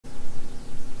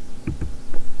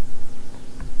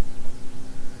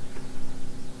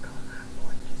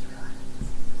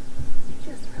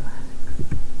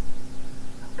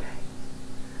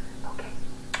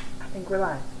we're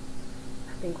live.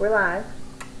 I think we're live.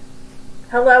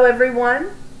 Hello,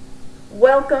 everyone.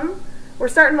 Welcome. We're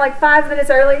starting like 5 minutes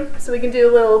early, so we can do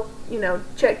a little, you know,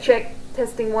 check,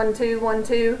 testing 1, 2, 1,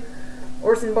 2.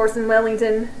 Orson, Borson,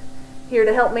 Wellington here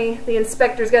to help me. The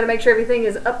inspector's got to make sure everything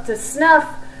is up to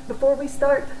snuff before we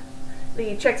start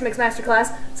the Chex Mix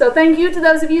Masterclass. So thank you to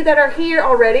those of you that are here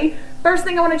already. First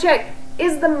thing I want to check,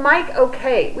 is the mic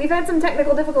okay? We've had some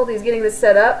technical difficulties getting this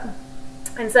set up,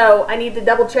 and so I need to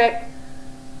double check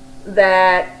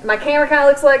that my camera kind of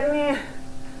looks like meh,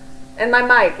 and my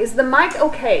mic. Is the mic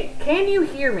okay? Can you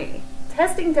hear me?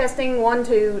 Testing, testing, 1,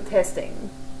 2, testing.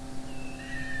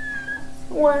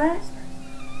 What?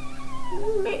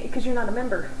 Because you're not a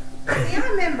member.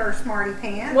 I'm a member, Smarty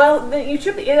Pants. Well, then you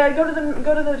should be. Go to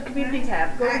the community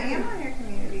tab. I am on your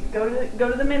community. Go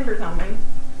to the members only.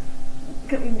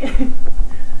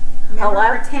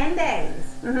 Member for 10 days.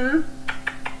 Mm-hmm.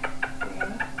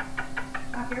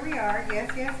 Oh, here we are. Yes,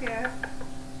 yes, yes.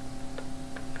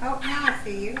 Oh, now I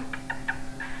see you.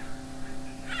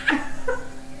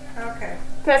 Okay.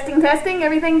 Testing, testing.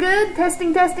 Everything good?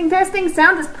 Testing, testing, testing.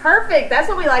 Sound is perfect. That's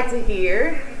what we like to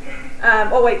hear.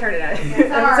 Oh wait, turn it on.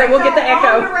 Sorry, so we'll get the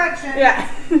echo. Wrong direction. Yeah.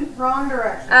 Wrong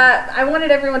direction. I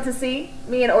wanted everyone to see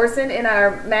me and Orson in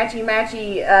our matchy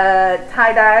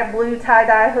tie-dye, blue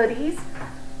tie-dye hoodies.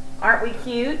 Aren't we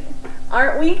cute?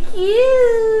 Aren't we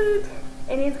cute?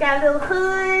 And he's got a little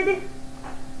hood.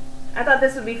 I thought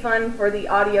this would be fun for the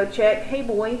audio check. Hey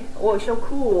boy. Oh, so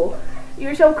cool.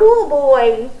 You're so cool,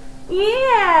 boy.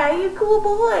 Yeah, you cool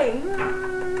boy.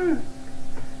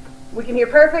 We can hear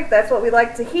perfect. That's what we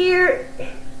like to hear.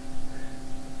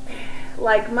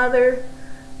 Like mother,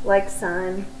 like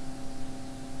son.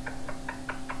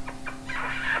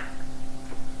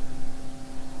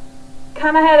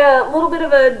 Kind of had a little bit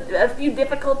of a few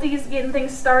difficulties getting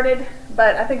things started,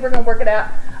 but I think we're going to work it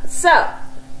out. So,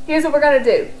 here's what we're going to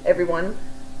do, everyone.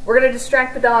 We're going to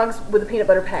distract the dogs with a peanut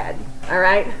butter pad, all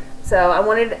right? So, I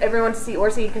wanted everyone to see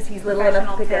Orsi because he's little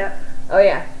enough to pick up. Oh,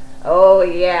 yeah. Oh,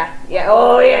 yeah. Yeah.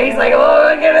 Oh, yeah. He's like,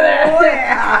 oh, get in there. Oh,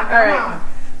 yeah. All right. On.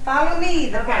 Follow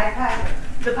me, the Pied Piper.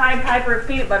 The Pied Piper of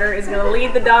peanut butter is going to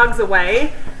lead the dogs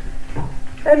away.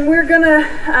 And we're going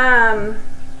to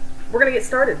get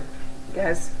started,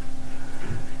 guys.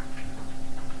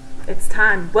 It's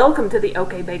time. Welcome to the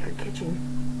OK Baker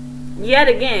Kitchen. Yet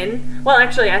again. Well,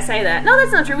 actually, I say that. No,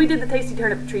 that's not true. We did the Tasty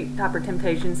Turnip Treat Topper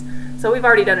Temptations. So we've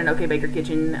already done an OK Baker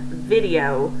Kitchen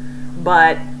video.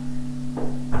 But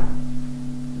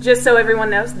just so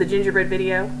everyone knows, the gingerbread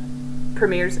video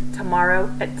premieres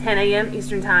tomorrow at 10 a.m.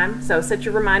 Eastern Time. So set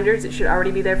your reminders. It should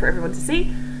already be there for everyone to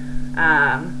see.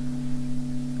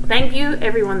 Thank you,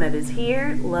 everyone that is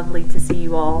here. Lovely to see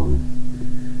you all.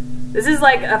 This is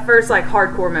like a first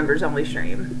hardcore members only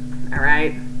stream. All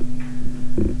right.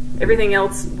 Everything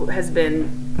else has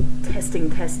been testing.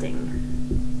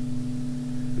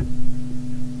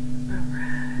 All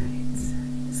right.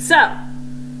 So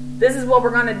this is what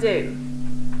we're gonna do.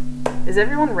 Is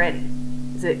everyone ready?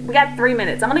 We got 3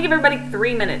 minutes. I'm gonna give everybody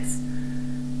 3 minutes.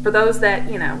 For those that,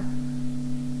 you know,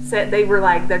 said they were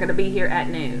like they're gonna be here at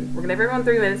noon. We're gonna give everyone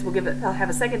 3 minutes. I'll have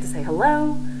a second to say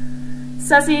hello.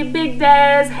 Sussy, Big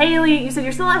Daz, Haley, you said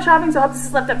you're still out shopping, so I hope this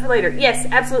is left up for later. Yes,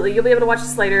 absolutely. You'll be able to watch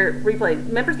this later, replay.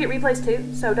 Members get replays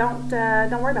too, so don't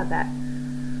worry about that.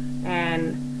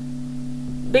 And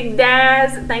Big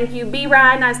Daz, thank you.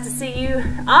 B-Rye, nice to see you.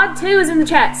 Odd2 is in the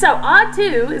chat. So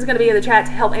Odd2 is going to be in the chat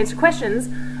to help answer questions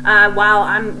while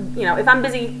I'm, you know, if I'm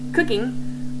busy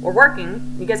cooking or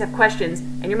working, you guys have questions,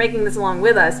 and you're making this along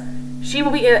with us, she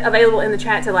will be available in the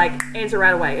chat to answer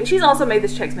right away. And she's also made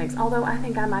this Chex Mix, although I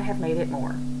think I might have made it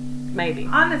more. Maybe.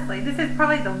 Honestly, this is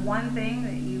probably the one thing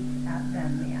that you've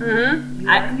outdone.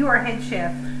 Mm-hmm. You are head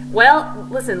chef. Well,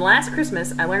 listen, last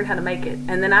Christmas I learned how to make it,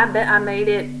 and then I bet I made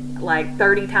it like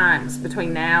 30 times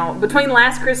between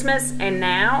last Christmas and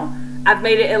now. I've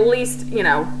made it at least, you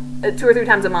know, 2 or 3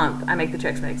 times a month. I make the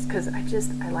Chex Mix because I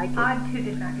like it. Odd2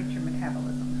 did not get your metabolism.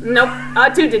 Nope,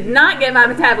 Odd2 did not get my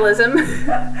metabolism.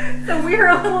 So we're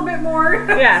a little bit more.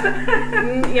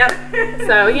 Yeah. Yep.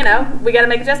 So, you know, we got to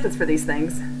make adjustments for these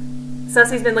things.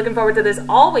 Sussy's been looking forward to this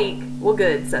all week. Well,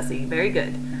 good, Sussy. Very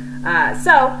good.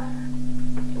 So,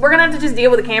 we're going to have to just deal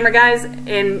with the camera, guys,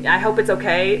 and I hope it's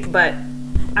okay, but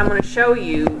I'm going to show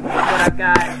you what I've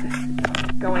got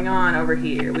going on over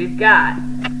here. We've got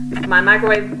my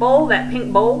microwave bowl, that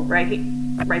pink bowl right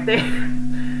there.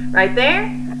 Right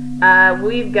there.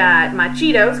 We've got my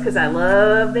Cheetos, because I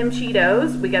love them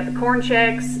Cheetos. We got the corn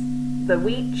Chex, the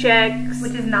wheat Chex.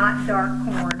 Which is not dark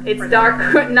corn. It's dark,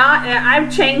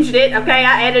 I've changed it, okay?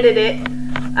 I edited it.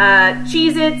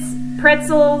 Cheez-Its,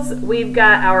 pretzels. We've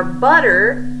got our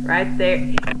butter right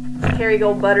there.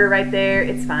 Kerrygold butter right there.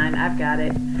 It's fine. I've got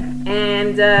it.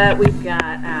 And we've got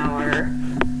our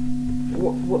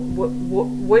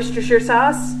Worcestershire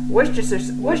sauce. Worcestershire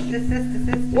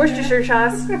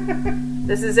sauce.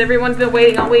 This is everyone's been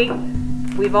waiting all week.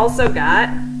 We've also got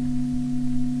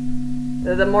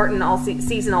the Morton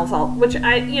seasonal salt, which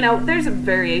there's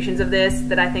variations of this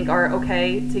that I think are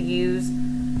okay to use,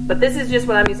 but this is just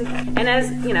what I'm using. And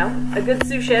as you know, a good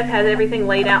sous chef has everything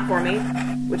laid out for me,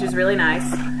 which is really nice.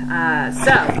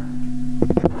 So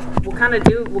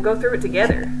we'll go through it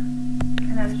together.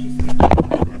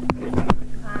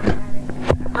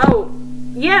 Oh,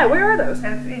 yeah, where are those?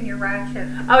 That's in your rye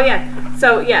chips. Oh yeah,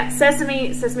 so yeah,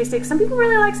 sesame sticks. Some people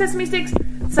really like sesame sticks.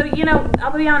 So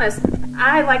I'll be honest,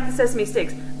 I like the sesame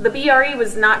sticks. The BRE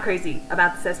was not crazy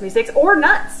about the sesame sticks, or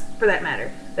nuts for that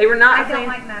matter. They were not. I don't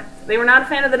like nuts. They were not a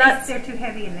fan of the nuts. They're too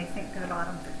heavy and they sink to the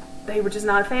bottom. They were just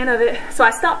not a fan of it. So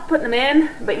I stopped putting them in,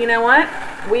 but you know what?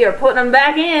 We are putting them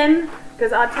back in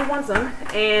because Odd wants them.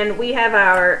 And we have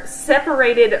our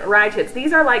separated rye chips.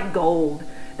 These are like gold.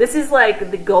 This is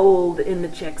like the gold in the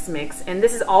Chex Mix, and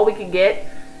this is all we could get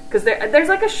because there's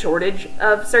like a shortage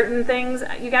of certain things,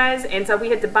 you guys, and so we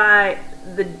had to buy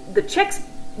the Chex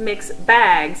Mix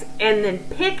bags and then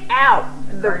pick out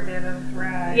the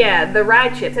rye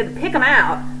chips. Had to pick them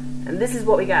out, and this is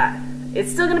what we got.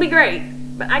 It's still gonna be great,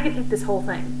 but I can eat this whole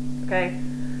thing. Okay,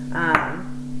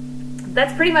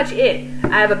 that's pretty much it.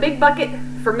 I have a big bucket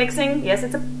for mixing. Yes,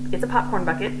 it's a popcorn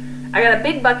bucket. I got a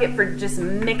big bucket for just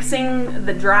mixing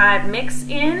the dry mix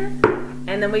in,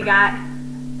 and then we got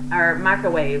our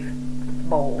microwave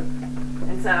bowl.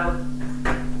 And so,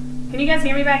 can you guys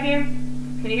hear me back here?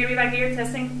 Can you hear me back here?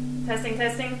 Testing, testing,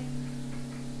 testing.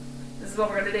 This is what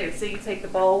we're gonna do. So you take the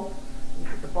bowl, you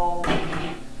put the bowl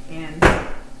in, and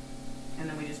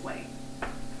then we just wait.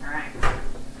 All right.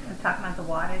 I'm talking about the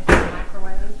wattage of the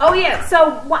microwave. Oh yeah,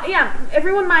 so yeah,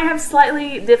 everyone might have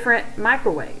slightly different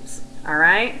microwaves. All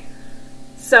right.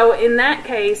 So in that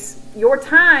case, your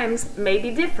times may be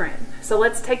different. So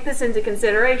let's take this into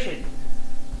consideration.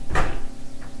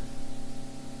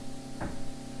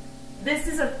 This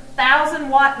is a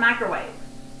 1,000-watt microwave.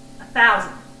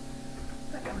 1,000.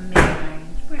 Like a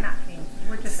mid-range. We're not fancy.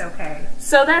 We're just okay.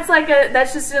 So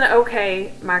that's just an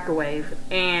okay microwave,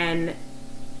 and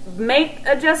make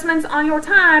adjustments on your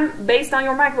time based on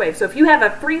your microwave. So if you have a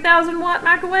 3,000-watt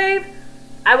microwave,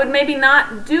 I would maybe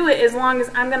not do it as long as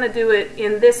I'm going to do it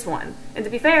in this one. And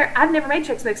to be fair, I've never made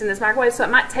Chex Mix in this microwave, so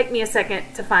it might take me a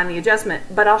second to find the adjustment.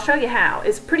 But I'll show you how.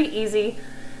 It's pretty easy.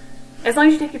 As long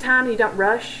as you take your time and you don't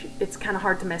rush, it's kind of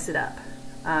hard to mess it up.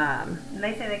 And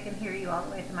they say they can hear you all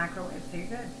the way at the microwave, so you're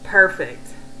good. Perfect.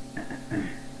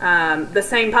 The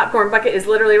same popcorn bucket is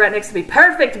literally right next to me.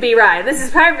 Perfect, B-Rye. This is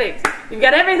perfect. You've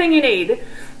got everything you need.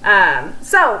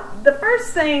 So the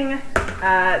first thing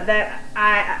that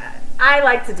I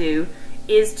like to do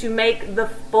is to make the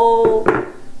full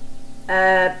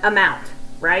amount,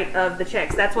 right, of the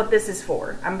Chex. That's what this is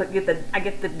for. I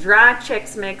get the dry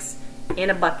Chex Mix in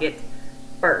a bucket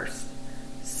first.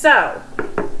 So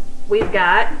we've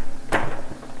got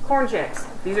corn Chex.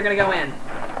 These are going to go in.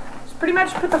 Just pretty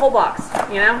much put the whole box.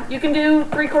 You can do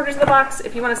 3/4 of the box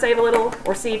if you want to save a little,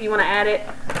 or see if you want to add it.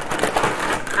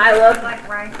 I love like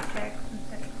rice Chex.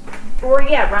 Or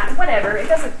yeah, right, whatever. It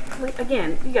doesn't.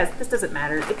 Again, you guys, this doesn't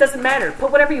matter. It doesn't matter.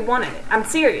 Put whatever you want in it. I'm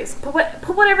serious. Put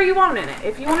whatever you want in it.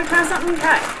 If you want to try something,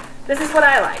 try it. This is what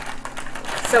I like.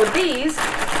 So these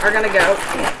are gonna go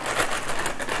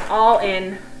all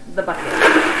in the bucket.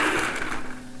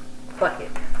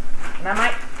 And I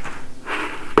might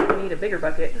need a bigger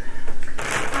bucket.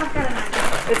 I've got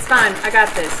enough. It's fine. I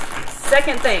got this.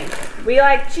 Second thing, we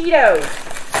like Cheetos.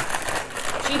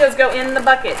 Cheetos go in the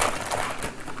bucket.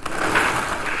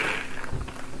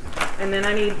 And then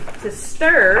I need to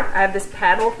stir. I have this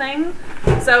paddle thing.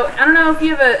 So I don't know if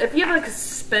you have like a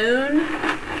spoon,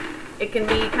 it can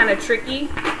be kind of tricky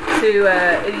to,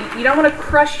 you don't want to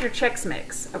crush your Chex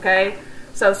Mix, okay?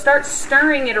 So start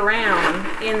stirring it around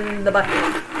in the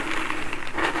bucket.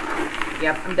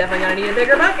 Yep, I'm definitely gonna need a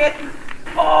bigger bucket.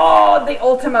 Oh, the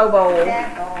Ultimo bowl.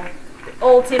 The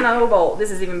Ultimo bowl. This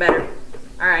is even better.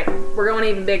 All right, we're going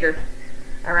even bigger.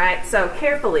 All right, so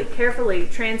carefully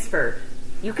transfer.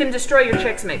 You can destroy your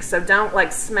Chex Mix, so don't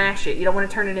like smash it. You don't want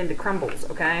to turn it into crumbles,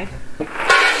 okay?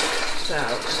 So,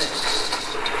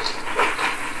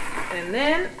 and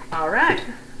then, all right,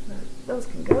 those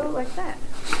can go like that.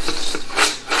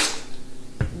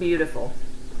 Beautiful.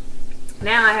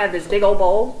 Now I have this big old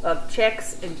bowl of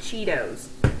Chex and Cheetos.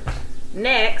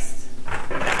 Next,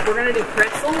 we're gonna do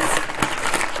pretzels.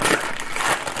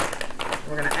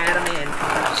 We're gonna add them in.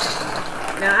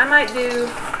 Now I might do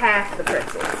half the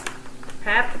pretzels.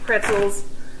 half the pretzels,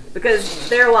 because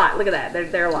they're a lot. Look at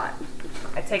that, they're a lot.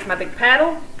 I take my big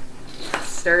paddle,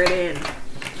 stir it in,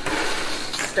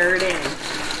 stir it in.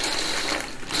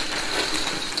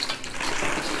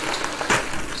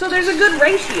 So there's a good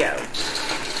ratio,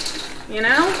 you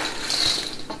know?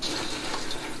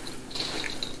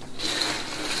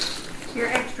 You're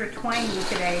extra twangy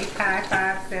today, High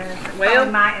Five says.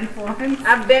 Well, my influence.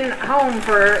 I've been home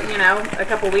for, you know, a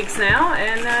couple weeks now,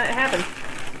 and it happened.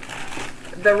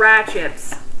 The rye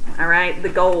chips, all right, the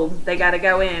gold, they got to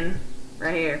go in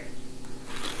right here.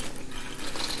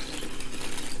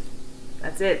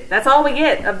 That's it. That's all we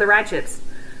get of the rye chips.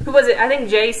 Who was it? I think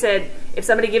Jay said if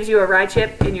somebody gives you a rye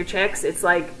chip in your Chex, it's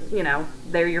like, you know,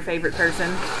 they're your favorite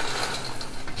person.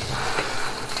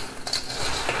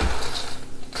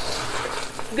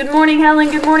 Good morning,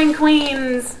 Helen. Good morning,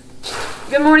 Queens.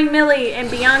 Good morning, Millie and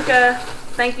Bianca.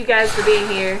 Thank you guys for being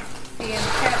here.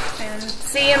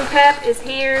 CM Pep is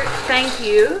here. Thank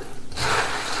you.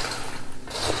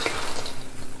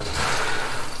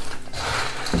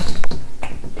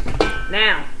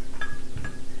 Now,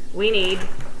 we need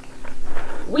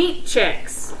wheat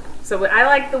Chex. So I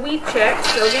like the wheat Chex.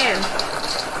 So again,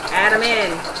 add them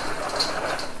in.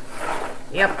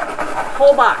 Yep.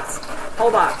 Whole box.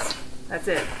 Whole box. That's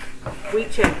it. Wheat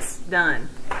Chex, done.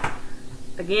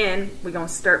 Again, we're going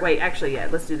to start, wait, actually, yeah,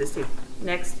 let's do this too.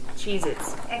 Next,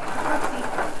 Cheez-Its.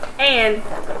 And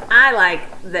I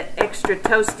like the extra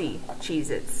toasty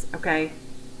Cheez-Its, okay?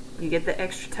 You get the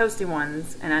extra toasty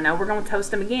ones, and I know we're going to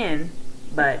toast them again,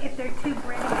 but... If they're too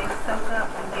bready, they soak up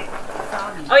and get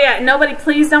soggy. Oh yeah, nobody,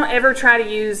 please don't ever try to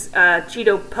use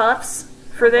Cheeto Puffs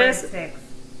for this.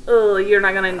 Oh, you're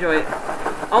not going to enjoy it.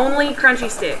 Only crunchy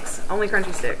sticks. Only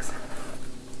crunchy sticks.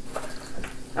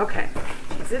 Okay,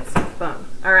 Cheez-Its, boom.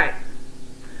 All right,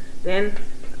 then,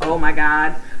 oh my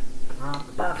God,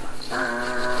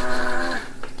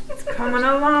 it's coming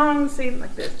along, see,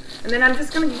 like this. And then I'm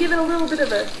just gonna give it a little bit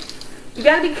of a, you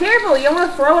gotta be careful, you don't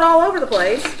wanna throw it all over the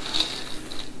place.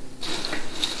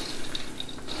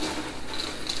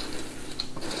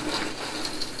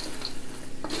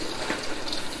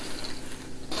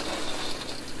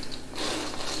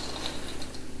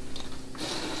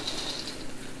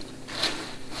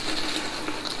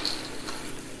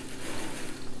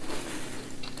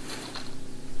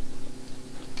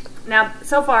 Now,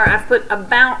 so far, I've put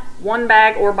about 1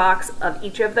 bag or box of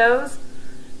each of those,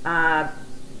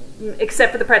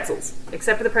 except for the pretzels.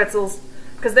 Except for the pretzels,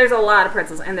 because there's a lot of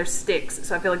pretzels, and there's sticks,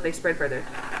 so I feel like they spread further.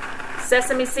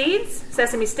 Sesame seeds,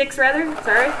 sesame sticks rather,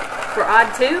 sorry, for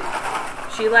Odd 2.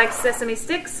 She likes sesame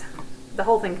sticks. The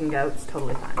whole thing can go, it's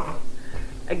totally fine.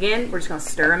 Again, we're just going to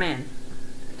stir them in.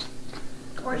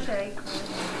 Or shake.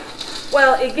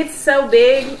 Well, it gets so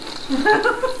big,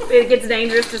 it gets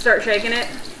dangerous to start shaking it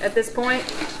at this point.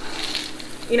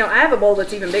 You know, I have a bowl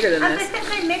that's even bigger than this. I was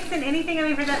just mix in anything, I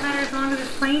mean, for that matter, as long as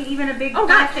it's plain, even a big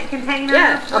plastic container.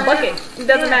 Yeah, a bucket. It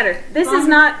doesn't matter. This is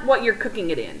not what you're cooking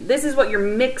it in. This is what you're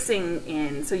mixing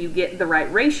in so you get the right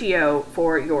ratio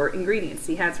for your ingredients.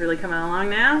 See how it's really coming along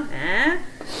now?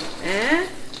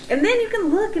 And then you can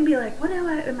look and be like, what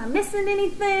am I missing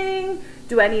anything?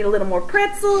 Do I need a little more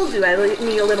pretzel? Do I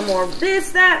need a little more of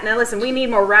this, that? Now listen, we need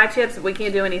more rye chips, but we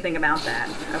can't do anything about that,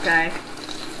 okay?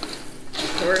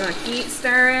 So we're gonna keep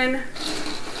stirring,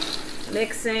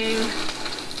 mixing,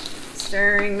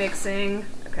 stirring, mixing.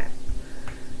 Okay,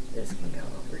 this can go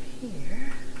over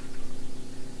here.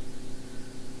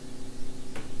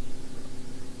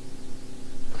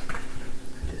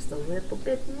 Just a little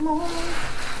bit more.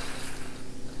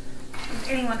 Is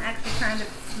anyone actually trying to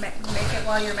make it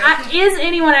while you're making it? Is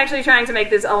anyone actually trying to make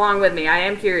this along with me? I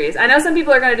am curious. I know some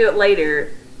people are going to do it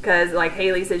later because, like,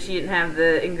 Haley said she didn't have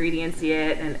the ingredients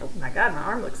yet. And, oh, my God, my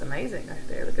arm looks amazing right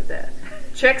there. Look at that.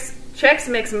 Chex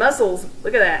Mix Muscles.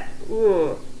 Look at that.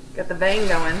 Ooh, got the vein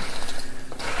going.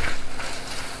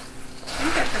 You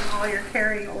got from all your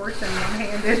carrying Orson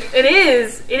one-handed. It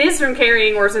is. It is from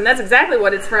Carrying Orson. That's exactly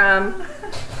what it's from.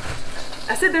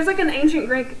 I said there's like an ancient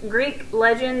Greek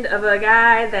legend of a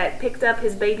guy that picked up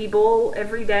his baby bull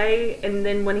every day, and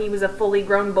then when he was a fully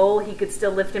grown bull, he could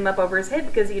still lift him up over his head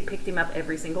because he had picked him up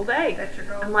every single day. That's your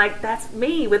goal. I'm like, that's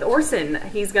me with Orson.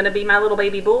 He's going to be my little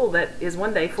baby bull that is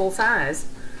one day full size.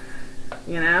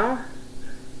 You know?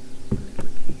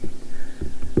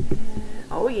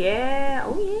 Oh yeah.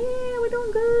 Oh yeah. We're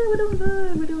doing good. We're doing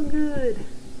good. We're doing good.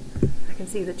 I can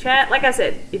see the chat. Like I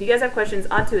said, if you guys have questions,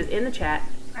 Odd2 is in the chat.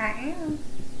 I am.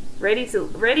 Ready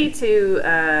to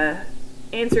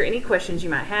answer any questions you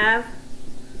might have.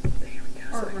 There we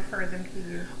go. Or refer them to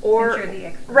you. Or, since you're the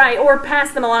expert. right, or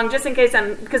pass them along just in case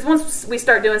because once we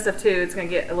start doing stuff too, it's going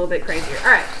to get a little bit crazier.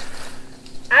 All right.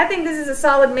 I think this is a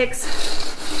solid mix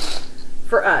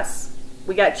for us.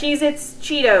 We got Cheez-Its,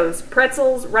 Cheetos,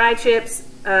 pretzels, rye chips,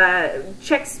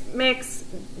 Chex Mix,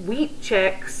 wheat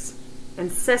Chex,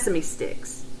 and sesame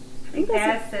sticks. I think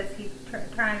Dad says he's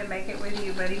trying to make it with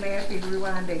you, but he may have to be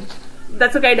rewinding.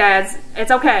 That's okay, Dads.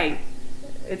 It's okay.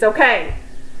 It's okay.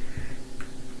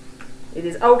 It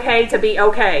is okay to be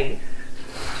okay.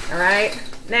 Alright?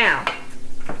 Now,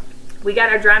 we got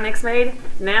our dry mix made.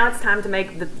 Now it's time to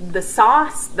make the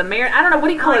sauce, the I don't know, what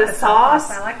do you call it? A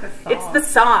sauce? I like the sauce. It's the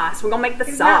sauce. We're going to make the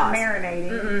it's sauce. It's not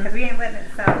marinating, because we ain't letting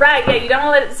it soak. Right, yeah, you don't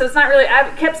let it, so it's not really, I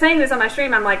kept saying this on my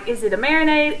stream, I'm like, is it a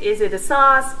marinade? Is it a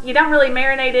sauce? You don't really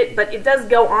marinate it, but it does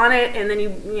go on it, and then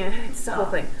it's the whole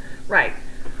thing. Right.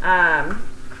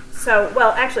 So,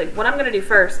 well, actually, what I'm going to do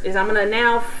first is I'm going to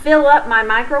now fill up my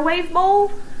microwave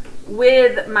bowl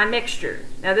with my mixture.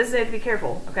 Now, this is, you have to be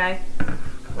careful, okay?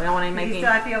 We don't want to make You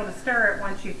still have to be able to stir it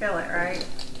once you fill it, right?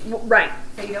 Right.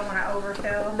 So you don't want to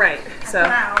overfill? Right. That's so what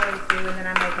I always do, and then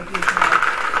I make a huge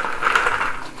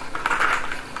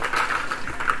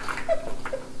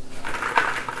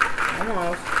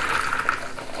almost.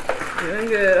 Doing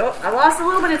good. Oh, I lost a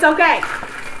little bit. It's okay.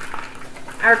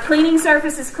 Our cleaning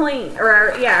surface is clean.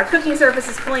 Or, our cooking surface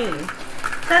is clean.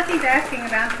 Susie's asking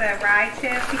about the rye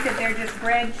chips. He said they're just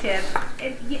bread chips.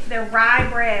 They're rye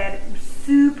bread,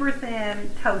 super thin,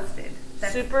 toasted.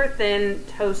 Super thin,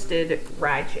 toasted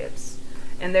rye chips.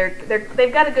 And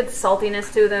they've got a good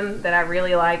saltiness to them that I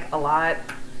really like a lot.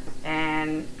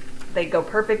 And they go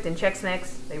perfect in Chex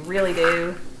Mix. They really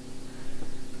do.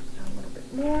 A little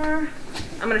bit more.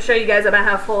 I'm going to show you guys about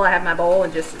how full I have my bowl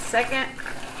in just a second.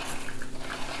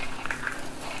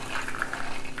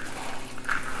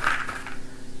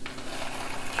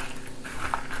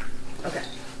 Okay.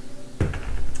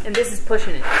 And this is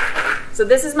pushing it. So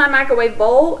this is my microwave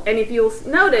bowl, and if you'll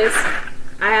notice,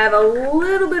 I have a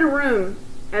little bit of room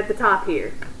at the top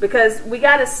here because we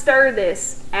got to stir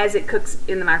this as it cooks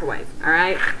in the microwave, all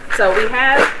right? So we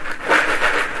have,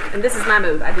 and this is my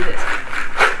move, I do this.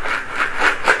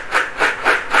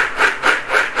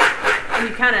 And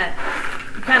you kind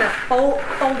of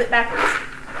fold it backwards.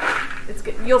 It's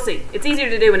good. You'll see. It's easier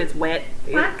to do when it's wet.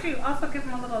 Why don't you also give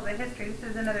them a little bit of history?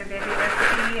 This is another Debbie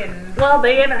recipe, and well,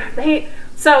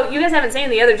 so you guys haven't seen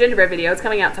the other gingerbread video. It's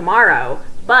coming out tomorrow,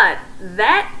 but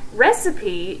that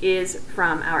recipe is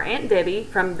from our Aunt Debbie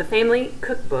from the family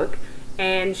cookbook,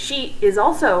 and she is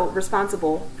also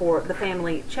responsible for the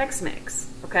family Chex Mix.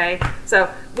 Okay,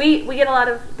 so we get a lot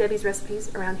of Debbie's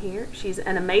recipes around here. She's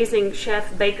an amazing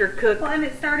chef, baker, cook. Well, and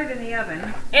it started in the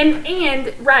oven.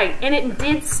 And right, and it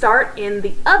did start in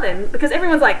the oven because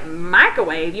everyone's like,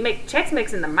 microwave? You make Chex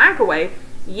Mix in the microwave?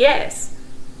 Yes.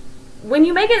 When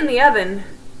you make it in the oven,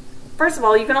 first of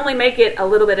all, you can only make it a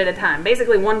little bit at a time.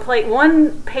 Basically, one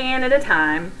pan at a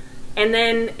time, and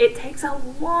then it takes a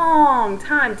long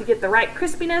time to get the right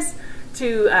crispiness.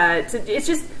 It's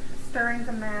just stirring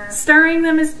the mess. Stirring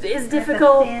them is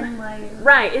difficult. Thin layer.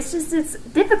 Right. It's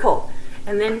difficult.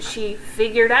 And then she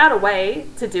figured out a way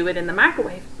to do it in the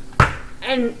microwave.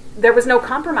 And there was no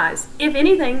compromise. If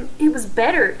anything, it was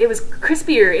better. It was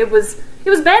crispier. It was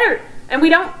better. And we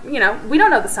don't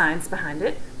know the science behind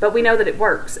it, but we know that it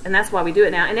works, and that's why we do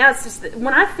it now. And now it's just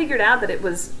when I figured out that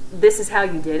this is how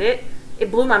you did it, it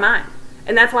blew my mind.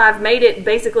 And that's why I've made it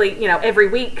basically, every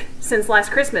week since last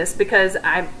Christmas because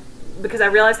I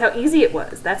realized how easy it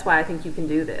was. That's why I think you can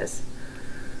do this.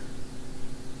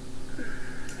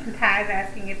 And Ty's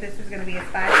asking if this is going to be a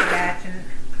spicy batch,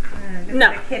 and this is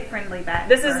a kid-friendly batch.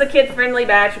 This is the kid-friendly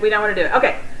batch. We don't want to do it.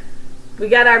 Okay. We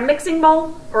got our mixing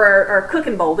bowl, or our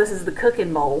cooking bowl. This is the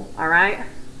cooking bowl, all right?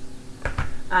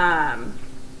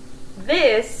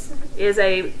 This is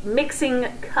a mixing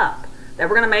cup that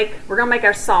we're gonna make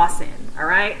our sauce in, all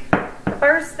right? The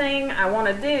first thing I want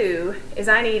to do is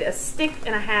I need a stick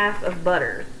and a half of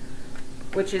butter,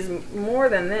 which is more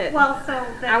than this. Well, so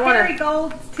the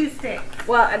Kerrygold's 2 sticks.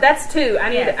 Well, that's 2.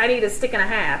 I need a stick and a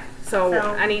half, so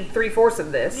I need 3/4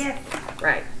 of this. Yes.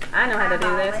 Right. I know how to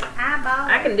do this.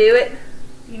 I can do it.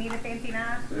 You need a fancy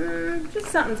knife? Just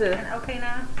something to... An okay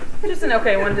knife? Just an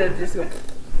okay one to just go,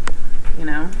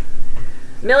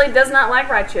 Millie does not like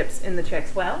rye chips in the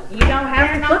Chex. Well, you don't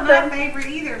have to put them... They're not my favorite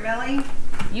either, Millie.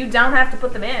 You don't have to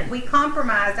put them in. We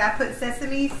compromised. I put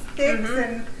sesame sticks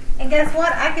and guess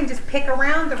what? I can just pick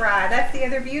around the rye. That's the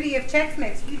other beauty of Chex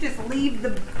Mix. You just leave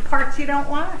the parts you don't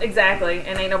want. Exactly,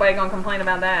 and ain't nobody gonna complain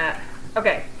about that.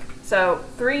 Okay, so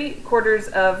 3/4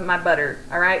 of my butter,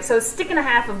 all right? So a stick and a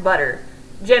half of butter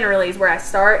generally is where I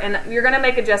start, and you're gonna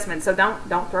make adjustments, so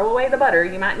don't throw away the butter.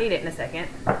 You might need it in a second.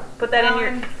 Put that in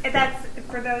your... That's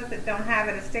for those that don't have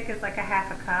it, a stick is like a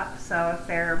half a cup. So if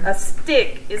they're a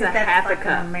stick is a half like a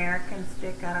cup. An American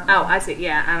stick. I don't know. Oh, I see.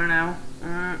 Yeah, I don't know.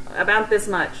 About this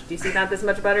much. Do you see about this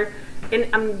much butter? And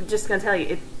I'm just gonna tell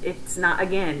you, it's not.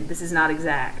 Again, this is not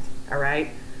exact. All right.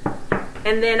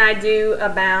 And then I do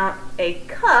about a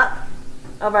cup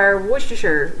of our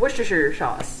Worcestershire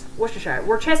sauce.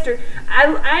 Worcester.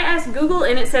 I asked Google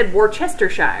and it said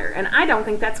Worcestershire, and I don't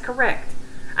think that's correct.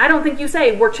 I don't think you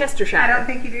say Worcestershire. I don't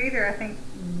think you do either. I think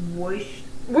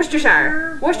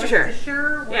Worcestershire.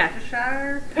 Yeah.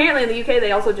 Apparently in the UK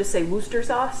they also just say Worcester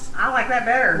sauce. I like that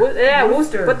better. Yeah,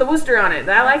 Worcester. Put the Worcester on it.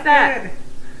 I like that. Good.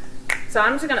 So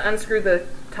I'm just gonna unscrew the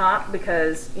top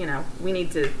because we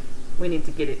need to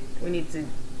get it. We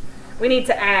need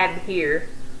to add here.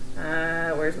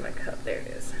 Where's my cup? There it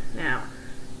is. Now,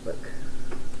 look.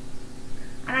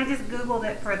 And I just Googled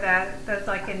it for those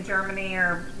like in Germany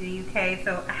or the UK.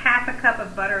 So a half a cup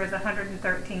of butter is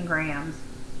 113 grams.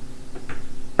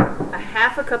 A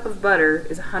half a cup of butter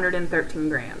is 113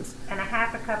 grams. And a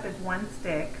half a cup is one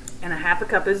stick. And a half a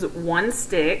cup is one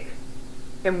stick.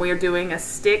 And we're doing a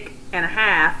stick and a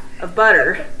half of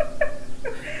butter.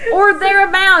 Or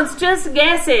thereabouts. Just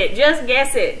guess it. Just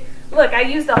guess it. Look, I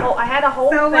had a whole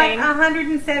thing. So like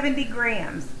 170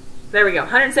 grams. There we go.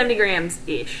 170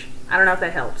 grams-ish. I don't know if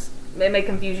that helps. It may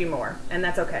confuse you more, and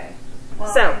that's okay.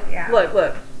 Well, so, yeah.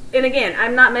 Look. And again,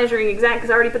 I'm not measuring exact because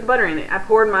I already put the butter in it. I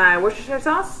poured my Worcestershire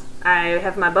sauce. I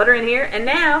have my butter in here, and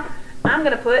now I'm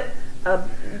going to put a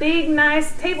big,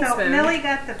 nice tablespoon. So, Millie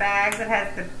got the bag that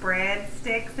has the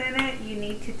breadsticks in it. You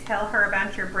need to tell her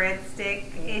about your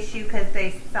breadstick issue because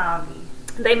they're soggy.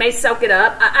 They may soak it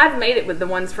up. I've made it with the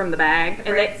ones from the bag,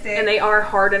 and they are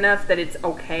hard enough that it's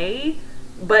okay.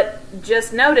 But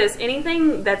just notice,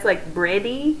 anything that's like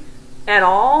bready at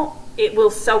all, it will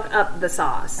soak up the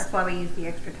sauce. That's why we use the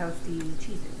extra toasty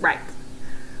cheeses. Right.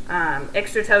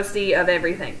 Extra toasty of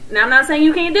everything. Now, I'm not saying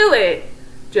you can't do it.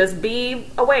 Just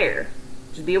be aware.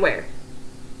 Just be aware.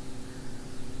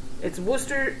 It's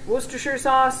Worcestershire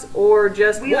sauce or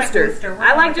just Worcester. Like Worcester.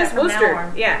 I like just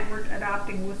Worcester. Yeah. We're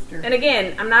adopting Worcester. And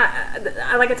again,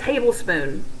 I like a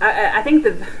tablespoon. I think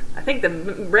the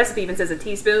recipe even says a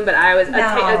teaspoon, but I always a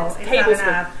tablespoon. Not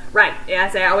enough. Right.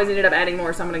 Yeah, I always ended up adding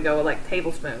more, so I'm gonna go like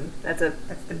tablespoon. That's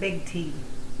the big T.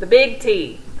 The big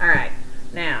T. All right.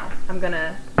 Now I'm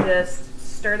gonna just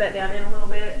stir that down in a little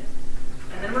bit,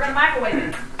 and then we're gonna microwave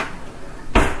it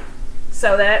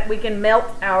so that we can melt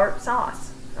our sauce.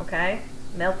 Okay,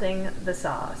 melting the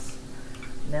sauce.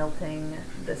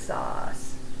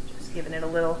 Just giving it a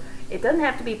little. It doesn't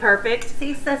have to be perfect.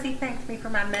 See, Susie thanks me for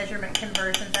my measurement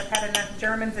conversions. I've had enough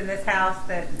Germans in this house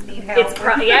that need help.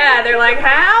 Yeah, they're like,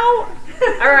 how?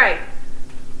 All right.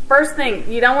 First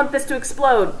thing, you don't want this to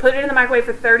explode. Put it in the microwave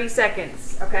for 30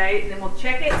 seconds. Okay, and then we'll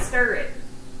check it, stir it.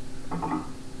 Now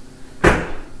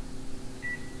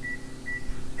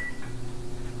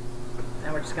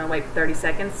we're just gonna wait for 30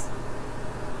 seconds.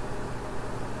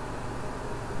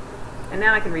 And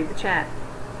now I can read the chat.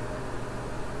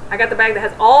 I got the bag that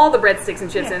has all the breadsticks and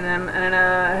chips in them, and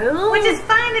which is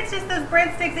fine. It's just those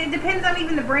breadsticks. It depends on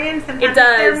even the brand. Sometimes it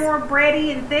does. If they're more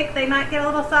bready and thick, they might get a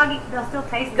little soggy. They'll still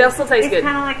taste good. They'll still taste good. It's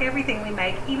kind of like everything we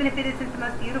make. Even if it isn't the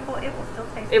most beautiful, it will still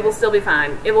taste good. It will still be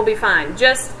fine. It will be fine.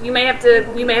 Just you may have to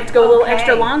go a little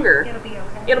extra longer. It'll be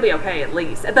okay. It'll be okay at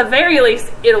least. At the very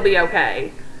least, it'll be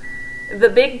okay. The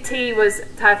Big T was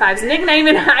Ty Five's nickname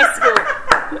in high school.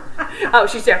 Oh,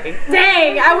 she's joking.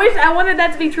 Dang, I wanted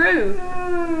that to be true.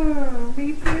 Oh,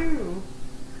 me too.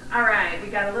 All right, we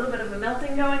got a little bit of a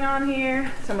melting going on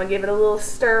here. So I'm gonna give it a little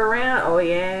stir around. Oh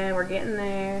yeah, we're getting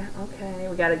there. Okay,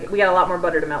 we got a lot more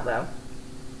butter to melt though.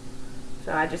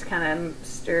 So I just kind of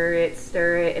stir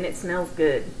it, and it smells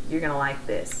good. You're gonna like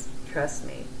this. Trust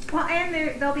me. Well,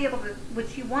 and they'll be able to,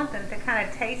 which you want them to kind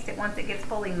of taste it once it gets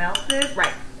fully melted.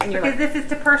 Right. And because this is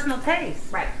to personal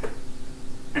taste. Right.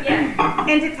 Yeah.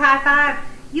 And to Thai 5,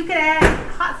 you could add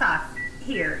hot sauce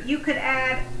here. You could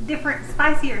add different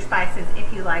spicier spices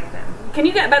if you like them.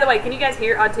 By the way, can you guys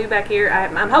hear Odd 2 back here?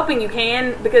 I'm hoping you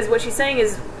can, because what she's saying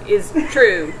is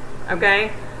true.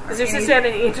 Okay? Because your sister had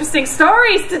any interesting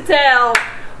stories to tell.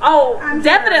 Oh, I'm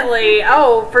definitely. Sure.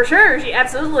 Oh, for sure. She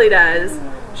absolutely does.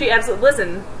 She absolutely.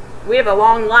 Listen, we have a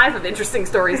long life of interesting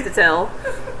stories to tell.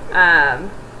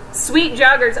 Sweet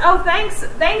joggers. Oh,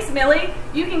 thanks, Millie.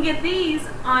 You can get these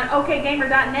on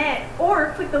okgamer.net,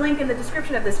 or click the link in the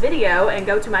description of this video and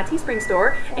go to my Teespring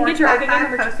store and get your OK Gamer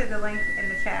merch. Posted the link in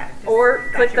the chat. Or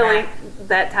click the link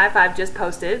that Ty 5 just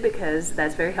posted, because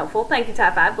that's very helpful. Thank you,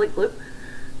 Ty 5. Bleep bloop.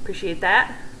 Appreciate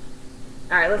that.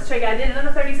 All right, let's check. I did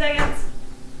another 30 seconds,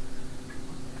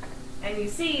 and you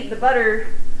see the butter.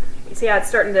 You see how it's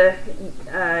starting to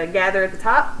gather at the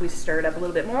top? We stir it up a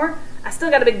little bit more. I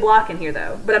still got a big block in here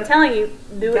though, but I'm telling you,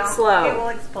 do it slow. It will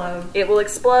explode. It will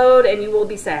explode and you will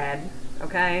be sad,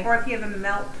 okay? Or if you have a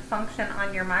melt function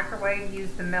on your microwave,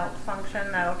 use the melt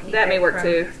function. That'll keep that may it work from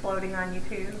too. exploding on you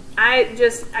too.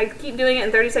 I keep doing it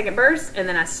in 30-second bursts, and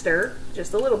then I stir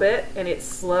just a little bit, and it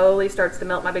slowly starts to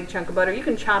melt my big chunk of butter. You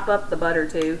can chop up the butter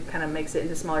too, kind of makes it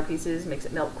into smaller pieces, makes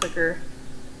it melt quicker.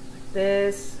 Like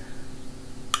this.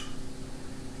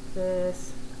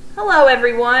 This. Hello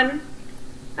everyone.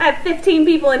 I have 15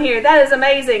 people in here. That is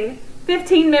amazing.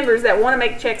 15 members that want to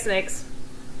make Chex Mix.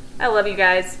 I love you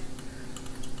guys.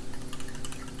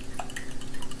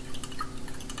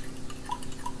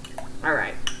 All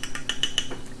right.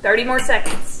 30 more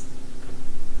seconds.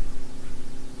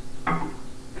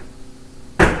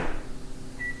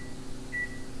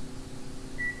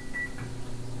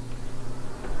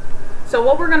 So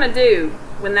what we're going to do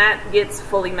when that gets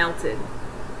fully melted,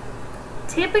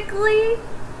 typically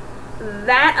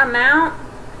that amount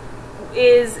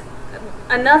is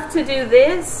enough to do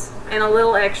this and a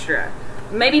little extra.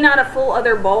 Maybe not a full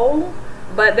other bowl,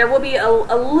 but there will be a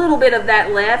little bit of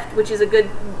that left, which is a good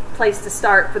place to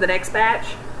start for the next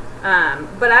batch.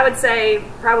 But I would say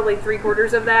probably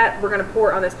 3/4 of that we're going to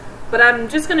pour on this. But I'm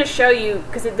just going to show you,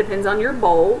 because it depends on your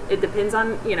bowl. It depends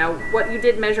on, you know, what you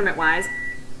did measurement-wise.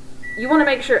 You want to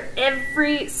make sure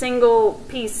every single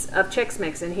piece of Chex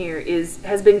Mix in here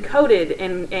has been coated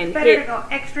and better to go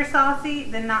extra saucy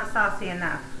than not saucy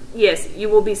enough. Yes, you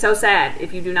will be so sad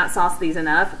if you do not sauce these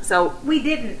enough. So we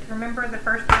didn't. Remember the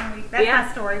first time that's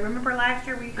my story. Remember last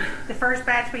year the first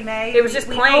batch we made? It was just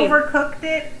plain. We overcooked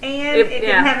it and it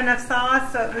didn't have enough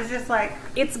sauce, so it was just like,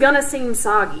 it's gonna seem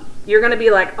soggy. You're gonna be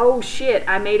like, oh shit,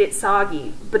 I made it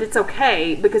soggy, but it's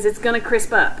okay because it's gonna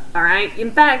crisp up. All right.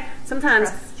 In fact, sometimes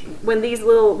when these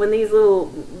little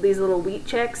wheat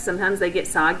Chex, sometimes they get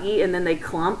soggy and then they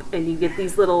clump, and you get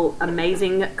these little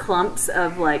amazing clumps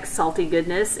of like salty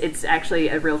goodness. It's actually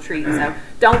a real treat. So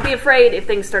don't be afraid if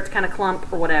things start to kind of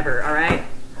clump or whatever. All right.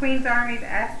 Queen's Army's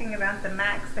asking about the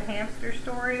Max the hamster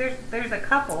story. There's a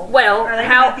couple. Well, are they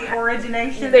about the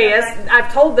origination? Yes,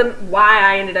 I've told them why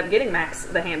I ended up getting Max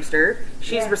the hamster.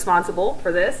 She's responsible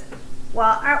for this.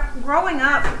 Well, growing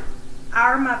up,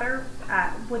 our mother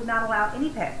would not allow any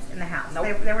pets in the house.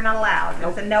 Nope. They were not allowed. It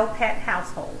was a no pet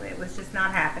household. It was just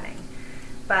not happening.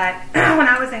 But when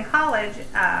I was in college,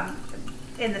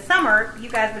 in the summer, you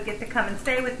guys would get to come and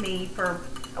stay with me for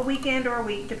a weekend or a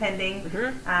week, depending,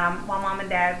 while Mom and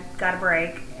Dad got a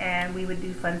break, and we would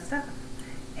do fun stuff.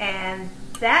 And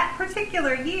that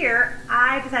particular year,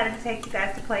 I decided to take you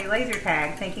guys to play laser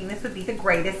tag, thinking this would be the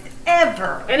greatest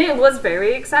ever. And it was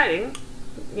very exciting.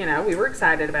 You know, we were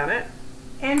excited about it.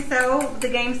 And so the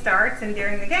game starts, and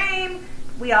during the game,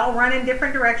 we all run in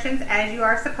different directions, as you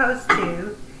are supposed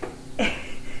to.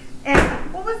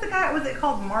 And what was the guy? Was it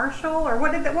called Marshall, or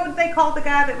what did they call the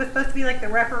guy that was supposed to be like the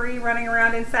referee running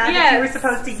around inside that you were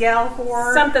supposed to yell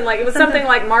for? Something like something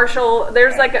like Marshall.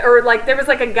 There's like there was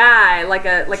like a guy like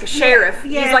a sheriff.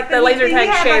 Yes, he's like the laser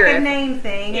tag sheriff. Like a name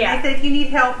thing, and they said if you need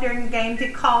help during the game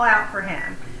to call out for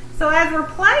him. So as we're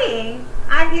playing,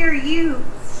 I hear you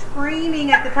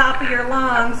screaming at the top of your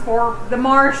lungs for the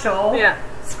Marshal. Yeah.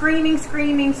 Screaming,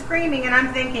 screaming, screaming, and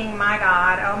I'm thinking, my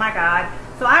God, oh my God.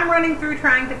 So I'm running through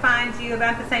trying to find you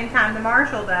about the same time the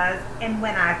Marshal does, and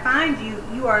when I find you,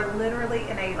 you are literally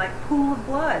in a like pool of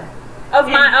blood. Of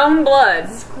my own blood.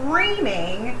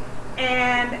 Screaming,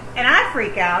 and I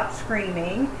freak out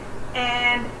screaming,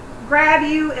 and grab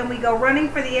you, and we go running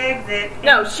for the exit.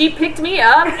 No, she picked me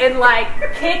up and like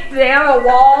kicked down a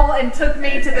wall and took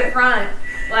me to the front.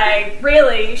 Like,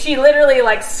 really, she literally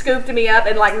like scooped me up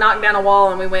and like knocked down a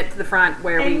wall, and we went to the front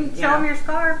where and show them your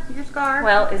scar. Your scar.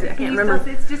 Well, is it? I can't remember.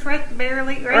 It's just right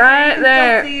barely right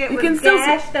there. You can still see it.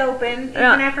 Gashed open. Even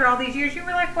after all these years, you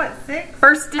were like what, 6?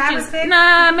 First stitches.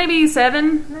 Nah, maybe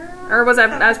 7. No, or was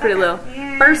I was pretty little.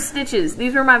 Yeah. First stitches.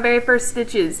 These were my very first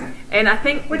stitches, and I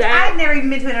think I had never even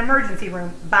been to an emergency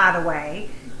room, by the way,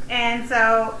 and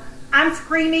so. I'm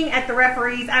screaming at the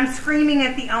referees. I'm screaming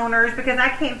at the owners because I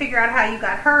can't figure out how you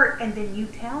got hurt. And then you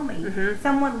tell me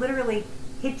someone literally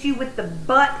hit you with the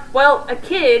butt. Well, a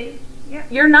kid,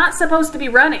 you're not supposed to be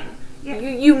running. Yeah.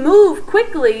 You move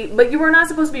quickly, but you were not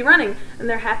supposed to be running. And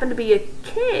there happened to be a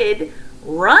kid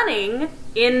running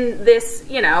in this,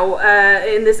 you know,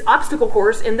 in this obstacle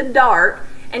course in the dark.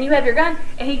 And you have your gun.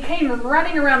 And he came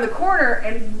running around the corner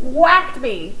and whacked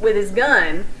me with his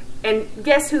gun. And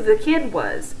guess who the kid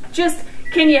was? Just,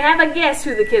 can you have a guess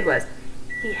who the kid was?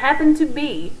 he happened to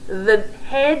be the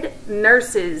head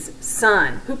nurse's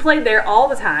son who played there all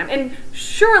the time and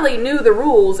surely knew the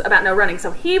rules about no running.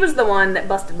 So he was the one that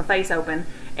busted my face open.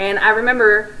 And I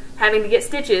remember having to get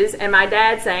stitches and my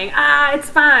dad saying, it's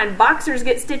fine, boxers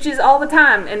get stitches all the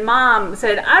time. And Mom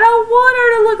said, I don't want her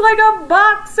to look like a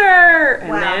boxer.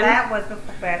 And that was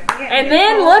before. And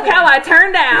then look how I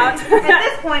turned out. At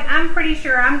this point, I'm pretty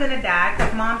sure I'm going to die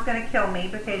because Mom's going to kill me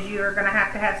because you're going to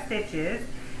have stitches.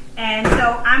 And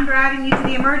so I'm driving you to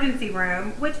the emergency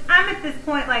room, which I'm at this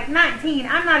point like 19.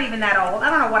 I'm not even that old. I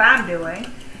don't know what I'm doing.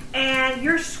 And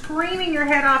you're screaming your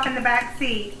head off in the back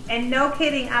seat. And no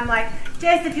kidding, I'm like,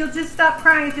 Jess, if you'll just stop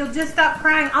crying,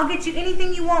 I'll get you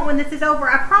anything you want when this is over.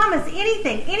 I promise,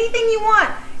 anything you want.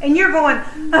 And you're going,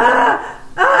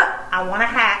 I want a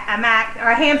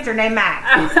hamster named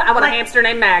Max. I want a hamster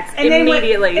named Max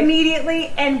immediately. Immediately,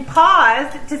 and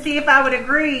paused to see if I would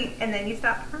agree. And then you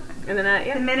stopped crying. And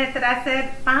then the minute that I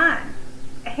said, fine,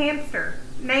 a hamster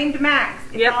named Max,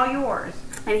 it's all yours.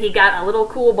 And he got a little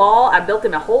cool ball. I built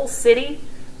him a whole city,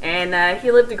 and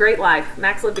he lived a great life.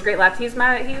 Max lived a great life. He's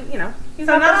my, he's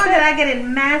so my not only did I get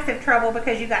in massive trouble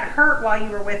because you got hurt while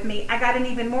you were with me, I got in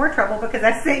even more trouble because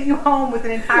I sent you home with an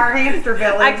entire hamster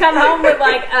village. I come home with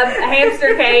like a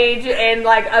hamster cage and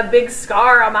like a big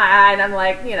scar on my eye, and I'm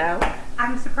like,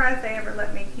 I'm surprised they ever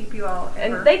let me keep you all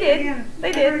ever. And they did. Again.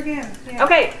 They did. Again. Yeah.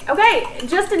 Okay.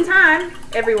 Just in time,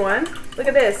 everyone. Look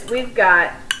at this. We've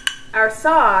got our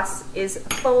sauce is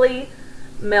fully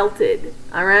melted.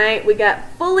 All right, we got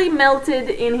fully melted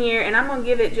in here, and I'm gonna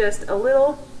give it just a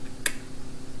little.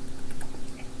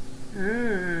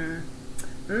 You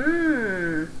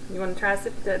want to try a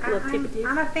sip? A little tippy?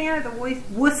 I'm a fan of the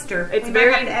Worcester. It's we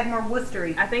very. might have to add more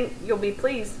Worcery. I think you'll be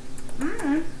pleased.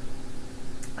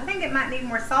 I think it might need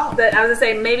more salt. But I was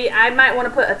gonna say maybe I might want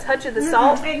to put a touch of the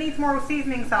salt. It needs more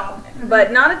seasoning salt,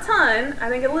 but not a ton. I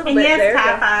think a little bit. Yes, there.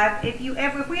 high five.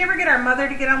 If we ever get our mother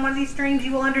to get on one of these streams,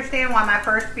 you will understand why my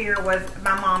first fear was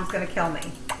my mom's gonna kill me.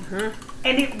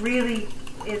 And it really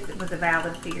was a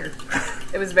valid fear.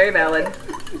 It was very valid.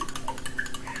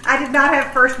 I did not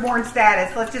have firstborn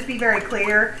status. Let's just be very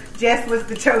clear. Jess was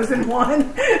the chosen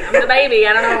one. I'm the baby.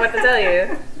 I don't know what to tell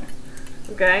you.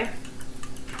 Okay.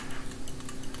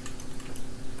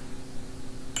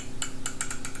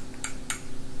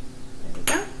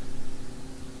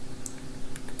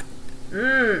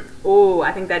 Oh,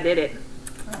 I think that did it.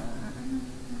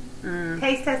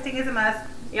 Taste testing is a must.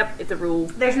 Yep, it's a rule.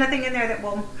 There's nothing in there that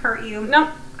will hurt you. Nope.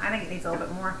 I think it needs a little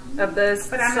bit more. Of the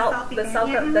salt. The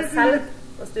salad.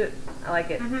 Let's do it. I like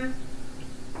it.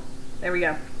 There we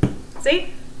go.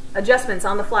 See? Adjustments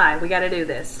on the fly. We got to do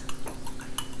this.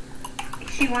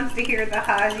 She wants to hear the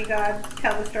Haji God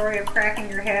tell the story of cracking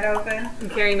your head open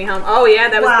and carrying me home. Oh yeah,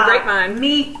 that was the grapevine.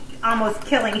 Me almost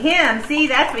killing him. See,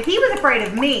 that's what he was afraid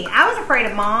of me. I was afraid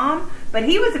of Mom, but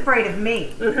he was afraid of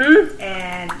me.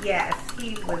 And yes,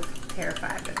 he was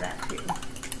terrified of that too.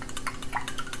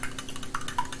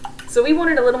 So we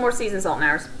wanted a little more seasoned salt in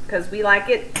ours because we like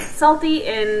it salty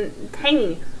and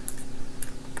tangy.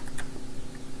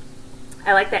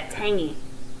 I like that tangy.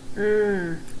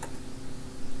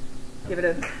 Give it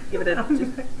a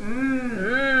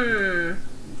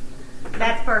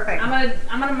That's perfect.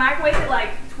 I'm gonna microwave it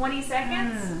like 20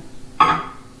 seconds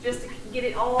just to get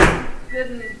it all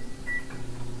good and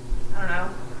I don't know,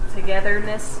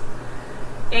 togetherness.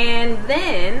 And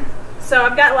then so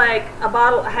I've got like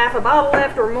half a bottle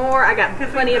left or more. I got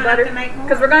plenty of butter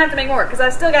because we're gonna have to make more because I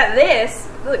still got this.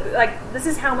 Look, like this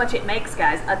is how much it makes,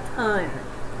 guys. A ton.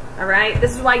 All right,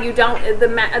 this is why you don't,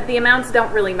 the amounts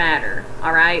don't really matter.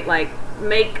 All right, like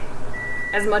make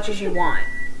as much as you want.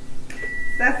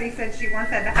 Sussy said she once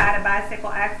had to hide a bicycle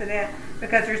accident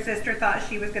because her sister thought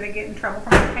she was going to get in trouble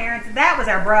from her parents. That was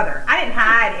our brother. I didn't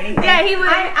hide anything. Yeah, he would.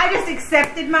 I just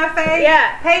accepted my fate.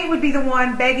 Yeah. Pate would be the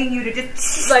one begging you to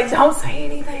just like, don't say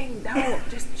anything. Don't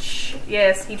just shh.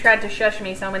 Yes, he tried to shush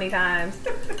me so many times.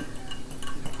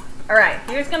 All right,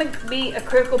 here's going to be a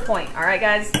critical point. All right,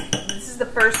 guys, this is the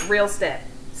first real step.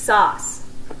 Sauce.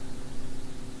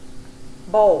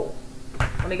 Bowl.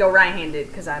 Let me go right-handed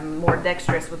because I'm more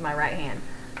dexterous with my right hand.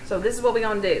 So this is what we're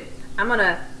going to do. I'm going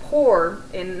to pour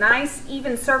in nice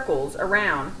even circles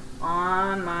around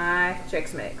on my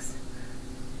Chex Mix.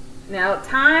 Now,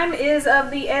 time is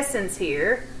of the essence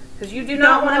here because you do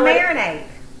not want to marinate.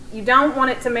 You don't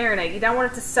want it to marinate. You don't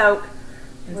want it to soak.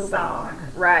 Sog.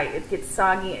 Right, it gets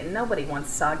soggy, and nobody wants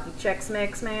soggy Chex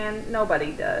Mix, man.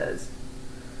 Nobody does.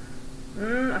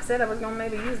 I said I was going to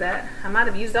maybe use that. I might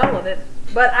have used all of it,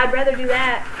 but I'd rather do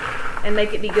that and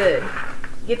make it be good.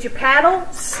 Get your paddle,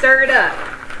 stir it up.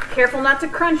 Careful not to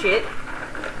crunch it,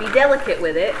 Be delicate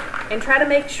with it, and try to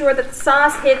make sure that the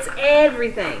sauce hits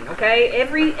everything, okay?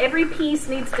 Every piece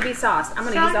needs to be sauced. I'm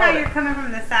going to use all of it. Show how you're coming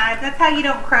from the sides. That's how you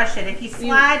don't crush it. If you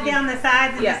slide down the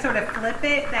sides and just sort of flip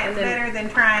it, that's better than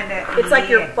trying to... It's like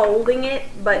you're folding it,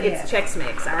 but it's Chex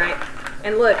Mix, all right?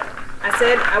 And look, I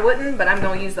said I wouldn't, but I'm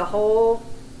going to use the whole...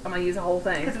 I'm going to use the whole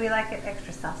thing. Because we like it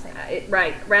extra saucy.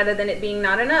 Right. Rather than it being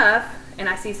not enough, and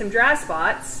I see some dry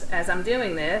spots as I'm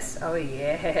doing this. Oh,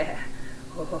 yeah.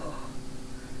 Oh.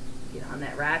 Get on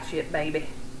that right shit, baby.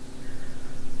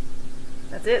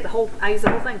 That's it. I use the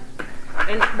whole thing.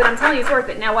 But I'm telling you, it's worth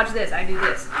it. Now watch this. I do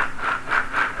this.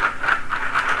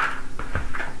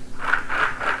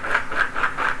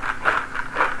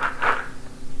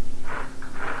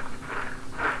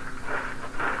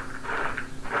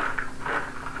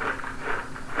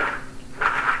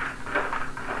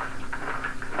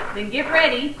 Then get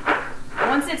ready.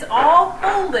 Once it's all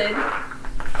folded,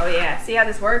 oh yeah, see how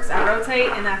this works? I rotate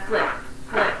and I flip,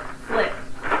 flip, flip.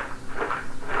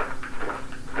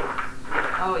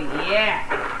 Oh yeah,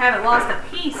 haven't lost a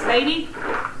piece, baby.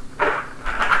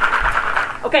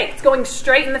 Okay, it's going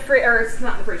straight in the fridge, or it's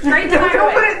not in the fridge, straight in the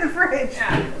microwave. Don't put it in the fridge.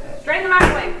 Yeah, straight in the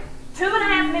microwave.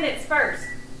 2.5 minutes first.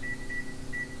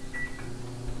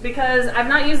 Because I've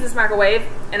not used this microwave,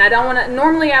 and I don't want to,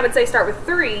 normally I would say start with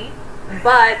 3,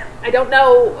 but I don't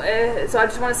know, so I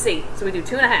just want to see. So we do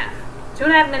 2.5.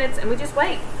 2.5 minutes, and we just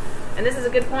wait. And this is a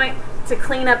good point to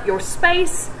clean up your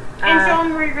space. And show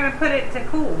them where you're going to put it to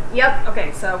cool. Yep.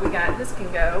 Okay, so we got, this can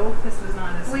go. This was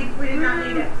not as... We did not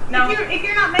need it. No. If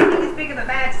you're not making this big of a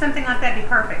batch, something like that would be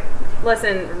perfect.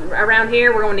 Listen, around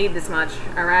here, we're going to need this much,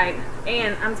 all right?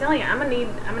 And I'm telling you, I'm going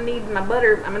to need my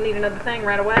butter. I'm going to need another thing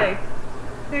right away.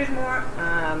 There's more.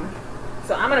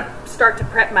 So I'm going to start to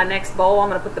prep my next bowl. I'm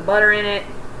going to put the butter in it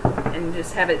and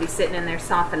just have it be sitting in there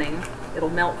softening. It'll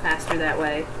melt faster that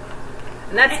way.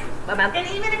 And that's about... And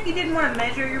even if you didn't want to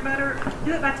measure your butter,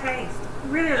 do it by taste.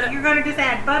 Really, you're going to just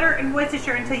add butter and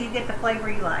Worcestershire until you get the flavor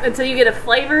you like. Until you get a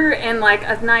flavor and like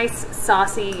a nice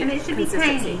saucy And it should be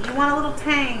tangy. You want a little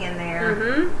tang in there.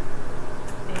 Mm-hmm.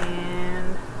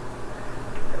 And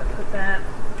I'm going to put that...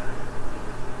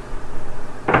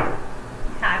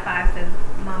 High five says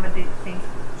Mama Duke thinks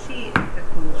she is the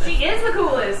coolest. She is the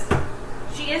coolest.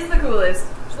 She is the coolest.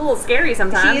 She's a little scary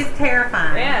sometimes. She is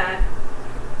terrifying. Yeah.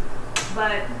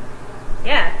 But,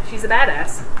 yeah, she's a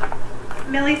badass.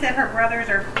 Millie said her brothers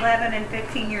are 11 and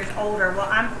 15 years older. Well,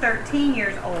 I'm 13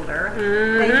 years older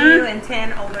than you and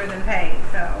 10 older than Paige,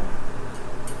 so.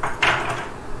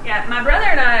 Yeah, my brother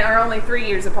and I are only 3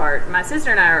 years apart. My sister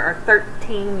and I are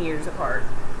 13 years apart.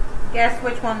 Guess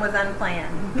which one was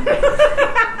unplanned?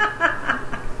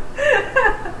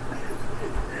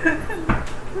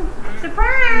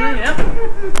 Surprise! Yep.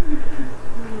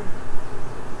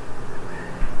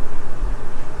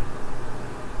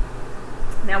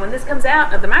 Now, when this comes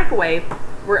out of the microwave,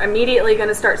 we're immediately going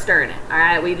to start stirring it. All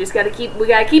right, we just got to keep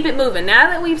it moving. Now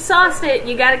that we've sauced it,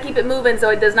 you got to keep it moving so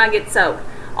it does not get soaked.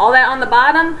 All that on the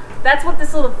bottom, that's what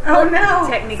this little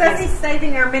technique is. Sessy's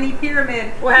saving our mini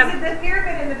pyramid. What happened? The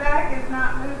pyramid in the back is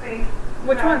not moving.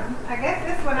 Which one? I guess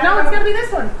this one. No, it's going to be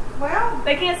this one. Well,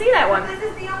 they can't see that one. This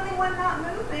is the only one not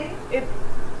moving.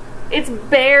 It's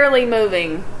barely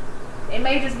moving. It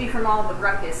may just be from all the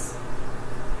ruckus.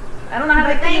 I don't know how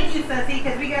to thank you, Sussy,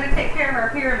 because we got to take care of our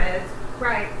pyramids.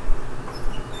 Right.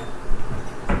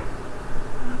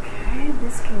 Okay,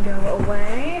 this can go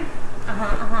away.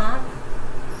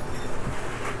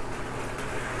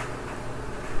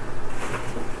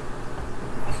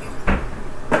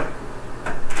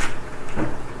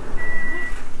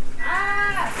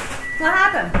 What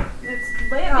happened? It's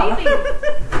beeping.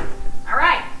 All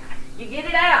right, you get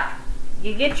it out.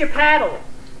 You get your paddle.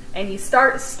 And you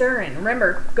start stirring.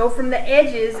 Remember, go from the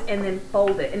edges and then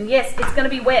fold it. And yes, it's going to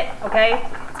be wet, okay?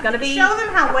 It's going to be... Show them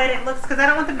how wet it looks because I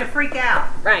don't want them to freak out.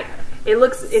 Right.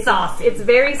 It's saucy. It's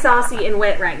very saucy and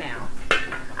wet right now.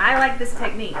 I like this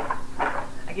technique.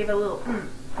 I give it a little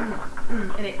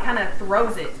and it kind of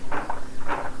throws it.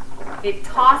 It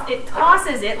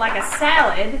tosses it like a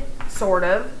salad, sort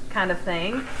of, kind of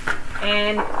thing.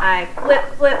 And I flip,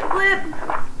 flip, flip.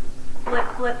 Flip,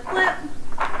 flip, flip.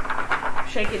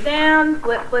 Shake it down,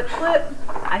 flip, flip, flip.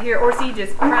 I hear Orsi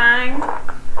just crying.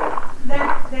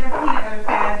 They're peanut butter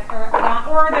pads,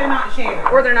 or they're not sharing.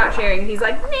 Or they're not sharing. He's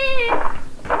like, nah.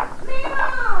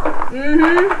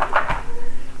 No.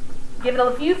 Give it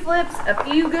a few flips, a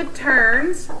few good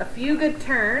turns,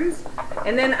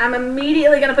 and then I'm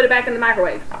immediately going to put it back in the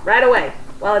microwave right away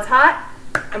while it's hot.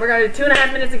 And we're going to do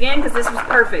 2.5 minutes again because this was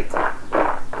perfect.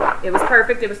 It was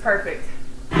perfect. It was perfect.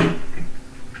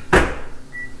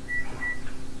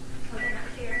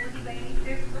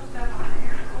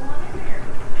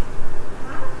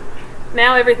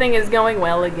 Now everything is going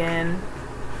well again.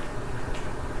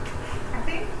 I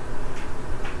think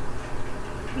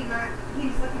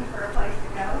he's looking for a place to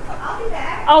go, so I'll be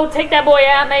back. Oh, take that boy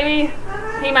out, maybe?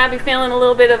 He might be feeling a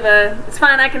little bit of a... It's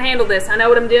fine, I can handle this. I know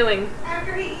what I'm doing.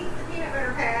 After he eats the peanut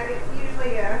butter pad, it's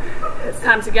usually It's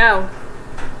time to go.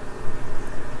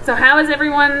 So how is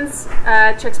everyone's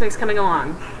Chex Mix coming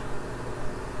along?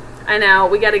 I know,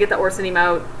 we got to get the Orson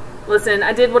emote. Listen,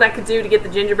 I did what I could do to get the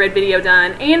gingerbread video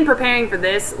done and preparing for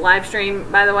this live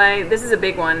stream, by the way. This is a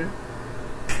big one.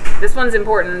 This one's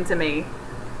important to me.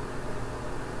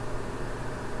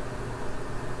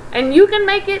 And you can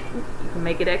make it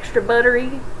extra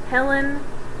buttery, Helen.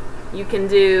 You can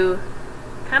do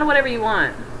kind of whatever you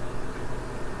want.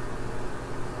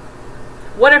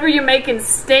 Whatever you're making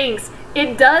stinks.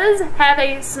 It does have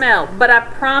a smell, but I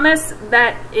promise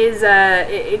that is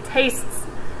it tastes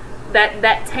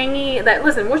that tangy,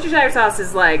 listen, Worcestershire sauce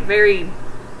is like very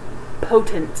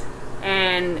potent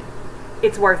and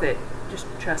it's worth it. Just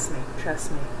trust me,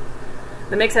 trust me.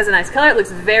 The mix has a nice color, it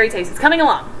looks very tasty. It's coming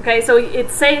along, okay? So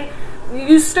it's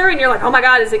you stir and you're like, oh my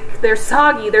god, they're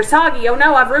soggy, oh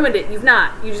no, I've ruined it. You've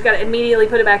not. You just gotta immediately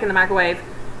put it back in the microwave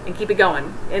and keep it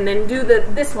going. And then do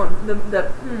this one,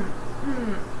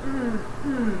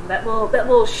 that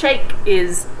little shake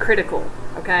is critical,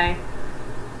 okay?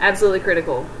 Absolutely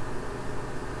critical.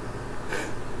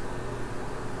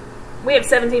 We have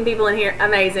 17 people in here.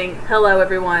 Amazing. Hello,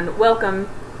 everyone. Welcome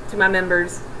to my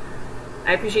members.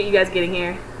 I appreciate you guys getting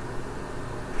here.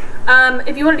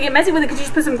 If you wanted to get messy with it, could you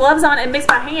just put some gloves on and mix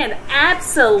by hand?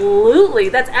 Absolutely.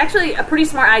 That's actually a pretty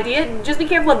smart idea. Just be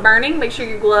careful of burning. Make sure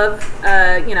your glove,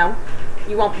 you know,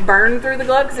 you won't burn through the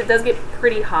glove because it does get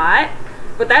pretty hot.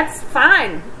 But that's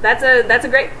fine. That's a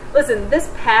great... Listen, this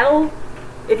paddle...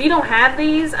 If you don't have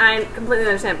these, I completely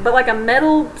understand. But like a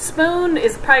metal spoon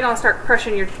is probably going to start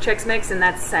crushing your Chex Mix, and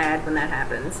that's sad when that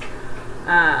happens.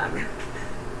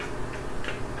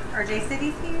 RJ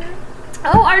City's here.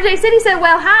 Oh, RJ City said,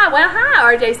 well,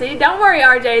 hi, RJ City. Don't worry,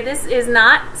 RJ. This is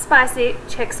not spicy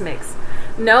Chex Mix.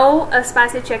 No, a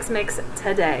spicy Chex Mix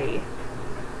today.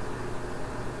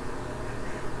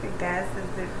 Big Dad says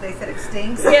they said it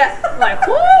stinks. Yeah, like,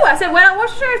 whoo! I said, well,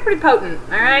 Worcestershire is pretty potent,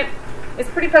 all right? It's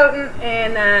pretty potent,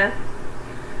 and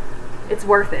it's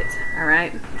worth it. All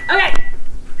right. Okay.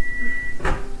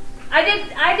 I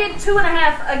did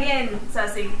 2.5 again,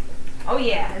 Sussy. Oh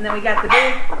yeah. And then we got the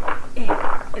big,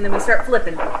 and then we start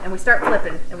flipping, and we start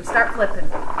flipping, and we start flipping,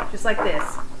 just like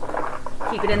this.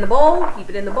 Keep it in the bowl. Keep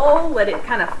it in the bowl. Let it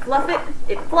kind of fluff it.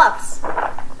 It fluffs.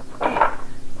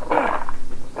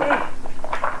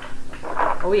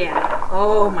 Oh yeah.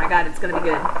 Oh my God, it's gonna be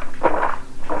good.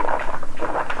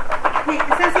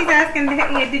 Sissy's asking,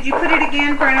 did you put it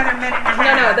again for another minute and a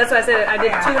half? No, that's what I said. I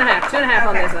did 2.5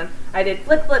 on this one. I did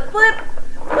flip, flip, flip,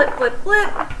 flip, flip,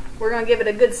 flip. We're going to give it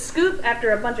a good scoop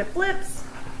after a bunch of flips.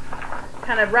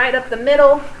 Kind of right up the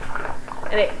middle.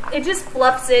 And it just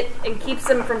fluffs it and keeps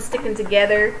them from sticking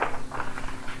together.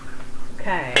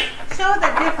 Okay. Show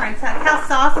the difference. How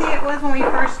saucy it was when we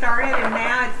first started, and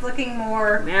now it's looking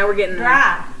more now we're getting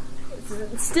dry.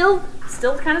 It's still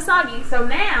kind of soggy. So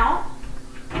now...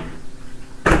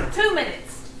 2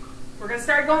 minutes. We're going to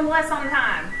start going less on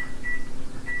time.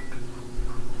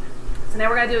 So now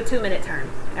we're going to do a 2-minute turn.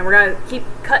 And we're going to keep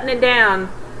cutting it down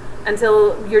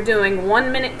until you're doing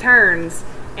 1-minute turns,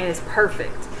 and it's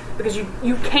perfect. Because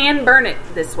you can burn it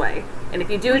this way. And if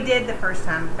you do we did the first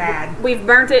time, bad. We've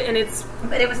burnt it, and it's...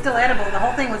 But it was still edible. The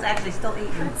whole thing was actually still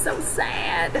eaten. It's so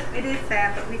sad. It is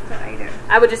sad, but we still ate it.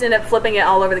 I would just end up flipping it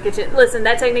all over the kitchen. Listen,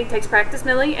 that technique takes practice,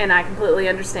 Millie, and I completely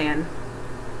understand.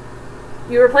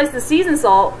 You replace the seasoned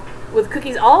salt with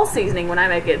cookies all seasoning when I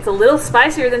make it. It's a little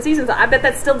spicier than seasoned salt. I bet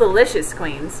that's still delicious,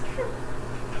 queens.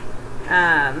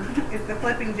 Is the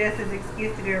flipping Jess's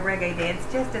excuse to do a reggae dance?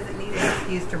 Jess doesn't need an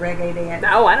excuse to reggae dance.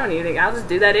 No, I don't need it. I'll just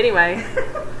do that anyway.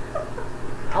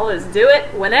 I'll just do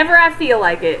it whenever I feel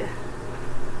like it.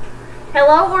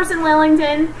 Hello, Orson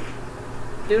Wellington.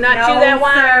 Do not chew that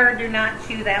wire. Sir, do not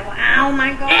chew that wire. Oh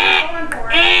my God, I'm going for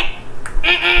it.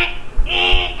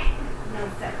 No,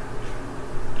 sir.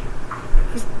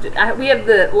 We have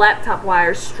the laptop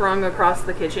wires strung across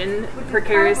the kitchen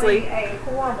precariously. A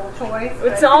horrible choice.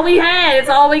 It's all we had. It's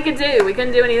all we could do. We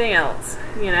couldn't do anything else,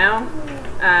 you know.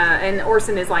 And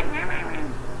Orson is like, I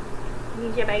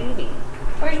need your baby.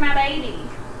 Where's my baby?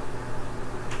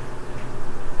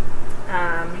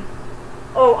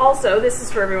 Oh, also, this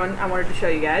is for everyone. I wanted to show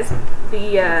you guys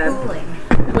the cooling.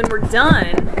 When we're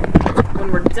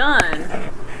done,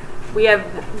 we have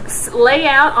lay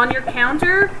out on your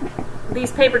counter these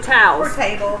paper towels. Or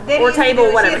table. Or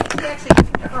table, whatever. She actually,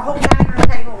 her whole dining room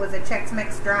table was a Chex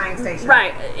Mix drying station.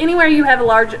 Right. Anywhere you have a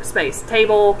large space,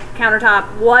 table,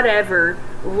 countertop, whatever,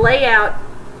 lay out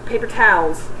paper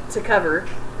towels to cover.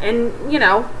 And, you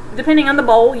know, depending on the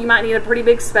bowl, you might need a pretty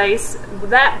big space.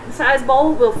 That size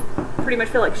bowl will pretty much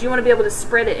fill it because you want to be able to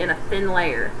spread it in a thin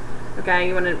layer. Okay?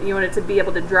 You want it to be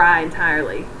able to dry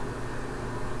entirely.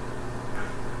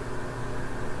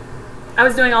 I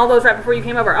was doing all those right before you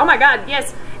came over. Oh my God,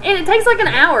 yes. And it takes like an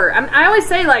hour. I always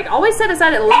say, like, always set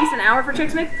aside at least an hour for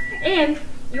Chex Mix. And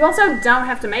you also don't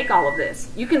have to make all of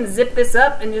this. You can zip this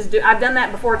up and just do. I've done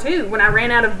that before too. When I ran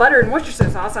out of butter and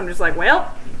Worcestershire sauce, I'm just like,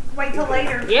 well, wait till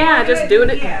later. Yeah, just do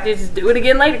it. Yeah. Just do it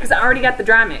again later because I already got the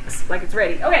dry mix. Like, it's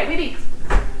ready. Okay, beep beep.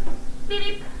 Beep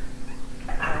beep.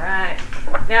 All right.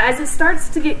 Now, as it starts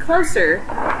to get closer,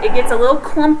 it gets a little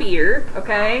clumpier.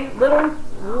 Okay, little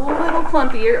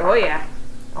clumpier. Oh yeah.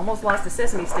 Almost lost a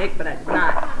sesame stick, but I did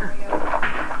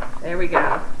not. There we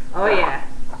go. Oh yeah.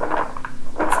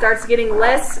 It starts getting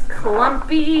less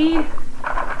clumpy.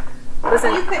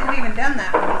 Listen. You couldn't have even done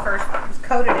that when you first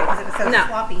coated it because it was so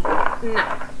sloppy. No.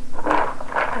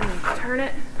 And turn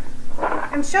it.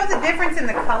 And show the difference in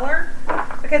the color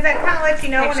because that kind of lets you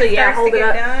know Actually, when it starts to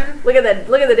get done. Look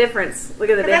at the difference. Look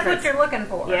at the difference. That's what you're looking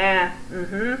for. Yeah.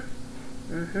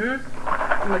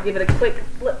 I'm gonna give it a quick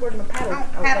flip. Where's my paddle?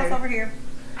 Oh, paddle's over here.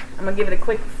 I'm gonna give it a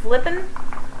quick flipping,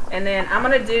 and then I'm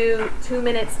gonna do 2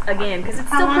 minutes again because it's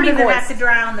still pretty moist. How long does it have to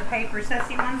dry on the paper?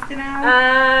 Ceci wants to know.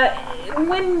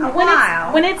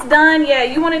 When it's done, yeah,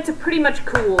 you want it to pretty much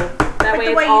cool. That way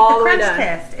it's all the way done.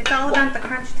 Test. It's all about the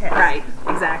crunch test. Right,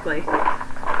 exactly.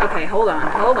 Okay, hold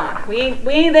on. We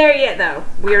ain't there yet though.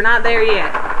 We are not there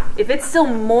yet. If it's still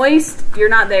moist, you're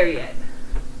not there yet.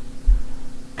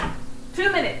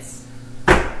 2 minutes.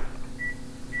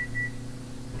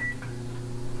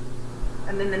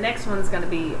 And then the next one's going to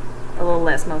be a little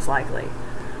less, most likely.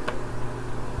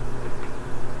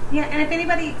 Yeah, and if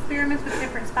anybody experiments with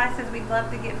different spices, we'd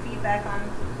love to get feedback on.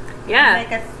 Yeah.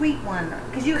 Make a sweet one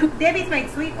because Debbie's made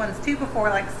sweet ones too before,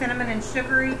 like cinnamon and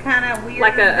sugary, kind of weird.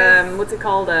 Like a what's it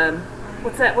called?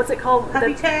 What's it called?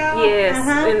 Puppy chow. Yes,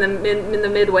 in the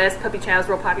Midwest, puppy chow is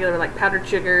real popular, with like powdered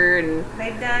sugar and.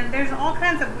 They've done. There's all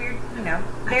kinds of weird,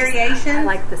 variations. I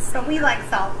like the. But we like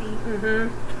salty.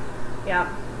 Yeah.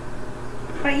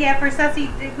 But yeah, for Sussy,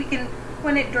 we can,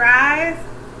 when it dries,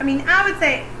 I mean, I would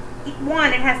say,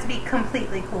 one, it has to be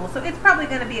completely cool. So it's probably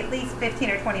going to be at least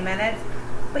 15 or 20 minutes.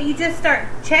 But you just start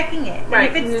checking it. Right.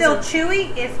 And if it's still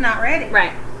chewy, it's not ready.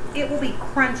 Right. It will be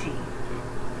crunchy.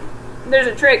 There's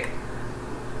a trick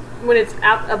when it's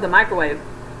out of the microwave.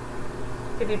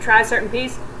 If you try a certain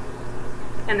piece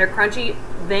and they're crunchy,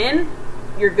 then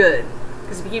you're good.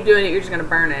 Because if you keep doing it, you're just going to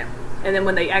burn it. And then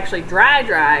when they actually dry,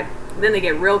 then they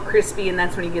get real crispy, and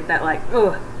that's when you get that, like,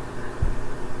 ugh.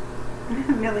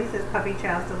 Millie says puppy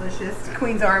chow's delicious.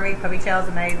 Queen's Army, puppy chow's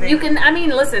amazing. You can, I mean,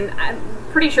 listen, I'm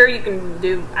pretty sure you can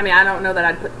do, I mean, I don't know that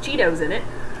I'd put Cheetos in it.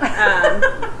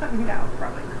 No,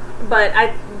 probably not.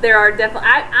 But there are definitely,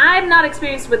 I'm not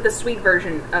experienced with the sweet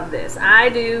version of this. I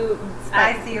do.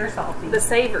 Spicy or salty? The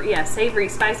savory, yeah, savory,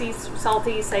 spicy,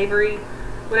 salty, savory,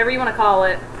 whatever you want to call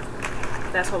it.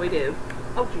 That's what we do.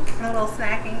 Oh, geez. And a little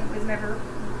snacking is never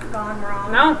gone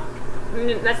wrong. No,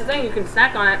 that's the thing. You can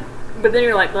snack on it, but then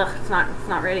you're like, ugh, it's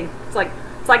not ready. It's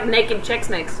like naked Chex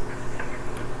Mix.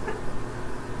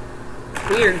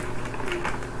 Weird.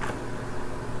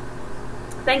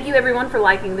 Thank you everyone for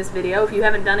liking this video. If you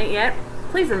haven't done it yet,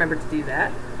 please remember to do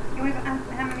that.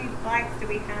 How many likes do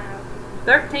we have?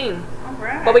 13. All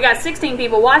right. But we got 16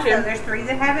 people watching. So there's 3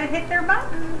 that haven't hit their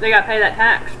button. They got to pay that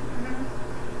tax.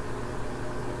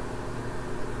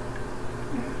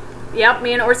 Yep,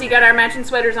 me and Orsi got our matching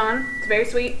sweaters on. It's very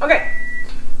sweet. Okay.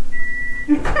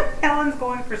 Helen's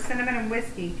going for cinnamon and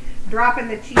whiskey, dropping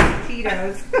the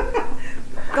Cheetos.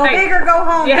 Go big or go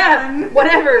home, Helen.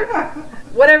 Whatever.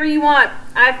 Whatever you want.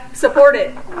 I support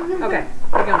it. Okay.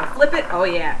 We're going to flip it. Oh,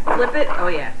 yeah. Flip it. Oh,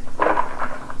 yeah.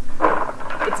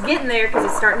 It's getting there because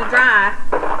it's starting to dry.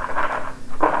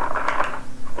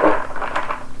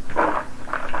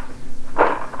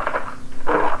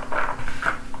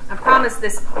 I promise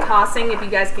this tossing, if you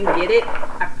guys can get it,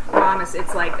 I promise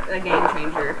it's like a game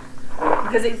changer.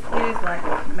 Because it's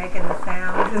like making the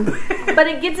sound. But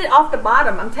it gets it off the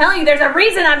bottom. I'm telling you, there's a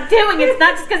reason I'm doing it. It's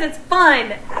not just because it's fun.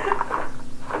 There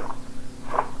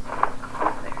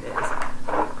it is.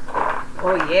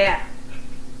 Oh, yeah.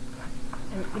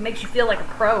 And it makes you feel like a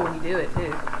pro when you do it,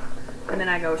 too. And then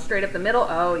I go straight up the middle.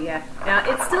 Oh, yeah. Now,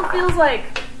 it still feels like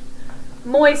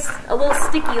moist, a little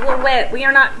sticky, a little wet. We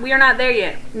are not there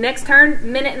yet. Next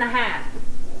turn, minute and a half.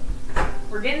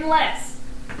 We're getting less.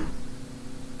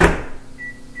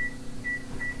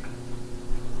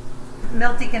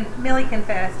 Millie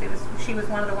confessed she was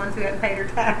one of the ones who hadn't paid her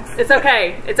tax. It's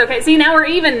okay. It's okay. See, now we're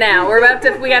even now.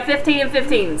 We got 15 and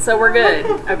 15, so we're good.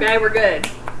 Okay, we're good.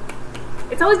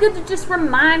 It's always good to just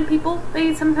remind people.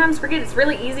 They sometimes forget. It's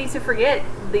really easy to forget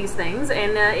these things,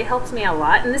 and it helps me out a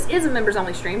lot. And this is a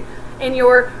members-only stream, and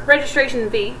your registration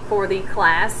fee for the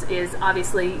class is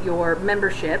obviously your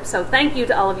membership. So thank you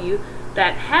to all of you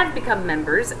that have become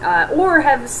members or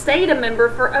have stayed a member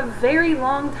for a very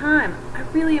long time. I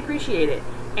really appreciate it.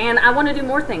 And I want to do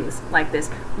more things like this.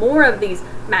 More of these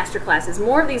master classes,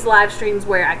 more of these live streams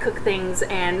where I cook things.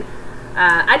 And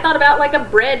I thought about like a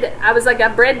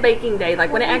bread baking day,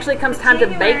 like when it actually comes time to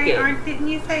bake it. Didn't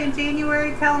you say in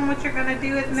January, tell them what you're going to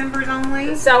do as members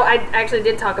only? So I actually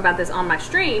did talk about this on my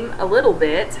stream a little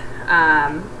bit.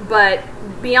 But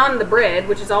beyond the bread,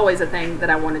 which is always a thing that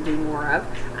I want to do more of,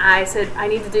 I said I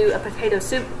need to do a potato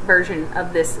soup version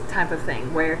of this type of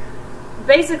thing where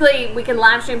basically we can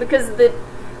live stream, because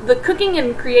the cooking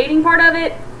and creating part of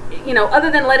it, you know, other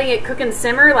than letting it cook and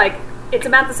simmer, like it's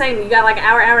about the same. You got like an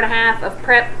hour and a half of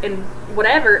prep and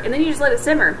whatever, and then you just let it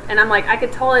simmer. And I'm like, I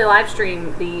could totally live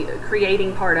stream the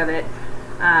creating part of it.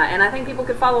 And I think people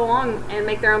could follow along and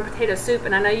make their own potato soup.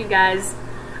 And I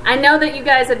know that you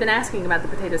guys have been asking about the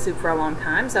potato soup for a long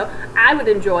time, so I would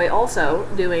enjoy also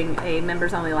doing a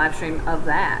members-only live stream of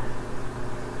that.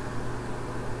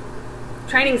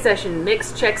 Training session,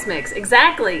 mix, Chex mix.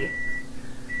 Exactly.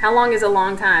 How long is a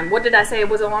long time? What did I say it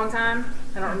was a long time?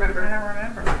 I don't remember. I don't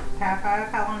remember. Half five?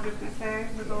 How long did we say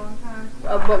was a long time?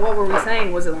 But what were we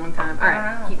saying was a long time? All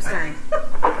right, keep stirring.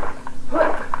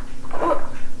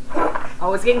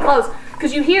 Oh, it's getting close.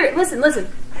 Because you hear it. Listen.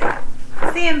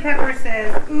 CM Pepper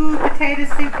says, ooh, potato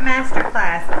soup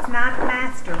masterclass. It's not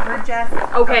master. We're just...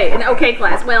 Okay, an okay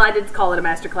class. Well, I did call it a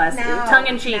master class. No,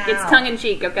 tongue-in-cheek. no. It's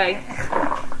tongue-in-cheek, okay?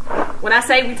 When I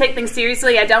say we take things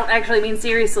seriously, I don't actually mean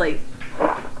seriously.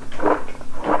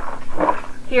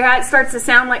 Hear how it starts to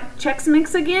sound like Chex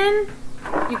Mix again?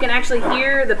 You can actually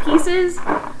hear the pieces.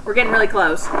 We're getting really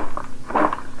close.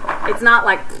 It's not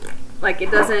like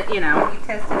it doesn't, you know. Have you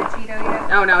tested a Cheeto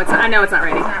yet? Oh no, I know it's not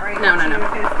ready. It's not ready. No.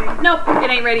 Nope, it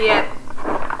ain't ready yet.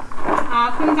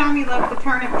 Kunzami loved the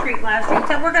turnip treat last week.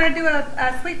 So we're going to do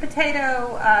a sweet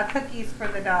potato cookies for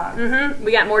the dog.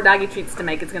 We got more doggy treats to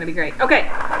make. It's going to be great. Okay,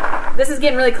 this is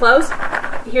getting really close.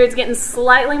 Here it's getting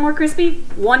slightly more crispy.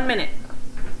 1 minute.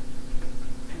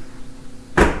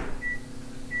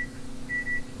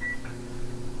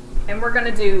 And we're going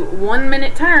to do 1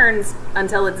 minute turns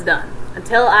until it's done.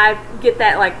 Until I get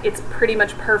that, like, it's pretty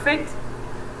much perfect.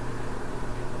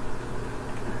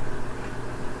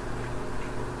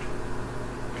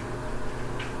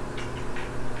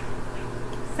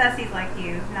 Sussy's like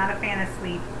you, not a fan of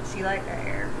sweet. She likes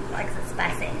it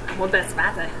spicy. Well, that's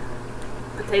spicy.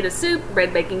 Potato soup,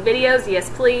 bread baking videos, yes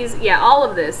please. Yeah, all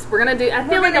of this. We're going to do, I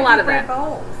feel like a lot of that.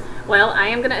 Bowls. Well, I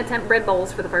am going to attempt bread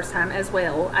bowls for the first time as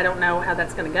well. I don't know how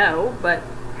that's going to go, but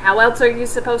how else are you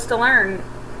supposed to learn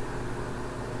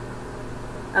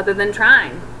other than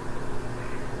trying?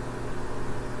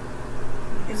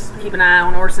 Just keep an eye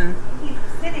on Orson. He's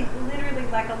sitting literally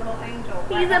like a little angel.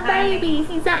 He's a baby.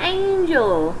 He's an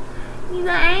angel. He's an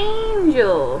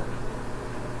angel.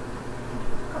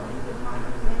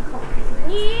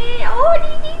 Yeah, oh,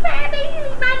 this my baby,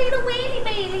 my little wheelie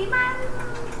baby, my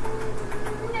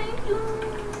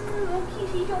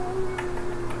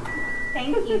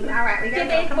thank you. All right, we got to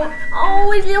go. Come on.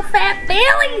 Oh, his little fat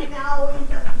belly.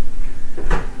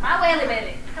 My wheelie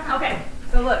baby. Okay,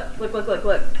 so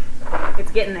look.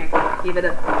 It's getting there. Give it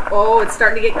a, oh, it's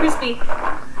starting to get crispy.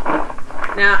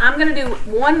 Now, I'm going to do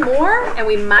one more, and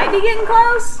we might be getting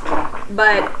close,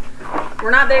 but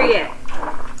we're not there yet.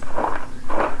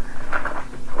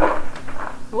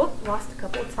 Whoop, lost a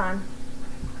couple. It's fine.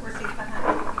 Where's he behind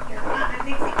you? I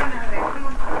think he's coming over there. Come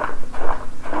on.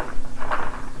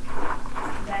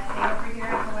 That's it over here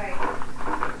out of the way.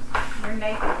 You're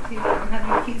naked, too. I don't have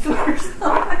any cute sweaters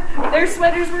on. Their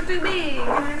sweaters were too big. I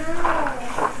know.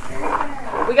 Very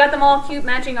bad. We got them all cute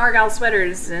matching Argyle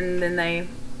sweaters, and then they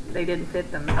didn't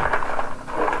fit them.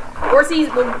 Horsey's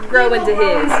will grow into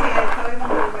his.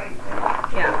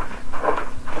 Yeah.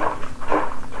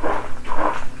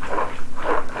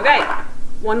 Okay,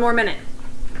 1 more minute.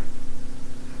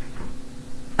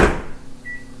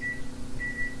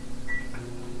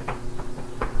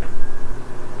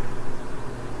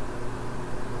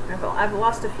 I've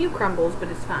lost a few crumbles, but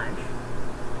it's fine.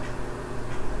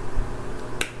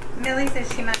 Millie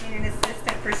says she might need an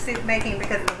assistant for soup making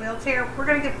because of the wheelchair. We're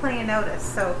going to get plenty of notice,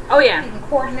 so oh yeah, you can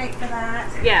coordinate for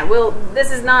that. Yeah, well,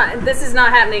 this is not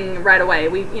happening right away.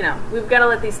 We've got to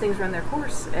let these things run their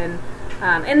course, and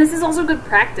this is also good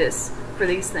practice for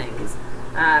these things.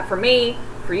 for me,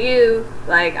 for you.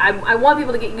 Like, I want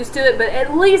people to get used to it, but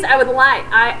at least I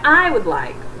would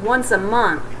like once a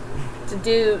month to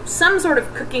do some sort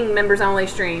of cooking members only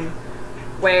stream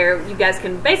where you guys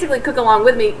can basically cook along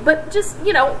with me, but just,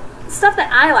 you know, stuff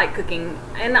that I like cooking,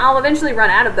 and I'll eventually run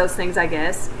out of those things, I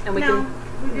guess, and we can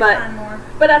find more.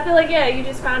 But I feel like, yeah, you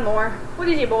just find more. What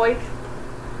is you, boy?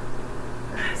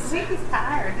 He's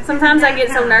tired. Sometimes I get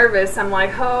so nervous. I'm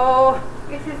like, oh.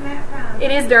 It's his nap time.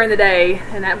 It is during the day,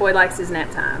 and that boy likes his nap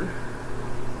time.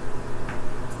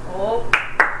 Oh,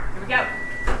 here we go.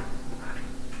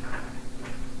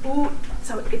 Ooh,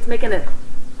 so it's making a...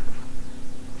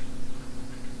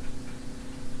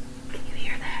 Can you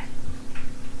hear that?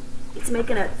 It's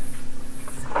making a...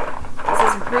 This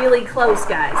is really close,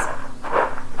 guys.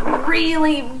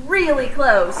 Really, really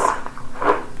close.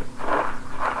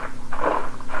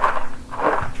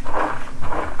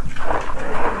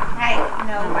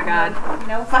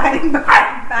 No fighting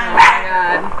behind. Oh my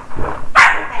god.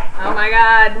 Oh my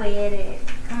god. Quit it.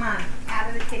 Come on, out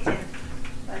of the kitchen.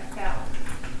 Let's go.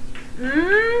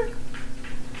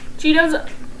 Cheetos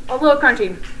a little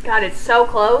crunchy. God, it's so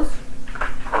close.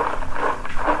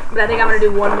 But I think I'm gonna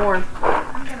do one more.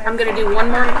 I'm gonna do one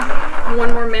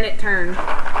more minute turn.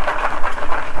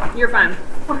 You're fine.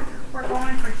 We're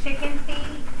going for chicken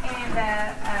feet and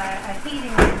a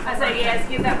teething ring. I say yes,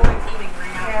 give that boy a teething ring.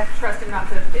 I trust him not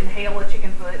to inhale a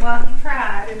chicken foot. Well, he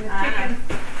tried, and the chicken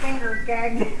finger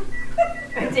gagged him.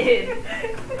 It did.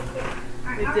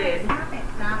 It did.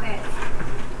 Stop it.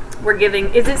 We're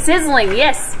giving, is it sizzling?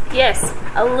 Yes, yes.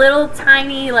 A little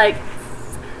tiny, like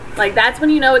that's when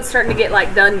you know it's starting to get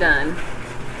like done.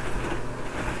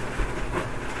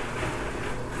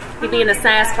 He'd be in a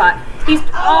sass pot. He's,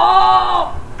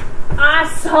 oh! I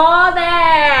saw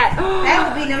that.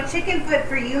 That would be no chicken foot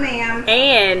for you, ma'am.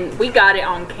 And we got it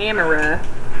on camera.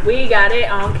 We got it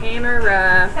on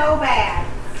camera. So bad.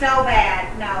 So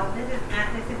bad. No, this is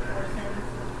not. This is Orson.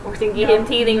 Orson, get him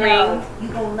teething ring. You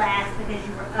go last because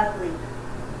you were ugly.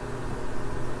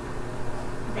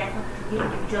 That's what you get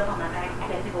when you jump on my back. You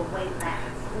got to go way last.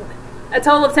 A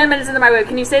total of 10 minutes in the microwave.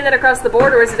 Can you say that across the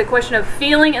board, or is it a question of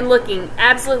feeling and looking?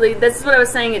 Absolutely. This is what I was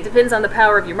saying. It depends on the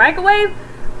power of your microwave.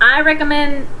 I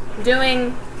recommend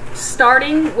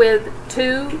starting with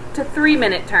 2 to 3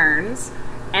 minute turns,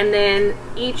 and then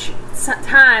each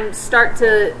time start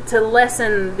to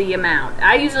lessen the amount.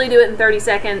 I usually do it in 30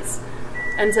 seconds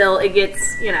until it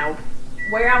gets, you know,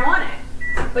 where I want it.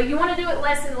 But you want to do it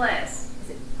less and less.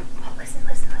 Listen.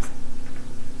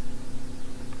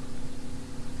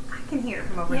 I can hear it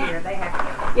from over here. They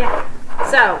have to. Yeah.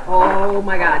 So, oh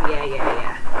my God,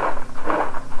 yeah.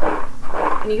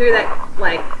 And you hear that,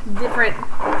 like, different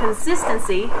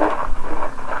consistency. Oop.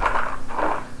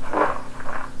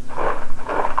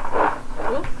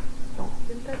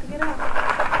 Didn't that to get out. I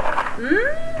don't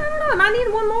know. I might need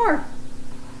one more.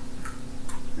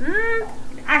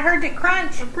 I heard it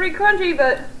crunch. It's pretty crunchy,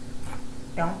 but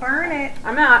don't burn it.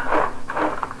 I'm out.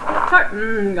 Try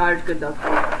it. God, it's good though.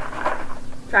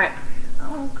 Try it.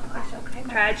 Oh gosh, okay.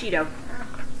 Try a Cheeto.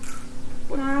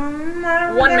 1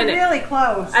 minute. Really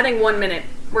close. I think 1 minute.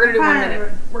 We're gonna do 1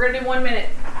 minute. We're gonna do 1 minute.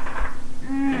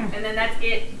 And then that's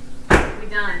it. We're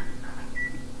done.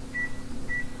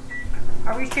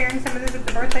 Are we sharing some of this at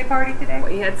the birthday party today?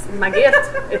 Well, yeah, it's my gift.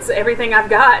 It's everything I've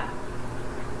got.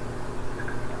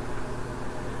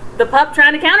 The pup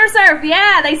trying to counter surf.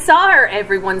 Yeah, they saw her.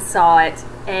 Everyone saw it.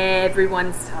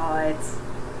 Everyone saw it.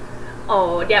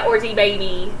 Oh, that Orty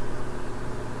baby.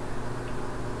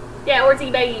 Yeah, Orty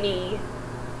baby.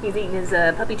 He's eating his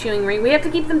puppy chewing ring. We have to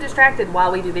keep them distracted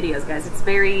while we do videos, guys. It's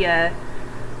very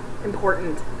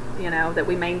important, you know, that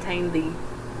we maintain the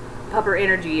pupper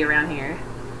energy around here.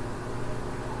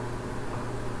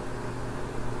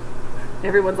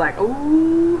 Everyone's like,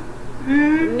 ooh.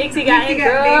 Nixie got in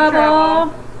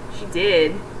trouble. She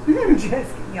did.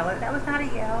 Just yell it. That was not a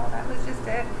yell. That was just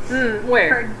it.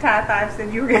 Where? Heard Ty 5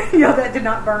 said you were going to yell that did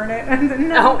not burn it. And then,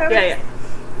 no, yeah.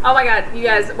 Oh my God, you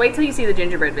guys, wait till you see the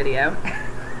gingerbread video.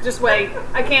 Just wait.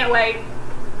 I can't wait.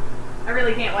 I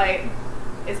really can't wait.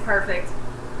 It's perfect.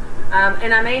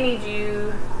 And I may need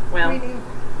you, well,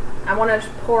 I want to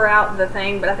pour out the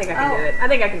thing, but I think I can do it. I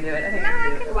think I can do it. I think I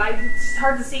can do it. Well, it's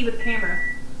hard to see with the camera.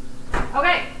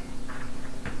 Okay.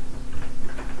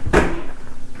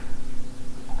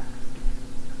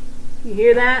 You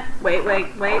hear that? Wait.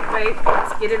 Let's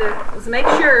get it. Let's make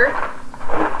sure.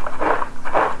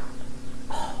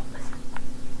 Oh, listen.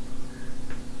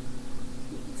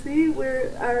 See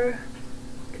where our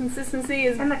consistency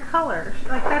is. And the color.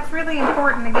 Like, that's really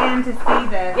important, again, to see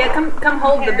the... Yeah, come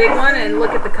hold the big one and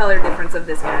look at the color difference of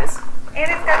this, guys. And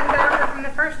it's gotten darker from the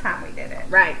first time we did it.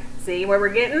 Right. See where we're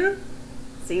getting?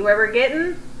 See where we're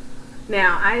getting?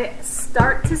 Now, I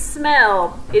start to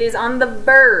smell. It is on the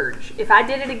verge. If I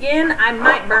did it again, I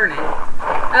might burn it.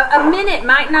 A minute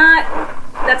might not.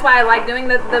 That's why I like doing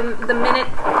the minute.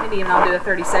 Maybe even I'll do a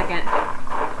 30-second.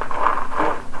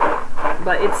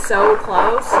 But it's so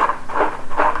close.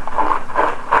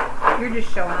 You're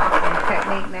just showing off your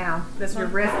technique now. This is your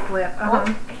wrist flip. Oh,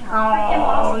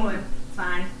 it's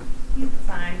fine. It's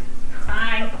fine. It's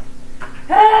fine.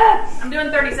 I'm doing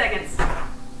 30 seconds.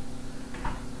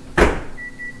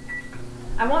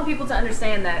 I want people to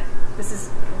understand that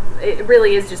it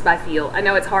really is just by feel. I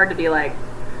know it's hard to be like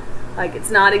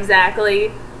it's not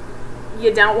exactly,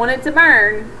 you don't want it to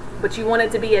burn, but you want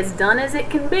it to be as done as it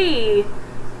can be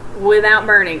without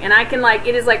burning. And I can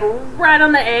it is right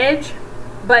on the edge,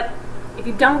 but if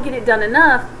you don't get it done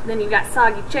enough, then you got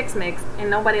soggy Chex Mix,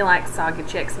 and nobody likes soggy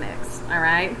Chex Mix, all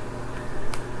right?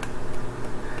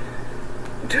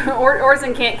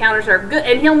 Orson can't counter serve. Good,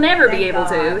 and he'll never be able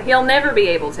to. He'll never be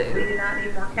able to. We do not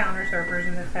need more counter servers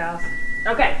in this house.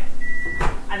 Okay.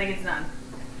 I think it's done.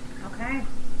 Okay.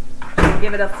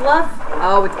 Give it a fluff.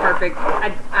 Oh, it's perfect.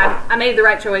 I made the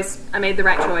right choice. I made the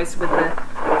right choice with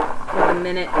the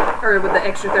minute, or with the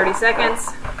extra 30 seconds.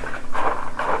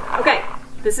 Okay.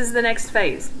 This is the next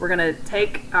phase. We're going to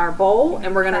take our bowl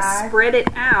and we're going to spread it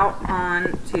out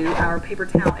onto our paper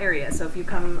towel area. So if you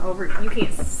come over, you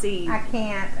can't see. I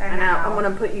can't. I know. I'm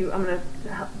going to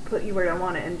put you where I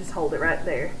want it and just hold it right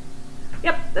there.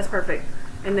 Yep, that's perfect.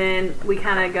 And then we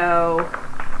kind of go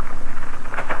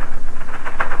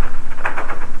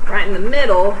right in the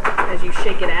middle as you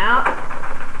shake it out.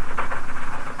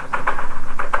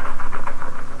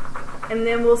 And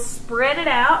then we'll spread it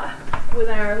out with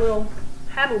our little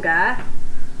paddle guy,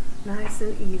 nice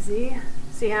and easy.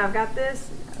 See how I've got this?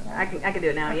 I can do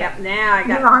it now. Okay. Yep. Now I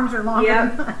got. Your arms are longer.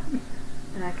 Yep.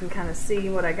 And I can kind of see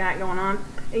what I got going on.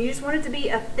 And you just want it to be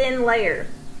a thin layer,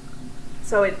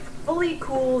 so it fully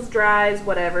cools, dries,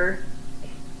 whatever.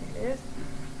 There it is.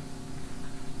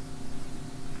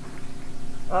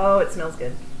 Oh, it smells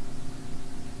good.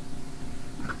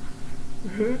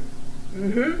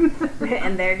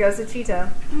 And there goes the Cheeto.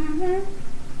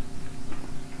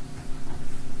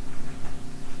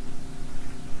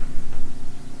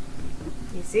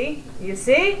 You see? You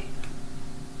see?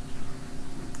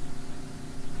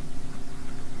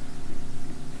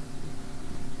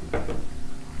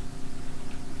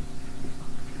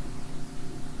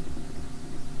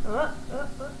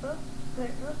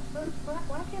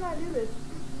 Why can't I do this?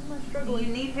 Am I struggling? Do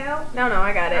you need help? No,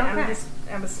 I got it. Okay.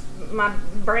 My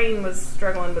brain was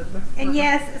struggling with the... And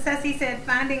yes, Ceci said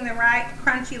finding the right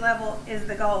crunchy level is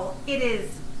the goal. It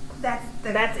is. That's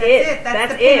it.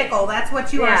 That's the pinnacle. That's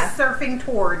what you are surfing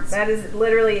towards. That is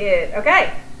literally it.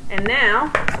 Okay. And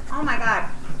now... Oh my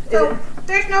God. So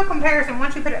there's no comparison.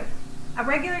 Once you put a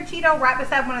regular Cheeto right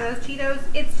beside one of those Cheetos,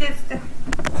 it's just...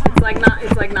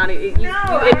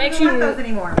 It makes you... those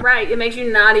anymore. Right. It makes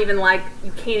you not even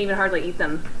you can't even hardly eat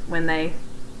them when they've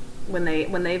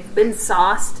been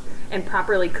sauced and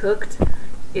properly cooked.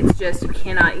 It's just, you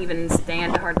cannot even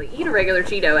stand to hardly eat a regular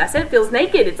Cheeto. I said it feels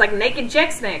naked. It's like naked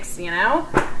Chex Mix, you know?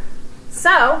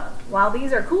 So, while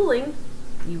these are cooling,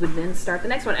 you would then start the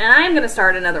next one. And I am going to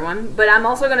start another one, but I'm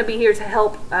also going to be here to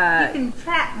help. You can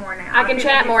chat more now. I can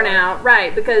chat more now,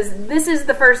 right, because this is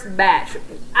the first batch.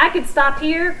 I could stop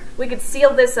here, we could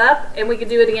seal this up, and we could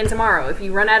do it again tomorrow if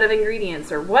you run out of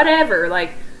ingredients or whatever.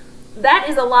 That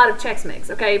is a lot of Chex Mix,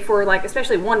 okay, for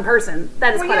especially one person.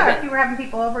 That is quite a bit. If you were having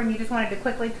people over and you just wanted to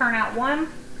quickly turn out one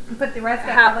and put the rest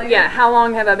up later. Yeah, how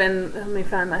long have I been, let me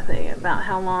find my thing about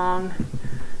how long.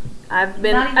 I've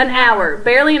been an hour,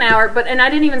 barely an hour, and I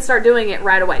didn't even start doing it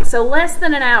right away. So less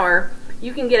than an hour,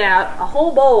 you can get out a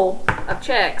whole bowl of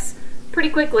Chex pretty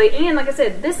quickly. And like I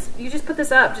said, you just put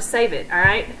this up, just save it, all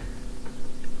right?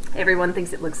 Everyone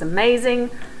thinks it looks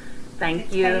amazing.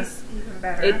 Thank you. It tastes even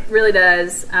better. It really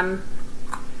does. I'm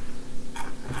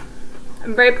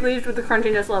very pleased with the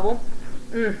crunchiness level.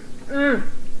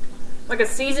 Like a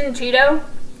seasoned Cheeto.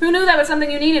 Who knew that was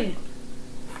something you needed?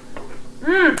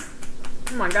 Oh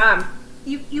my God.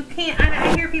 You can't.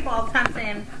 I hear people all the time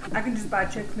saying, I can just buy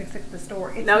Chex Mix at the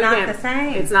store. It's not the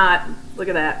same. It's not. Look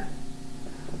at that.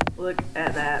 Look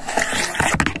at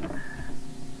that.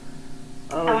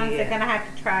 Oh, How long is it going to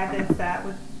have to try this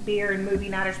with beer and movie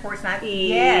night or sports night?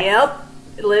 Yep.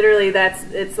 Literally,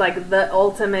 it's like the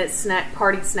ultimate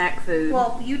party snack food.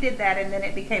 Well, you did that, and then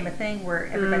it became a thing where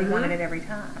everybody wanted it every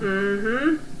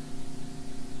time.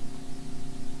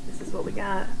 This is what we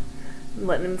got. I'm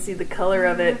letting them see the color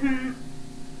of it.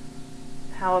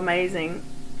 How amazing.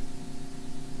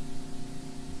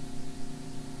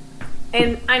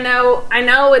 And I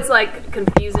know it's like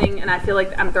confusing, and I feel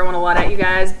like I'm throwing a lot at you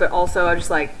guys, but also I'm just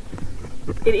like,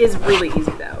 it is really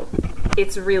easy though.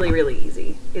 It's really, really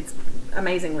easy. It's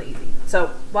amazingly easy. So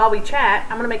while we chat,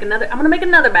 I'm gonna make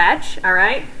another batch. All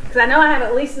right, because I know I have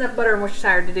at least enough butter and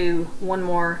Worcestershire to do one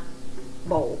more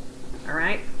bowl. All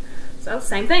right. So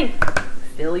same thing.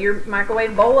 Fill your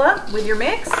microwave bowl up with your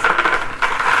mix.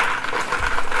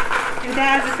 And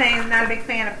Dad was saying he's not a big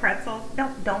fan of pretzels.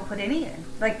 Don't put any in.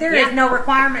 Like there is no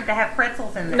requirement to have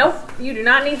pretzels in this. Nope, you do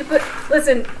not need to put.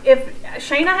 Listen, if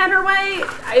Shayna had her way,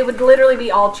 it would literally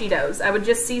be all Cheetos. I would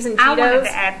just season Cheetos. I wanted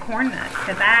to add corn nuts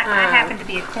because I happen to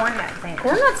be a corn nut fan.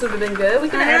 Corn nuts would have been good. We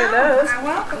could have added those. I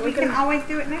will, but we can always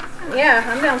do it next time. Yeah,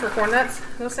 I'm down for corn nuts.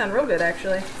 Those sound real good,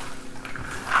 actually.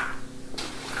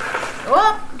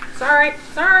 Oh, sorry,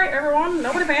 everyone.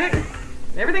 Nobody panic.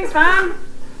 Everything's fine.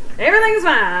 Everything's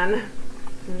fine.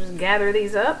 We'll just gather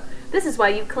these up. This is why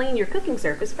you clean your cooking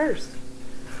surface first.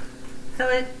 So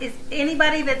is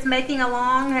anybody that's making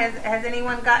along, has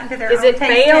anyone gotten to their own Is it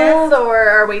taste failed test? or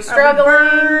are we struggling?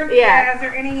 Are we yeah. Is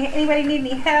there anybody need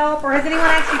any help? Or has anyone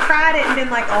actually tried it and been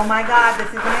like, oh my God, this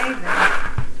is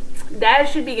amazing? Daz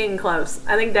should be getting close.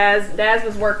 I think Daz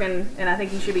was working, and I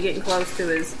think he should be getting close to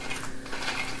his,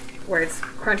 where it's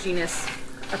crunchiness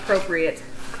appropriate.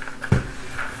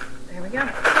 There we go.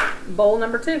 Bowl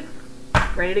number 2.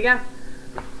 Ready to go.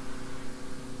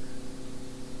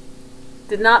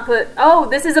 Did not put, oh,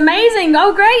 this is amazing.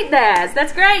 Oh, great, Daz.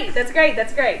 That's great. That's great.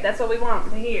 That's great. That's what we want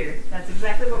to hear. That's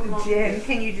exactly what we want. Jen,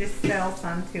 can you just sell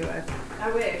some to us? I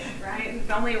wish, right?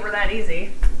 If only it were that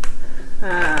easy.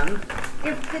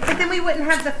 But then we wouldn't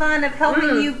have the fun of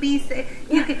helping you be.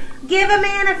 You could give a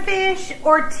man a fish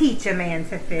or teach a man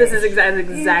to fish. This is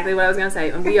exactly what I was going to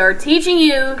say. And we are teaching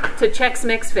you to Chex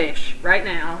Mix fish right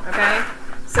now, okay?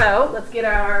 So let's get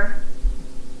our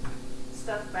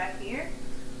stuff back here.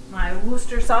 My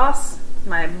Worcester sauce,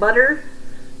 my butter,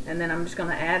 and then I'm just going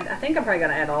to add, I think I'm probably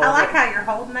going to add all of it. I like how you're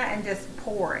holding that and just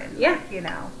pouring. Yeah. Like, you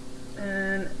know.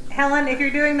 And Helen, if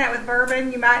you're doing that with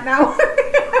bourbon, you might know.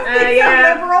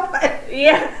 Yeah. So liberal, but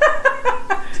yeah,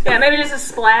 maybe just a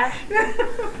splash.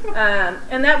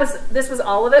 And this was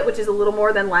all of it, which is a little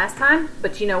more than last time.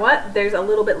 But you know what? There's a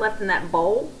little bit left in that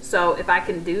bowl, so if I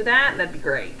can do that, that'd be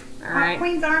great. All right.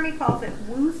 Queen's Army calls it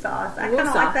woo sauce. I kind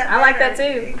of like that. I like that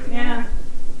too. Yeah.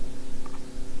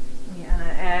 Yeah, and I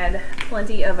add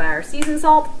plenty of our seasoned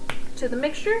salt to the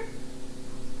mixture.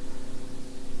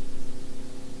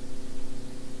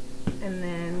 And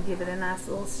then give it a nice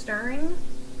little stirring.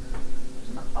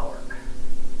 Where's my fork?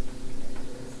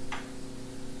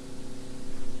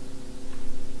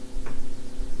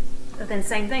 But then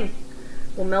same thing.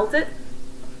 We'll melt it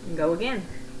and go again.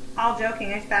 All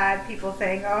joking aside, people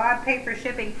saying, oh, I'd pay for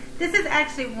shipping. This is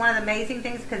actually one of the amazing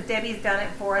things, because Debbie's done it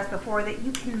for us before, that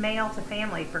you can mail to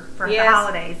family for the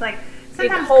holidays. Like,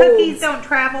 sometimes cookies don't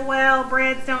travel well,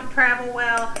 breads don't travel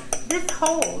well. This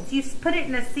holds. You put it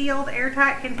in a sealed,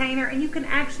 airtight container, and you can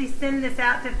actually send this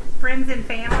out to friends and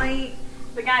family.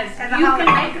 But guys, you can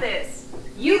make this.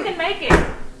 You can make it.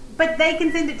 But they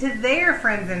can send it to their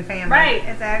friends and family. Right.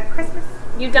 As a Christmas.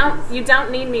 You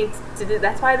don't need me to do.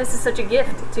 That's why this is such a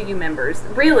gift to you members.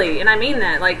 Really, and I mean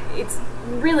that. Like, it's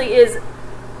really is.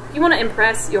 If you want to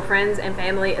impress your friends and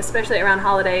family, especially around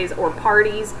holidays or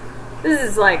parties, this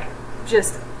is like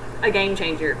just a game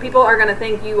changer. People are going to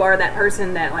think you are that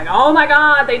person that, like, oh my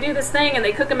God, they do this thing and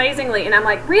they cook amazingly. And I'm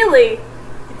like, really?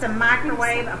 It's a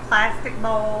microwave, a plastic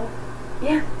bowl.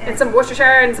 Yeah, and some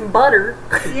Worcestershire and some butter.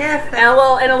 Yes.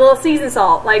 and a little seasoned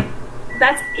salt. Like,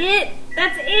 that's it.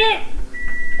 That's it.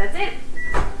 That's it.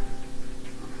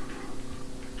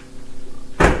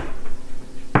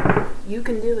 You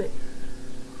can do it.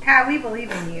 Kai, we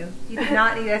believe in you. You do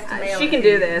not need us to mail She it can to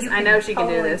do you. this. You I know she can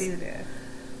do totally this. do this.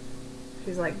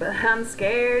 She's like, but I'm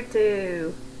scared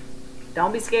too.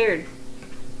 Don't be scared.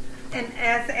 And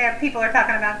as people are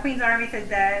talking about, Queen's Army said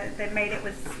that they made it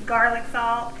with garlic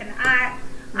salt, and I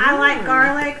like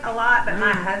garlic a lot, but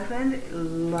my husband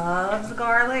loves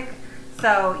garlic.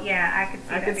 So yeah,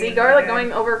 I could see garlic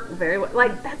going over very well.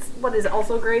 Like, that's what is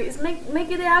also great, is make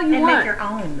it how you want. Make your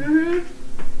own.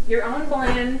 Mm-hmm. Your own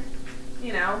blend,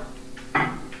 you know.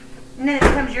 And then it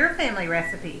becomes your family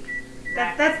recipe.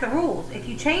 That's the rules. If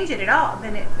you change it at all,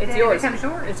 then it becomes yours.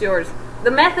 It's yours.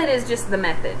 The method is just the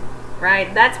method,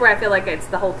 right? That's where I feel like it's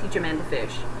the whole teach a man to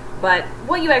fish. But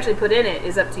what you actually put in it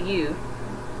is up to you.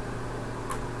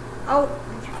 Oh,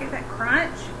 did you get that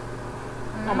crunch?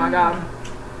 Oh my God.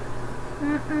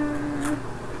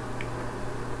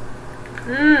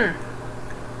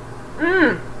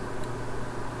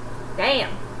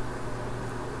 Damn.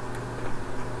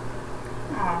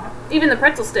 Aw. Even the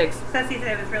pretzel sticks. Ceci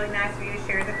said it was really nice for you to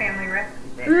share the family recipe.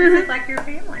 This is like your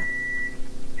family.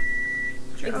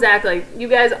 Sure. Exactly. You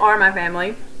guys are my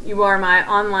family. You are my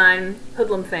online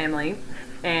hoodlum family.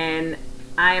 And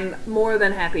I'm more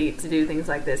than happy to do things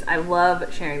like this. I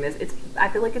love sharing this. I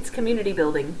feel like it's community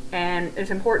building, and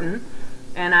it's important.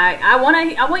 And I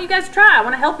want you guys to try. I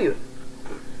want to help you.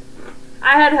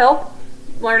 I had help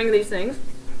learning these things,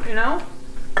 you know.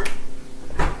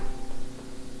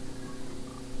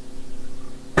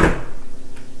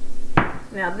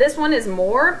 Now this one is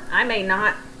more. I may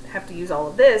not have to use all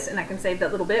of this, and I can save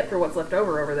that little bit for what's left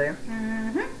over there.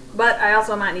 But I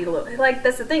also might need a little. Like,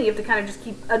 that's the thing. You have to kind of just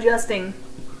keep adjusting.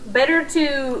 Better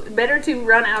to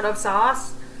run out of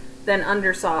sauce than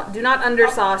undersauce. Do not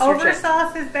undersauce your Chex.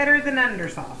 Oversauce is better than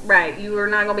undersauce. Right. You are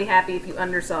not going to be happy if you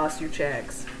undersauce your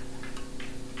Chex.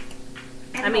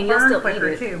 And I mean, you'll still eat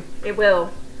it. Too. It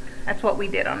will. That's what we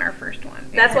did on our first one.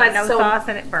 That's why it's no sauce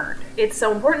and it burnt. It's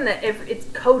so important that if it's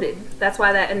coated. That's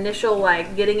why that initial,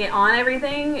 like, getting it on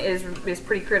everything is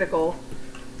pretty critical.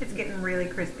 It's getting really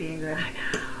crispy and good. I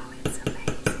know. It's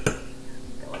amazing.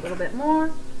 Go a little bit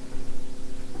more.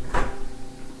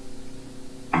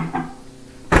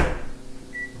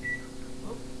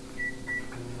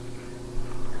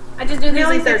 I just do these.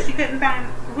 Millie said she couldn't find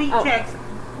wheat Chex.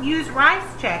 Use rice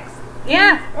Chex.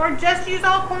 Yeah. Or just use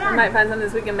all corn. I might find something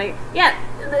this we can make. Yeah.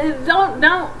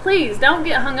 Please don't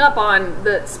get hung up on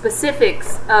the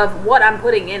specifics of what I'm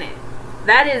putting in it.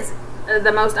 That is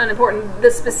the most unimportant. The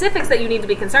specifics that you need to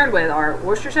be concerned with are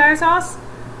Worcestershire sauce,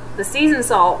 the seasoned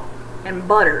salt, and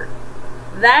butter.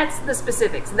 That's the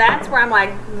specifics. That's where I'm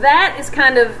like, that is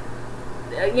kind of,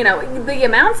 you know, the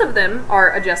amounts of them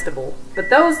are adjustable,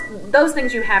 but those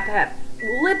things you have to have.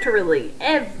 Literally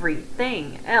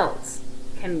everything else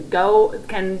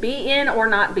can be in or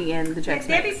not be in the Chex mix.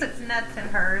 Debbie puts nuts in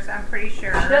hers, I'm pretty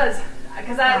sure. She does.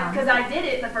 Because I did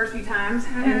it the first few times,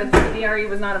 and the DRE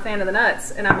was not a fan of the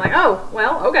nuts, and I'm like, oh,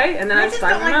 well, okay, and then I just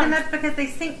don't like the nuts because they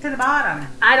sink to the bottom.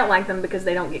 I don't like them because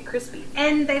they don't get crispy.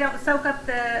 And they don't soak up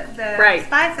the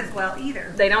spices well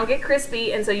either. They don't get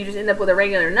crispy, and so you just end up with a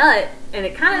regular nut, and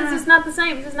it kind of is just not the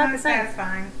same. It's just not the same.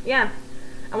 Satisfying. Yeah.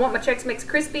 I want my Chex Mix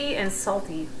crispy and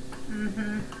salty.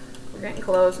 We're getting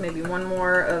close. Maybe one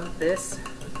more of this.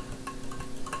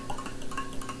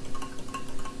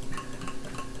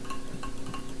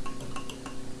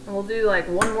 We'll do like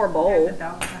one more bowl. There's a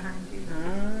dog behind you.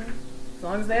 As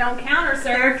long as they don't counter, sir.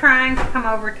 They're trying to come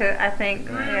over to, I think,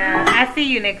 yeah. I see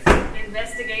you, Nixie.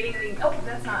 Investigating the, oh,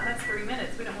 that's 3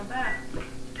 minutes. We don't want that.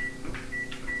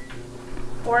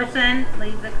 Orson,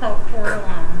 leave the Coke cord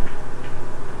alone.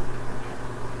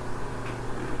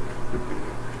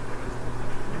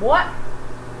 What?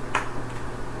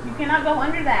 You cannot go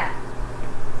under that.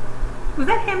 Was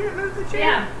that him that moved the chair?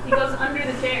 Yeah, he goes under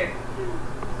the chair.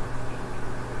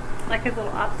 Like his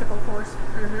little obstacle course.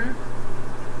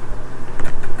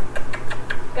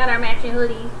 Got our matching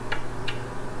hoodie.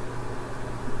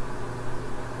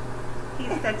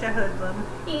 He's such a hoodlum.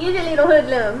 He is a little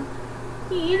hoodlum.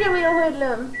 He is a little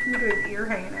hoodlum. Look at his ear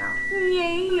hanging out.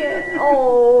 Yeah.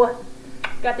 Oh.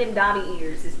 Got them Dobby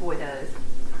ears, this boy does.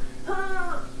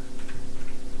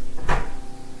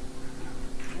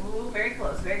 Ooh, very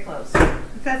close, very close.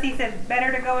 Ceci said,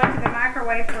 better to go into the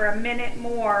microwave for a minute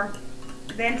more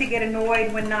than to get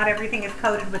annoyed when not everything is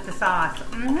coated with the sauce.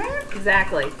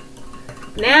 Exactly.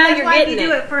 Now you're getting it. If you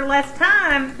do it for less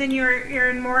time, then you're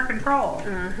in more control.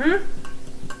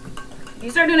 You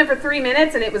start doing it for 3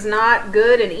 minutes and it was not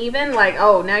good and even, like,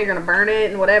 oh, now you're gonna burn it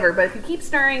and whatever. But if you keep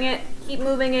stirring it, keep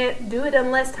moving it, do it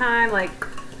in less time, like,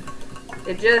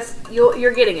 it just,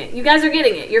 you're getting it. You guys are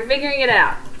getting it. You're figuring it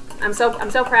out. I'm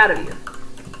so proud of you.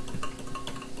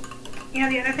 You know,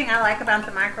 the other thing I like about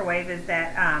the microwave is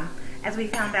that, as we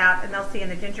found out, and they'll see in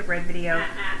the gingerbread video,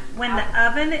 when the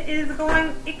oven is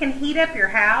going, it can heat up your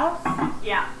house.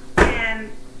 Yeah.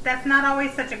 And that's not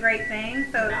always such a great thing,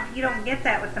 so you don't get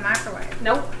that with the microwave.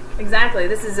 Nope. Exactly.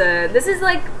 This is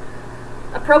like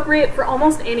appropriate for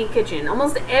almost any kitchen.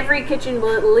 Almost every kitchen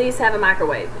will at least have a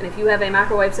microwave. And if you have a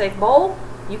microwave safe bowl,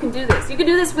 you can do this. You can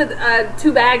do this with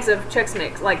 2 bags of Chex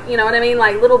Mix. Like, you know what I mean?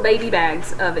 Like little baby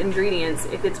bags of ingredients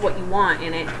if it's what you want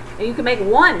in it. And you can make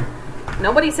one.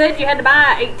 Nobody said you had to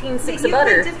buy 18 sticks of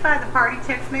butter. You could just buy the party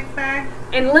Chex Mix bag.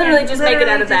 And literally just make it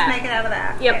out of that. Just make it out of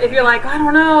that. Yep. If you're like, I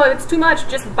don't know, it's too much,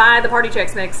 just buy the party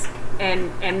Chex Mix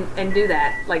and do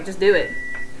that. Like, just do it.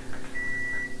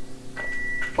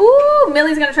 Ooh,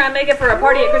 Millie's gonna try and make it for a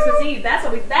party at Christmas Eve. That's a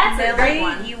great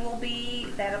one. You'll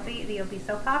be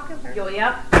so popular.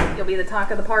 You'll be the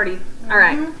talk of the party. All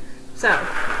right. So,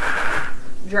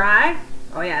 dry.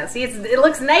 Oh yeah. See, it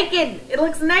looks naked. It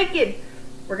looks naked.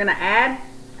 We're gonna add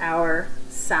our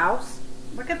sauce.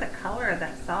 Look at the color of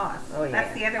that sauce. Oh, yeah.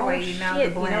 That's the other way you know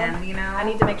the blend, you know? I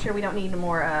need to make sure we don't need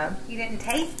more. You didn't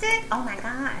taste it? Oh my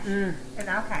gosh. Is it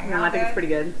okay? No, I think it's pretty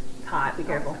good. It's hot. Be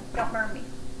careful. Don't burn me.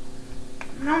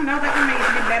 No, that can make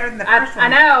it better than the first one. I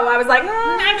know. I was like,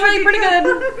 actually, pretty good.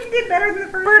 You did better than the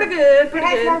first one. Pretty good. It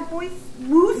has more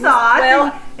woo sauce.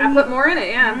 Well, I put more in it,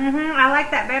 yeah. I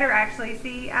like that better, actually.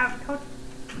 See, I told you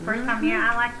the first time,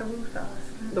 I like the woo sauce.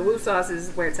 The woo sauce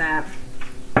is where it's at.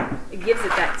 It gives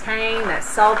it that tang, that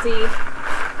salty.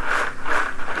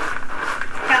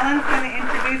 Helen's going to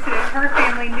introduce it at her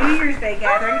family New Year's Day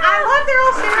gathering. I love they're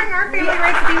all sharing our family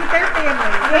recipe with their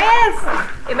families. Yes!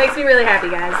 It makes me really happy,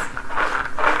 guys.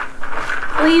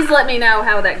 Please let me know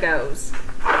how that goes.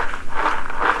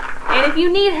 And if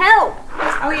you need help,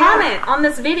 comment on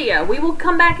this video. We will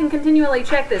come back and continually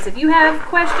check this. If you have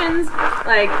questions,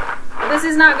 like, this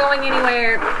is not going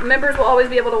anywhere. Members will always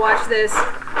be able to watch this.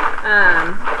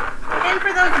 And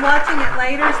for those watching it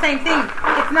later, same thing.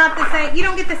 It's not the same. You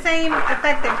don't get the same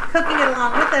effect of cooking it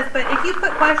along with us, but if you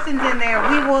put questions in there,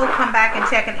 we will come back and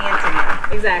check and answer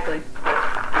you. Exactly.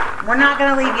 We're not going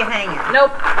to leave you hanging.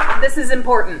 Nope. This is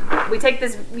important. We take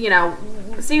this,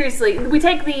 seriously. We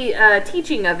take the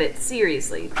teaching of it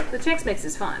seriously. The Chex Mix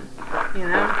is fun, We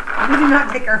do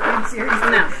not take our food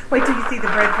seriously. No. Wait till you see the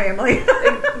bread family.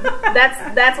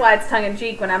 That's why it's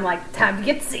tongue-in-cheek when I'm like, time to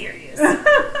get serious.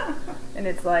 And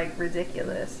it's like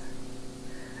ridiculous.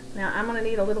 Now I'm gonna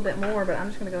need a little bit more, but I'm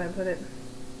just gonna go ahead and put it.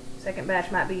 Second batch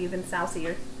might be even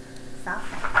saucier.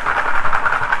 Saucy.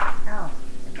 Oh,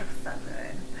 it looks so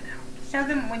good. I know. Show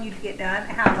them when you get done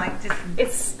how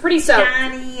it's pretty soaked.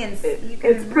 Shiny and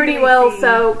it's pretty well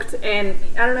soaked, and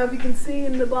I don't know if you can see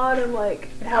in the bottom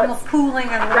how almost pooling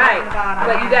and right in the bottom.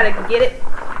 But you gotta get it.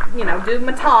 Do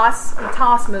my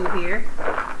toss move here.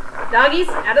 Doggies,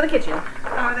 out of the kitchen.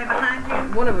 Oh, are they behind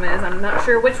you? One of them is. I'm not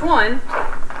sure which one.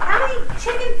 How many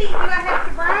chicken feet do I have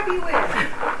to bribe you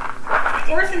with?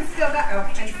 Orson's still got... Oh,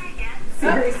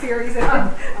 Siri's in.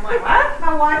 I'm like, what?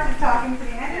 My watch is talking to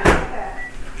me. I didn't know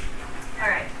that. All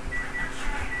right.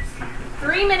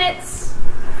 3 minutes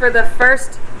for the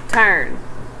first turn.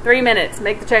 3 minutes.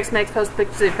 Make the Chex Mix, post the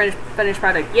picture of the finished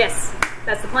product. Yes,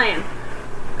 that's the plan.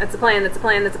 That's the plan. That's the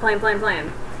plan. That's the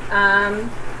plan.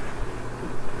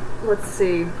 Let's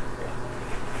see.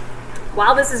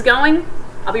 While this is going,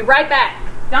 I'll be right back.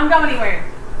 Don't go anywhere.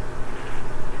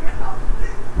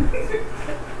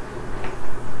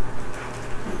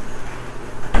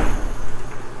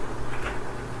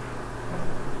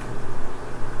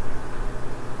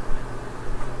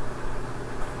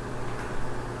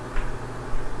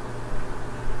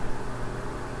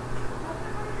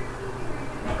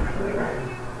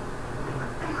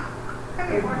 Come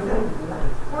here,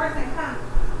 Orson, come.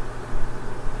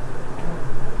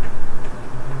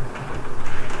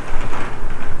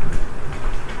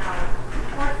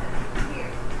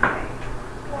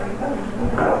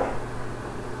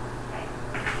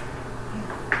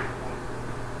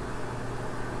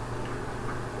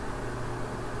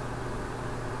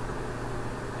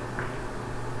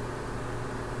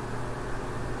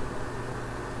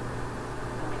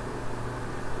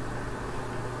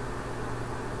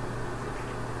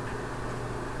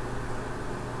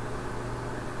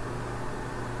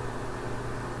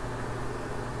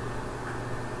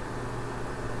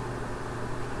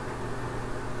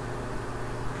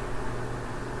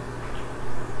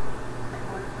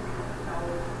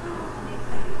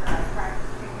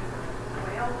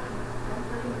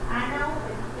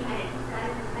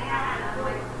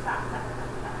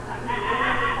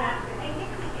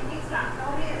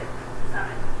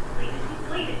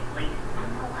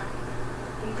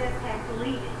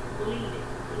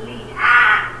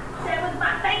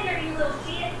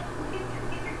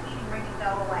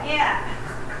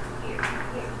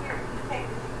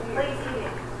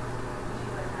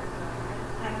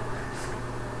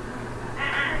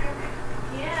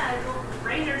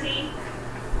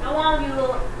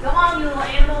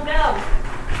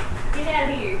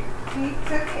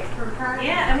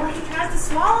 Yeah, and when he tries to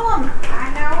swallow them. I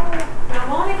know. I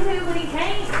want him to, but he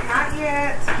can't. Not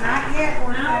yet. Not yet.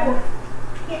 Or no.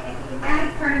 Now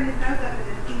he's turning his nose up at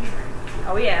his teeny ring.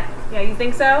 Oh yeah. Yeah, you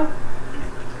think so?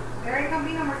 There ain't gonna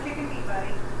be no more chicken feet,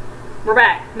 buddy. We're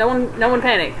back. No one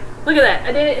panic. Look at that.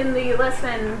 I did it in the less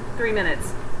than 3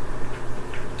 minutes.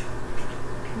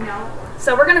 No.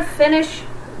 So we're gonna finish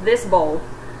this bowl.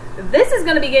 This is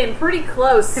gonna be getting pretty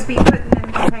close to be put in the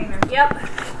container. Yep.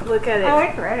 Look at it. Oh,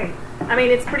 it's ready. I mean,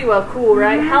 it's pretty well cool,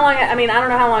 right? Mm-hmm. How long? I mean, I don't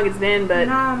know how long it's been, but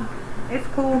no, it's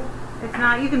cool. It's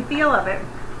not. You can feel of it.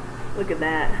 Look at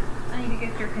that. I need to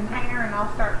get your container, and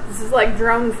I'll start. This is like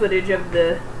drone footage of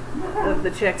the of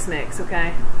the Chex Mix,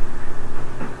 okay?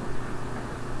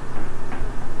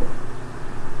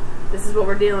 This is what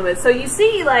we're dealing with. So you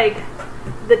see, like,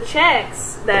 the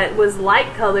Chex that was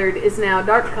light colored is now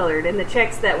dark colored, and the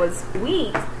Chex that was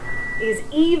wheat is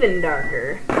even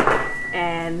darker.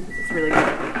 And it's really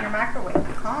good. Your microwave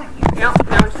is calling you. Yep,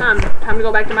 now it's time. Time to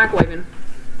go back to microwaving.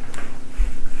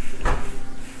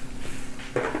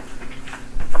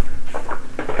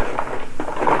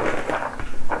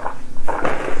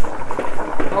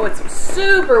 Oh, it's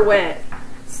super wet.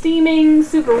 Steaming,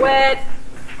 super wet.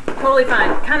 Totally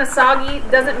fine. Kind of soggy.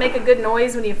 Doesn't make a good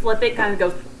noise when you flip it. Kind of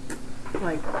goes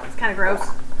like, it's kind of gross.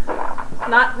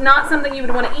 Not something you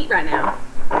would want to eat right now.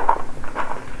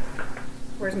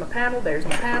 Where's my paddle? There's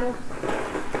my paddle.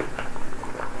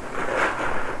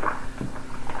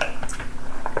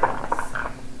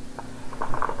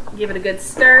 Give it a good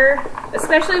stir,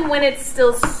 especially when it's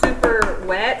still super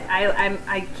wet.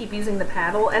 I keep using the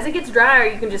paddle. As it gets drier,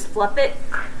 you can just fluff it,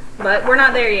 but we're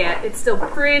not there yet. It's still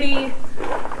pretty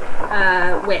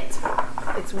wet.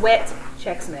 It's wet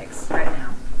Chex Mix right now.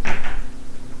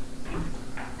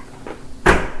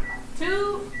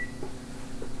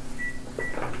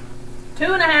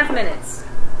 2.5 minutes.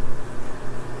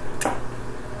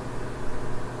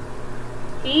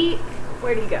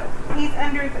 Where'd he go? He's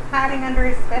hiding under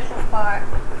his special spot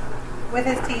with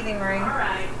his teething ring. All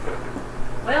right.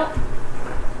 Well,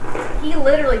 he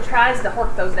literally tries to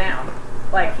hork those down.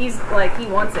 Like he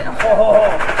wants it. Oh.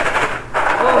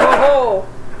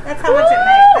 That's how much it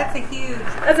makes. That's a huge.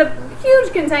 That's a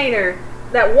huge container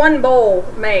that one bowl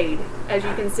made, as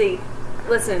you can see.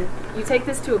 Listen, you take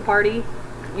this to a party,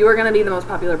 you are going to be the most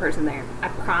popular person there. I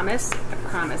promise. I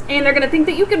promise. And they're going to think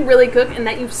that you can really cook and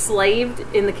that you've slaved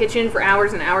in the kitchen for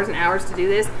hours and hours and hours to do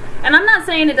this. And I'm not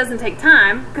saying it doesn't take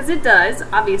time, because it does,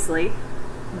 obviously.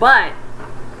 But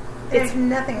there's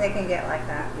nothing they can get like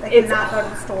that. They cannot go to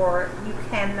the store. You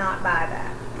cannot buy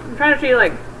that. I'm trying to feel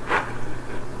like I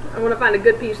want to find a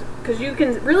good piece, because you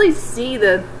can really see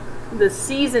the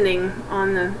seasoning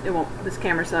on the. It won't. This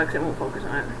camera sucks. It won't focus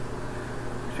on it.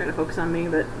 It's trying to focus on me,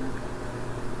 but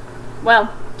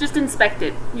well, just inspect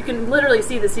it. You can literally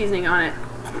see the seasoning on it.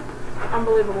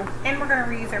 Unbelievable. And we're going to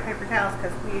reuse our paper towels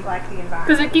because we like the environment.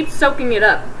 Because it keeps soaking it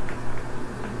up.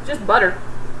 Just butter.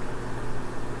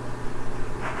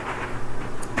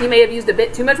 You may have used a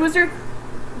bit too much Worcester.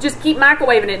 Just keep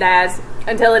microwaving it, Daz,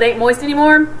 until it ain't moist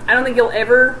anymore. I don't think you'll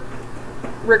ever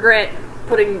regret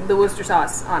putting the Worcester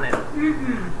sauce on it.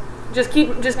 Just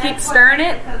keep stirring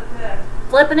it,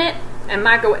 flipping it, and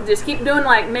microwave. Just keep doing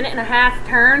like 1.5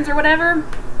 turns or whatever,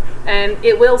 and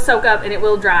it will soak up and it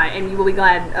will dry, and you will be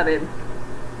glad of it.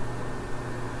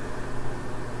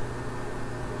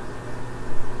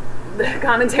 The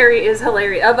commentary is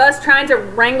hilarious of us trying to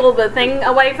wrangle the thing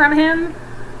away from him.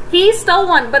 He stole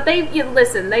one, but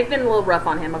listen, they've been a little rough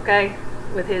on him, okay,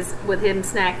 with him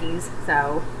snackies.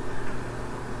 So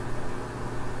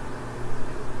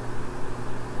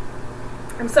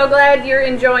I'm so glad you're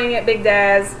enjoying it, Big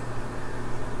Daz.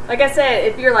 Like I said,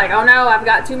 if you're like, oh no, I've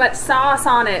got too much sauce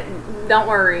on it, don't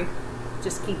worry.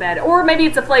 Just keep at it. Or maybe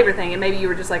it's a flavor thing, and maybe you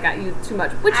were just like, you too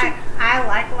much. Which I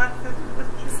like lots of.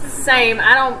 Same.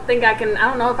 I don't think I can. I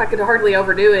don't know if I could hardly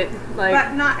overdo it. Like,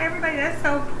 but not everybody does.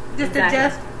 So just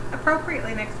adjust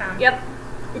appropriately next time. Yep.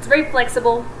 It's very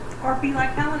flexible. Or be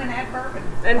like Helen and add bourbon.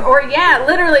 Or yeah,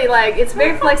 literally, like, it's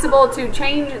very flexible to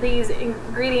change these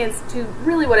ingredients to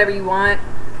really whatever you want.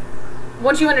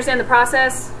 Once you understand the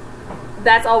process,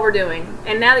 that's all we're doing.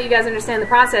 And now that you guys understand the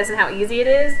process and how easy it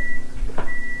is.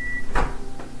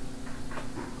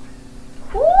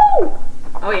 Woo!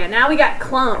 Oh yeah, now we got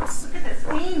clumps. Look at the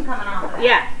steam coming off of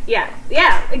that.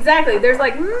 Yeah, exactly. There's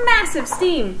like massive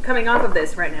steam coming off of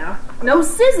this right now. No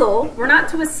sizzle. We're not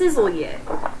to a sizzle yet.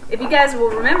 If you guys will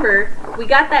remember, we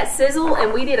got that sizzle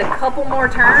and we did a couple more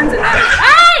turns and that was,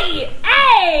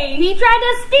 hey! He tried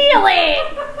to steal it!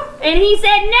 And he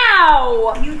said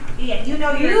no! You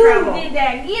know you're in trouble. You did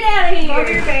that. Get out of here. Go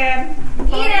to your bed.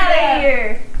 Get out of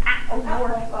here. Oh,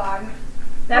 Lord. Oh, God.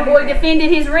 That boy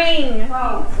defended his ring.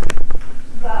 Oh.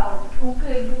 Go.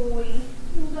 Okay, boy.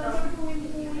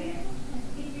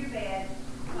 Keep your bed.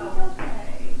 Oh.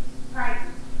 Okay. Right.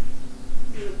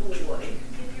 Good boy. Get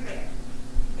your bed.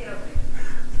 Get over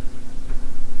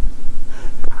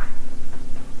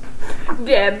there.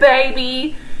 Yeah,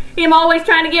 baby. Him always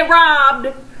trying to get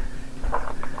robbed.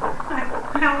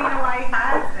 Now we know why he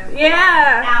hides them.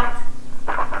 Yeah. Out.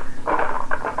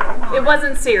 It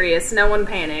wasn't serious. No one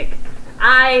panic.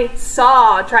 I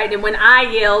saw Triton when I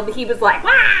yelled. He was like,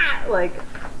 "Wah!" Like.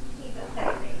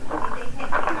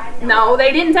 No,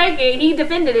 they didn't take it. He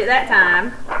defended it that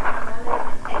time.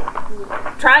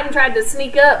 Triton tried to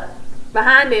sneak up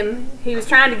behind him. He was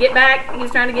trying to get back. He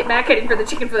was trying to get back at him for the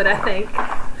chicken foot, I think.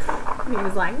 And he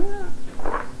was like,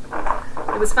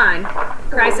 it was fine.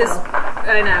 Crisis.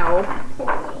 I know.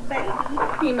 Poor little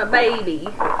baby. He's my baby.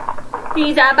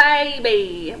 He's a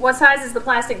baby. What size is the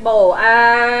plastic bowl?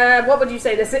 What would you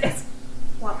say this is?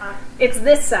 Well, It's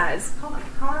this size. hold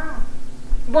on.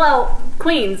 Well,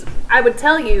 Queens, I would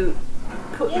tell you,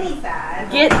 Any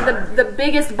size. get the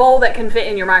biggest bowl that can fit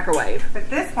in your microwave. But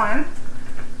this one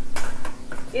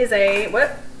Is a,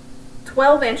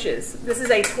 12 inches. This is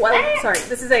a 12, sorry,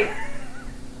 this is a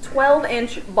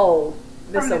 12-inch bowl.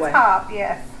 This from the away. top,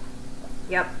 yes.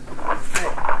 Yep. All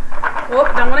right. Whoop,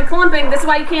 don't want it clumping. This is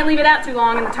why you can't leave it out too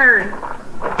long in the turn.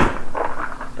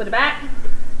 Put it back.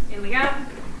 In we go.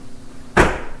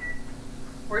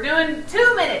 We're doing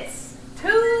 2 minutes.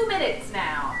 2 minutes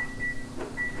now.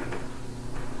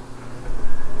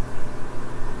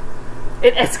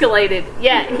 It escalated.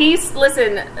 Yeah,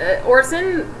 listen,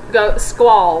 Orson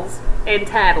squalls and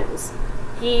tattles.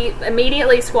 He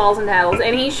immediately squalls and tattles,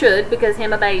 and he should, because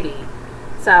him a baby.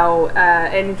 So,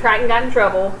 and Triton got in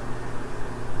trouble.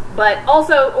 But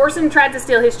also, Orson tried to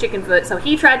steal his chicken foot, so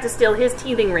he tried to steal his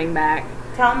teething ring back.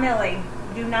 Tell Millie,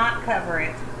 do not cover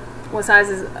it. What size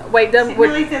is, wait,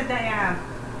 Millie said that, yeah.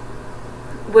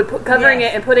 Covering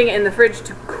Yes. it and putting it in the fridge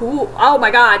to cool. Oh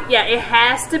my God, yeah, it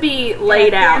has to be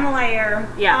laid A out. thin layer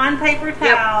on paper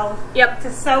towels Yep.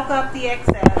 to soak up the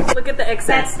excess. Look at the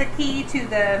excess. That's the key to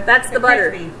the That's the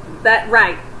butter. crispy. That,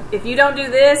 right. If you don't do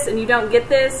this and you don't get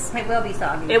this, It will be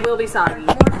soggy. it will be soggy.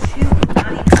 More chewy,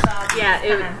 not even soggy. Yeah,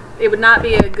 this time. it would not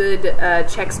be a good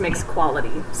Chex Mix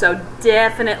quality. So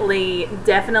definitely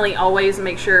always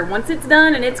make sure once it's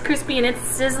done and it's crispy and it's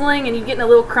sizzling and you're getting a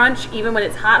little crunch even when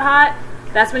it's hot,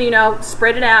 that's when you know,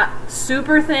 spread it out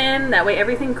super thin. That way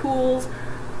everything cools.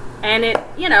 And it,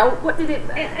 you know, what did it?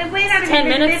 It waited out 10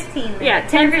 minutes? 15 minutes. Yeah,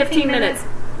 10, 15 minutes.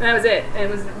 That was it. It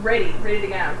was ready to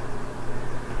go.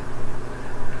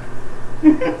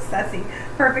 Sussy.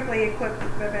 Perfectly equipped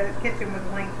with a kitchen with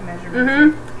length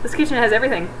measurements. This kitchen has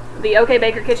everything. The OK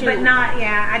Baker kitchen. But not,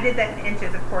 yeah, I did that in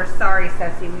inches, of course. Sorry,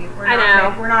 Sussy.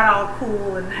 We're not all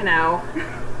cool. And I know.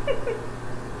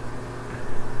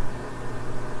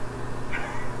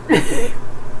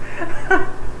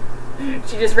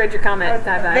 She just read your comment.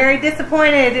 Very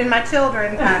disappointed in my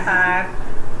children, Ty.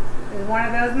 It was one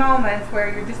of those moments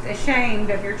where you're just ashamed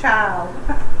of your child.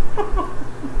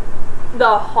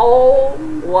 The whole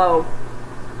loaf.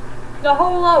 The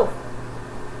whole loaf.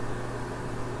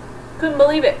 Couldn't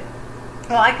believe it.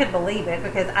 Well, I could believe it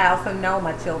because I also know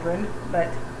my children, but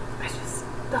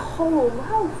the whole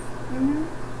loaf.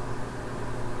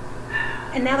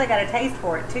 And now they got a taste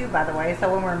for it too, by the way.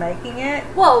 So when we're making it,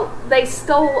 Well, they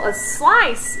stole a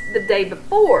slice the day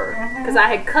before because I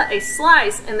had cut a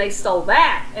slice and they stole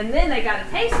that, and then they got a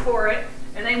taste for it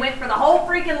and they went for the whole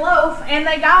freaking loaf and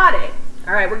they got it.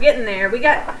 All right, we're getting there. We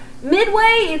got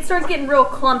midway. It starts getting real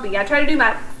clumpy. I try to do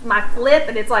my flip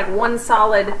and it's like one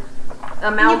solid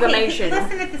amalgamation. You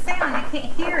listen at the sound. You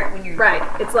can't hear it when you're Right.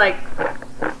 It's like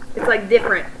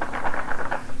different.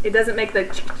 It doesn't make the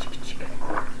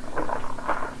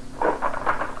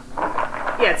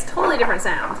Yeah, it's totally different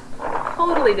sound.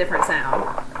 Totally different sound.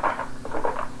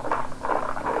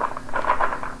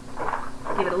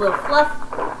 Give it a little fluff.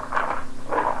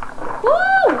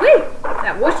 Woo-wee!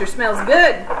 That Worcester smells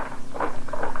good.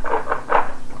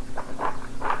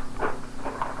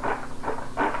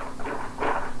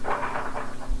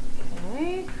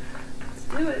 Okay, let's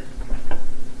do it.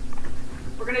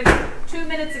 We're gonna do 2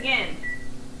 minutes again.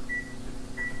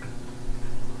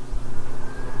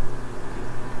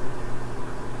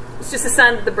 It's just a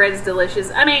sign that the bread's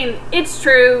delicious. I mean, it's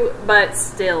true, but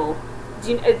still,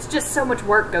 it's just so much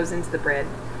work goes into the bread.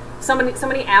 So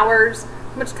many hours, so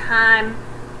much time,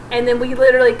 and then we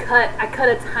literally I cut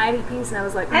a tiny piece, and I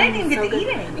was like, I didn't even get to eat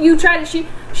any. You tried it. She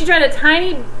tried a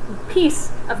tiny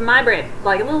piece of my bread,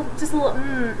 like just a little,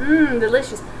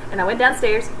 delicious. And I went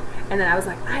downstairs, and then I was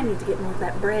like, I need to get more of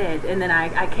that bread. And then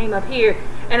I came up here,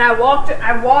 and I walked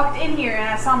in here, and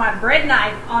I saw my bread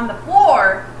knife on the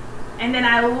floor. And then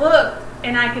I looked,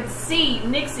 and I could see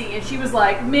Nixie, and she was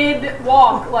like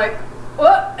mid-walk, like,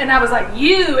 oh, and I was like,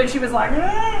 you, and she was like,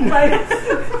 and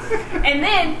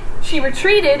then she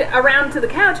retreated around to the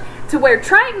couch to where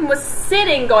Triton was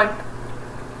sitting, going,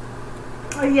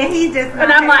 oh yeah, he did.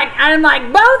 And I'm like,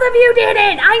 both of you did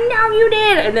it. I know you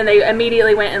did. And then they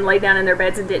immediately went and laid down in their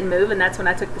beds and didn't move, and that's when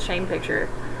I took the shame picture.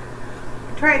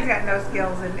 Trey's got no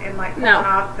skills in like pulling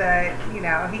off the, he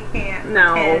can't.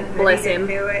 No, pretend that bless he didn't him.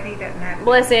 do it. He doesn't have.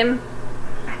 Bless him.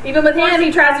 Even with him,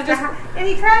 he tries to just... And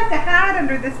he tries to hide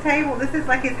under this table. This is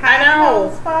like his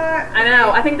hiding spot. I know.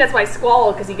 I think that's why he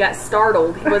squalled, because he got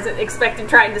startled. He wasn't expecting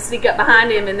trying to sneak up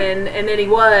behind him, and then he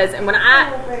was. And when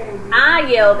I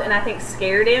yelled, and I think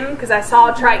scared him, because I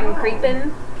saw Triton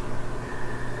creeping.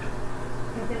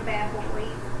 Is it a bad boy?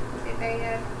 Is it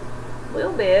bad? A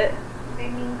little bit. Is they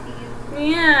mean to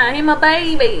you? Yeah, him a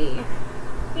baby.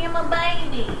 Him a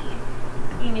baby.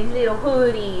 In his little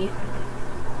hoodie.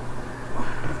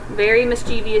 Very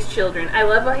mischievous children. I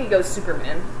love how he goes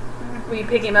Superman. When you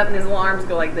pick him up and his alarms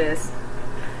go like this.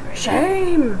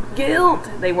 Shame! Guilt!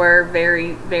 They were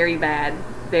very, very bad.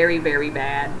 Very, very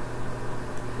bad.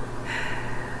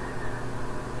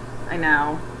 I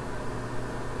know.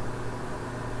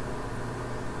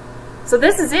 So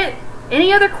this is it.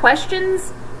 Any other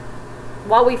questions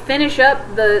while we finish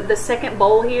up the second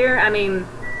bowl here? I mean,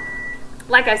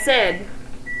 like I said,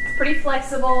 it's pretty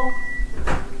flexible.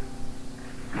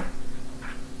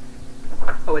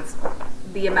 Oh, it's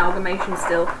the amalgamation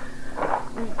still.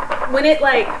 When it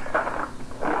like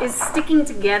is sticking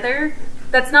together,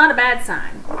 that's not a bad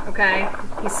sign, okay?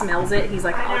 He smells it. He's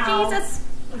like, oh, Jesus.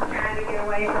 He's trying to get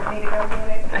away from me to go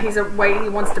get it. He's away. He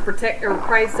wants to protect, or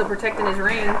probably still protecting his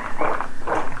ring.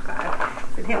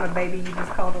 Said him a baby, you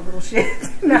just called a little shit.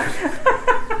 No.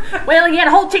 Well, he had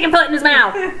a whole chicken foot in his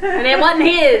mouth, and it wasn't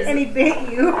his. And he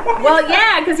bit you. Well,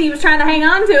 yeah, because he was trying to hang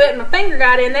on to it, and my finger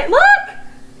got in there. Look!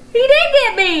 He did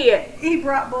get me! He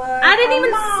brought blood. I didn't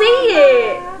even see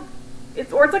it.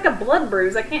 It's like a blood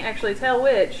bruise. I can't actually tell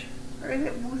which. Or is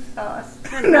it moose sauce?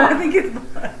 No, I think it's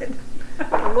blood.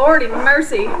 Lordy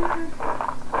mercy.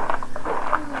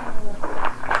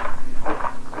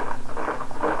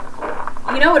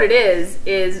 You know what it is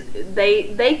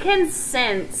they can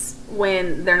sense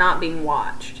when they're not being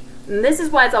watched. And this is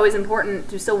why it's always important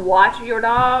to still watch your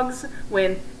dogs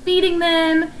when feeding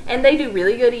them, and they do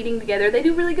really good eating together. They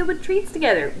do really good with treats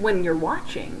together when you're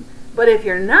watching. But if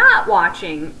you're not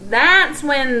watching, that's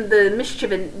when the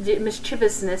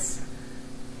mischievousness,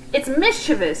 it's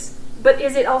mischievous, but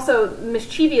is it also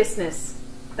mischievousness?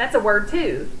 That's a word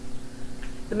too.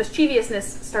 The mischievousness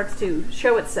starts to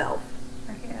show itself.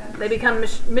 They become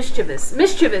mischievous.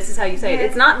 Mischievous is how you say it.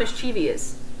 It's not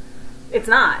mischievous. It's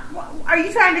not. Are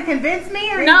you trying to convince me,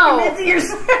 or are no, you convincing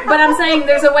yourself? But I'm saying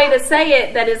there's a way to say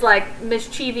it that is like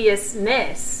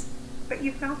mischievousness. But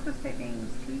you can also say being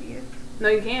mischievous. No,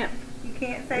 you can't. You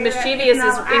can't say mischievous that.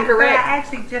 is incorrect. I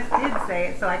actually just did say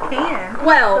it, so I can.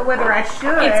 Well, but whether I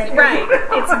should. It's, right.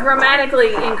 It's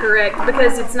grammatically incorrect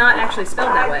because it's not actually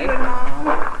spelled that way.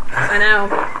 I know.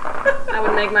 I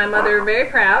would make my mother very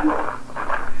proud.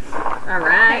 All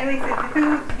right. Haley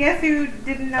said, guess who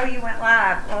didn't know you went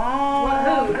live?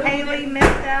 Oh, who Haley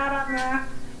missed out on the...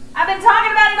 I've been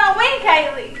talking about it all week,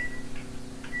 Haley.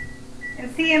 And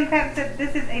CM Pep said,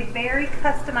 this is a very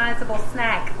customizable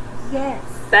snack. Yes.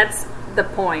 That's the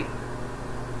point.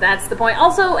 That's the point.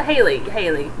 Also,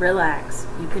 Haley, relax.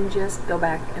 You can just go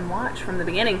back and watch from the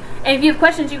beginning. And if you have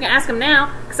questions, you can ask them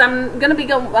now, because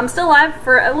I'm still live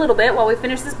for a little bit while we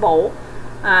finish this bowl.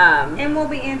 And we'll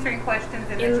be answering questions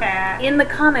in the chat. In the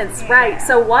comments, yeah. Right.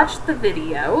 So watch the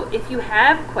video. If you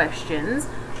have questions,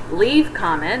 leave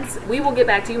comments. We will get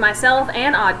back to you, myself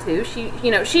and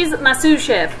Odd2. She's my sous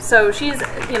chef, so she's,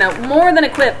 more than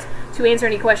equipped to answer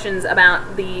any questions about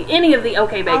any of the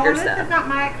OK Baker stuff. This is not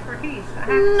my expertise.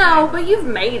 No, but you've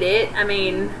made it. I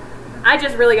mean, I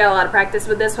just really got a lot of practice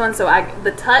with this one, so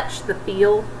the touch, the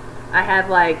feel,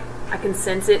 I can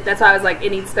sense it. That's why I was like,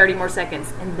 it needs 30 more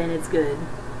seconds, and then it's good.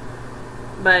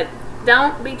 But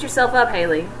don't beat yourself up,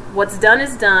 Haley. What's done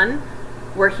is done.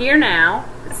 We're here now.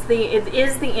 It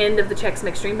is the end of the Chex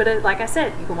Mix stream, but like I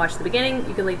said, you can watch the beginning.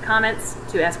 You can leave comments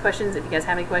to ask questions if you guys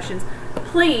have any questions.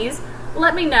 Please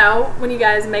let me know when you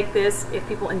guys make this, if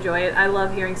people enjoy it. I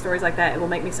love hearing stories like that. It will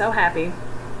make me so happy.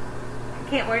 I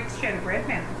can't wait to share the bread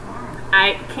family.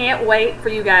 I can't wait for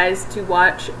you guys to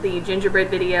watch the gingerbread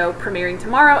video premiering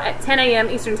tomorrow at 10 a.m.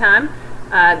 Eastern Time.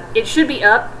 It should be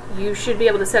up. You should be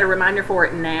able to set a reminder for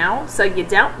it now so you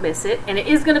don't miss it. And it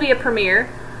is going to be a premiere,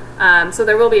 so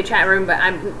there will be a chat room, but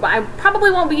I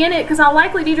probably won't be in it because I'll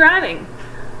likely be driving.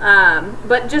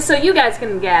 But just so you guys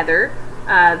can gather,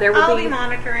 I'll be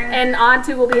monitoring. And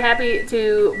Odd2 will be happy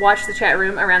to watch the chat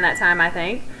room around that time, I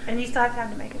think. And you still have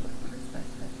time to make it.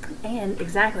 And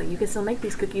exactly, you can still make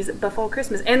these cookies before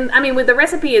Christmas. And I mean, the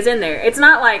recipe is in there. It's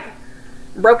not like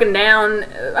broken down.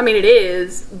 I mean, it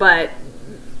is, but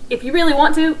if you really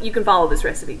want to, you can follow this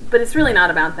recipe. But it's really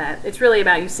not about that. It's really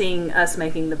about you seeing us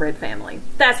making the bread family.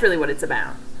 That's really what it's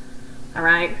about. All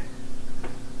right?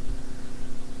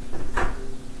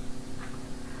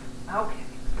 Okay.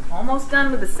 Almost done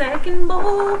with the second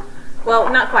bowl. Well,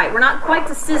 not quite. We're not quite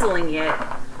to sizzling yet,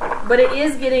 but it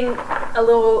is getting a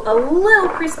little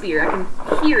crispier. I can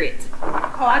hear it.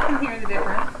 Oh, I can hear the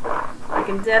difference. I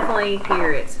can definitely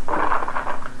hear it.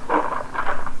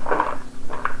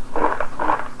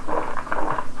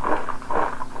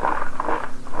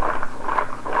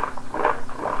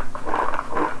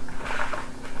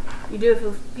 You do a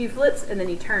few flips and then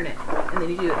you turn it, and then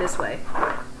you do it this way.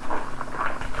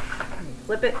 And you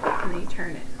flip it and then you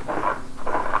turn it.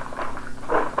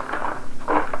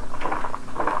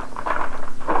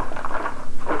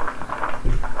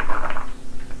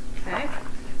 Okay,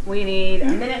 we need a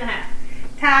minute and a half.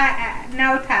 Ty,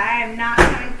 no, Ty, I'm not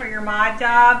coming for your mod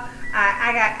job.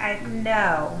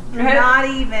 No, not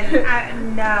even,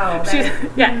 no.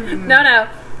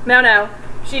 No.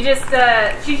 She's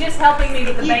just helping me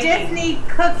with the baking. You just need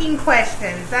cooking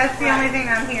questions. That's the only thing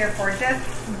I'm here for.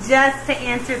 Just to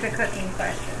answer the cooking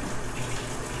questions.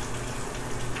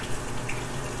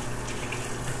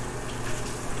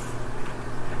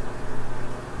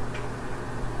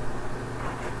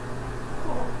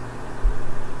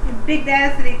 Big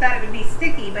Dad said he thought it would be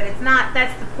sticky, but it's not.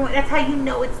 That's the point. That's how you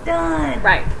know it's done.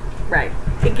 Right.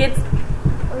 It gets.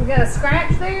 We got a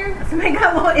scratch there. Somebody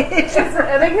got a little itch.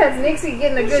 I think that's Nixie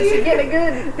getting a good. She's getting a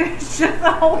good. Shut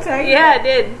the whole table. Yeah, it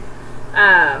did.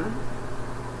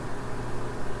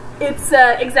 It's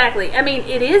exactly. I mean,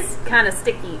 it is kind of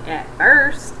sticky at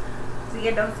first. So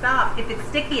yeah, don't stop. If it's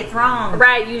sticky, it's wrong.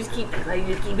 Right. You just keep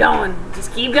going.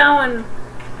 Just keep going.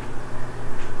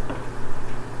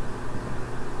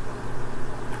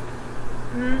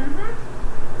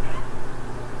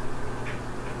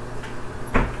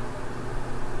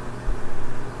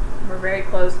 We're very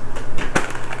close.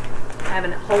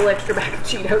 Having a whole extra bag of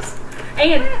Cheetos.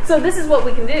 And so this is what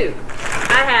we can do.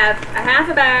 I have a half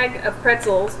a bag of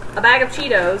pretzels, a bag of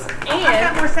Cheetos, and I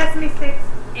got more sesame sticks.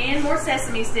 And more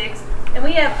sesame sticks. And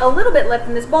we have a little bit left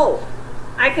in this bowl.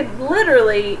 I could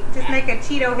literally just make a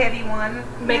Cheeto heavy one.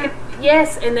 Make it,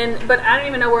 yes, and then, but I don't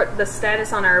even know what the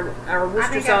status on our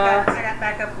Worcester sauce. I got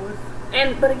backup with.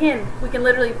 But again, we can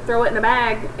literally throw it in a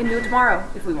bag and do it tomorrow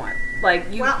if we want.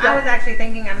 Like you. Well, I was actually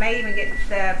thinking I may even get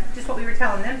just what we were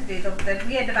telling them to do.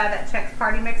 We had to buy that Chex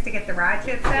party mix to get the rye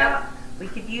chips out. We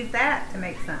could use that to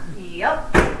make some.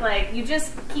 Yep. Like you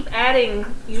just keep adding.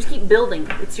 You just keep building.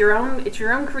 It's your own. It's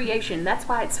your own creation. That's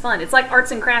why it's fun. It's like arts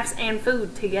and crafts and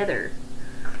food together.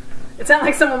 It sounded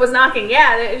like someone was knocking.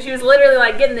 Yeah, she was literally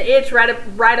like getting the itch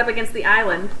right up against the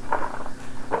island.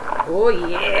 Oh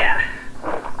yeah.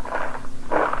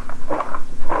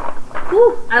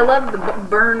 Whew, I love the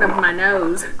burn of my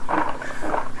nose.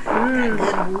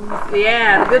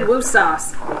 Yeah, the good woo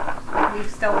sauce. We've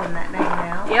stolen that name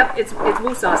now. Yep, it's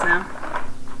woo sauce now.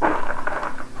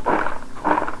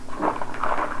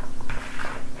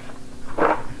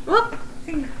 Whoop.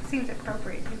 Seems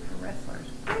appropriate too for wrestlers.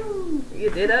 Ooh,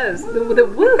 it does. The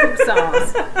woo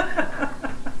sauce.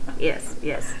 Yes.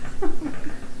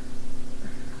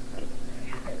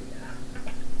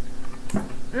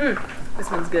 This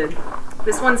one's good.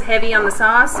 This one's heavy on the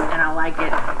sauce, and I like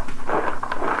it.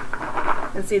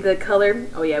 And see the color?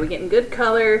 Oh yeah, we're getting good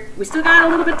color. We still got a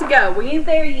little bit to go. We ain't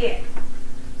there yet.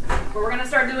 But we're gonna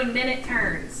start doing minute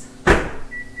turns.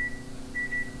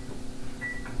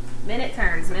 Minute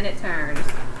turns. The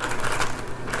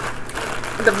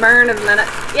burn of minute.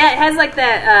 Yeah, it has like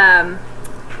that, I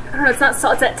don't know, it's not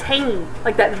salt, it's that tang.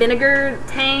 Like that vinegar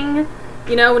tang.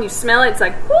 You know, when you smell it, it's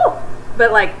like, whoo!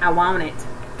 But like, I want it.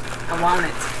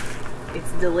 It's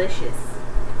delicious.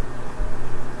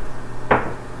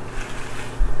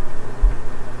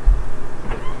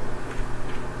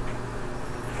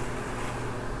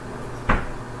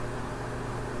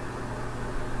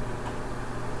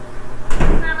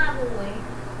 My boy.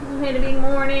 You had a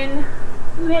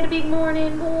big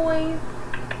morning. Boy.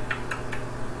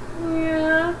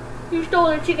 Yeah. You stole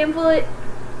a chicken foot.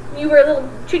 You were a little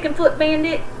chicken foot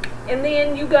bandit. And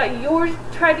then you got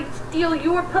tried to steal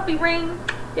your puppy ring.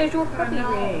 There's your puppy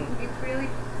ring. It's really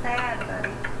sad,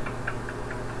 buddy.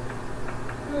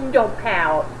 Don't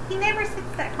pout. He never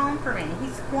sits at home for me. He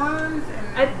squirms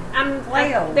and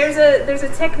flails. There's a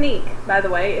technique, by the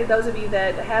way, those of you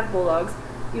that have bulldogs.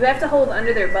 You have to hold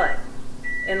under their butt.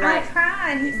 And like, I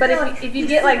tried. But if you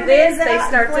get like this, they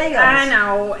start to. I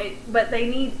know, but they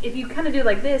need. If you kind of do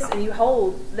like this and you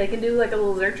hold, they can do like a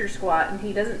little zercher squat, and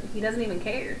he doesn't even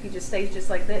care. He just stays just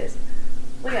like this.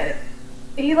 Look at it.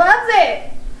 He loves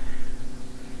it.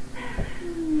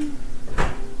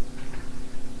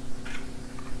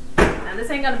 Now this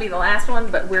ain't gonna be the last one,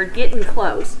 but we're getting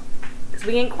close because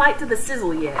we ain't quite to the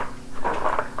sizzle yet.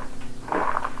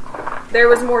 there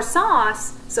was more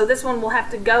sauce, so this one will have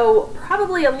to go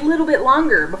probably a little bit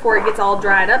longer before it gets all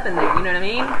dried up in there, you know what I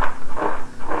mean?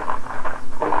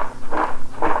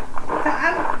 So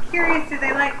I'm curious, do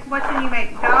they like watching you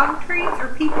make dog treats or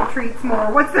people treats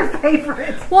more? What's their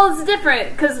favorite? Well, it's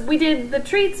different, because we did, the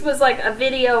treats was like a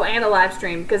video and a live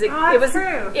stream, because it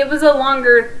was a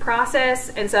longer process,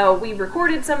 and so we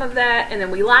recorded some of that, and then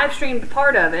we live streamed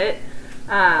part of it.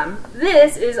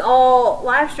 This is all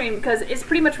live streamed because it's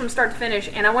pretty much from start to finish,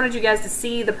 and I wanted you guys to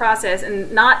see the process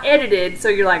and not edited, so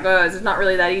you're like, oh, it's not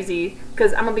really that easy.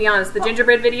 Because I'm gonna be honest, the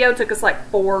gingerbread video took us like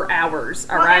 4 hours.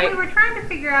 All right. And we were trying to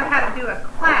figure out how to do a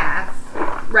class.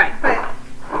 Right. But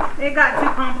it got too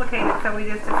complicated, so we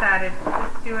just decided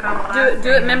just do it on the live.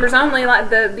 Do it members only. Like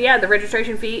the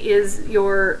registration fee is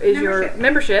your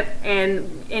membership,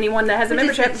 and anyone that has a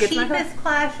membership gets my class. Cheapest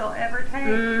class you'll ever take.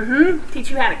 Mm-hmm. Teach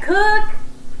you how to cook.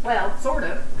 Well, sort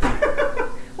of.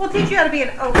 We'll teach you how to be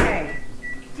an okay.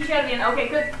 Teach you how to be an okay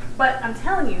cook. But I'm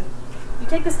telling you, you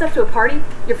take this stuff to a party,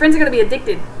 your friends are going to be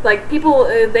addicted. Like, people,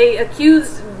 they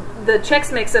accuse the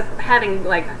Chex Mix of having,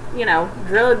 like, you know,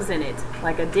 drugs in it.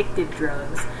 Like, addicted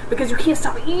drugs. Because you can't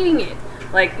stop eating it.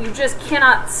 Like, you just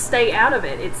cannot stay out of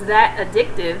it. It's that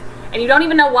addictive. And you don't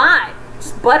even know why.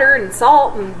 Just butter and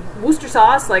salt and Worcester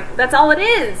sauce. Like, that's all it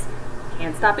is.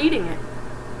 Can't stop eating it.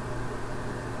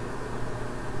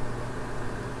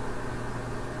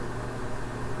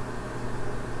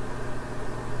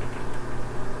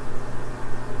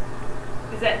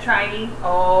 Is that Tridey?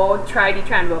 Oh, Tridey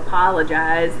trying to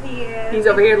apologize. He is. He's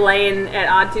over here laying at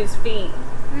Odd2's feet.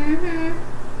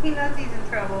 He knows he's in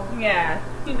trouble. Yeah.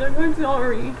 He's like, I'm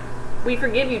sorry. We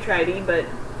forgive you, Tridey, but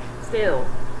still,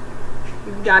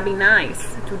 you gotta be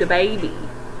nice to the baby.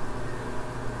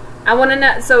 I want to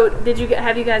know, so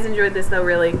have you guys enjoyed this though,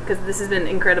 really? Because this has been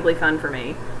incredibly fun for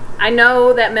me. I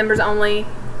know that members only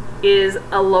is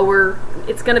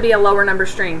it's going to be a lower number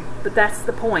stream, but that's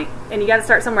the point. And you got to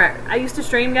start somewhere. I used to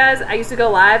stream, guys. I used to go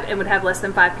live and would have less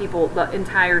than 5 people the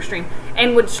entire stream,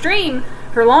 and would stream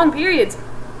for long periods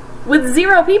with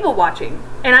 0 people watching.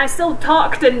 And I still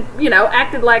talked and, you know,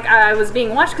 acted like I was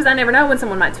being watched, because I never know when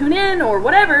someone might tune in or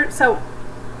whatever. So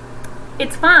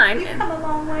it's fine. You've come a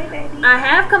long way, baby. I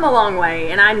have come a long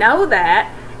way, and I know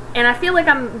that. And I feel like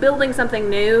I'm building something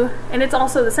new, and it's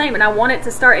also the same, and I want it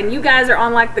to start, and you guys are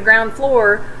on like the ground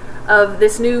floor of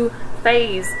this new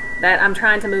phase that I'm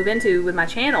trying to move into with my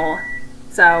channel.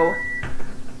 So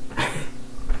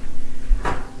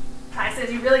Ty says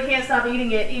you really can't stop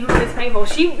eating it even when it's painful.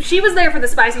 She was there for the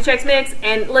spicy Chex Mix,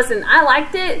 and listen, I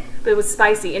liked it, but it was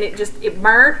spicy, and it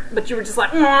burnt, but you were just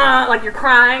like you're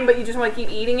crying, but you just want to keep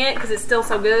eating it because it's still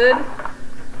so good.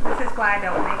 This is why I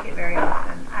don't make it very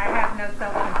often. I have no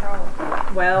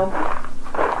self-control. Well,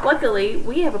 luckily,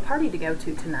 we have a party to go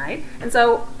to tonight, and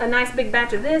so a nice big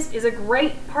batch of this is a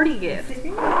great party gift.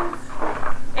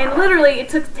 And literally, it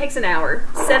takes an hour.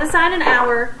 Set aside an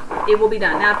hour, it will be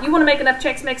done. Now, if you want to make enough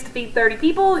Chex Mix to feed 30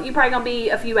 people, you're probably going to be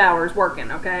a few hours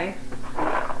working, okay?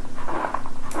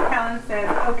 Helen says,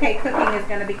 okay, cooking is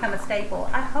going to become a staple.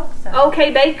 I hope so. Okay,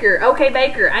 baker. Okay,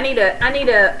 baker. I need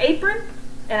a apron.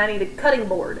 And I need a cutting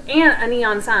board and a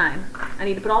neon sign. I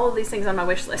need to put all of these things on my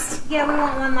wish list. Yeah, we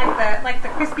want one like the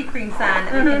Krispy Kreme sign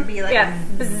that can be like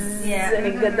bzzz, and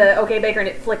it get the okay baker and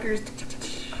it flickers.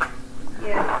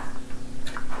 Yeah.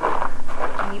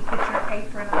 Can you put your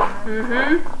apron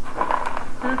on?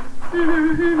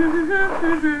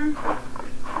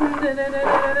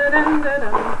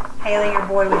 Haley, your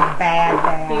boy was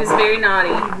bad. He was very naughty.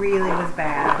 He really was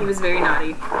bad. He was very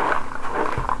naughty.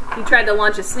 He tried to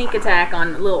launch a sneak attack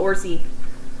on little Orsi.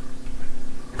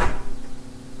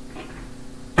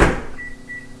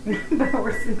 But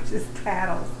Orsi just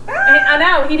tattles. I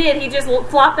know, he did. He just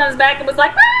flopped on his back and was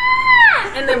like,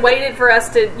 ah! And then waited for us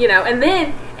to, you know, and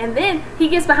then he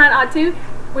gets behind Odd2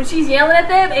 when she's yelling at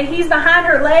them, and he's behind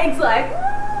her legs like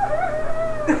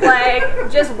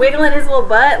just wiggling his little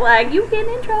butt like, you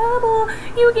getting in trouble,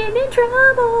 you getting in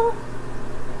trouble.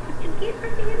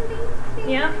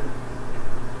 Yeah.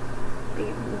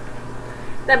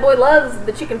 That boy loves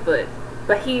the chicken foot,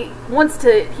 but he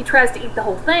tries to eat the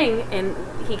whole thing, and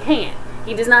he can't.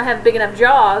 He does not have big enough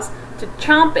jaws to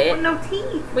chomp it. Well, no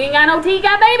teeth. We ain't got no teeth,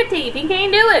 got baby teeth. He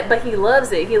can't do it, but he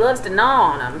loves it. He loves to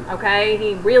gnaw on them, okay?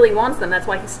 He really wants them. That's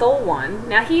why he stole one.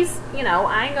 Now he's, you know,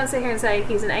 I ain't gonna sit here and say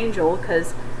he's an angel,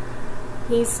 because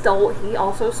he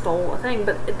also stole a thing,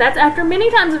 but that's after many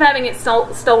times of having it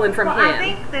stolen from him. I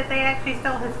think that they actually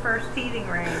stole his first teething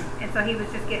ring, and so he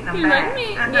was just getting them back.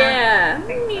 Like, yeah,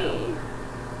 so.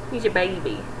 He's your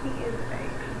baby. He is a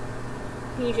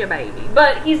baby. He's your baby.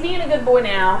 But he's being a good boy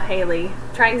now, Haley.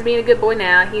 Triton's being a good boy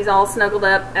now. He's all snuggled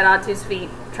up at Ottu's feet,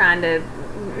 trying to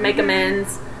make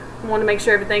amends. Want to make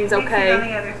sure everything's okay. Nixie's on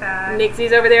the other side.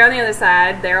 Nixie's over there on the other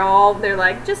side. They're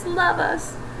like, just love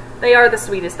us. They are the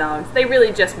sweetest dogs. They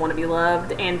really just want to be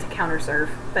loved and to counter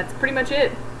surf. That's pretty much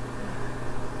it.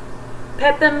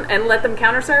 Pet them and let them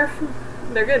counter surf.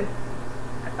 They're good.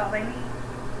 That's all they need.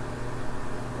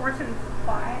 Fortune's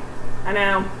quiet. I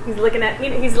know. He's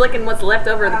licking what's left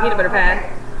over of the peanut butter pad.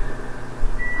 Okay.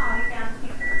 Oh, he found the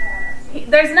peanut butter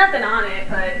pad. There's nothing on it,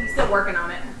 but he's still working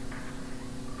on it.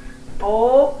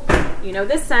 Oh, you know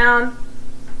this sound?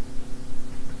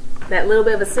 That little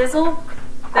bit of a sizzle?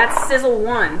 That's sizzle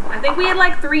 1. I think we had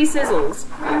like 3 sizzles.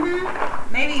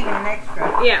 Mm-hmm. Maybe even an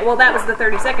extra. Yeah, well that was the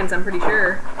 30 seconds, I'm pretty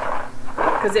sure.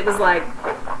 Because it was like,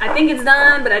 I think it's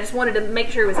done, but I just wanted to make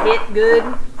sure it was hit good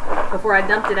before I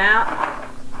dumped it out.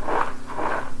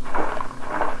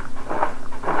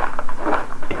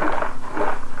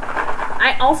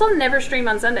 I also never stream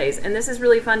on Sundays, and this is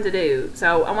really fun to do.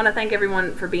 So I want to thank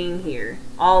everyone for being here.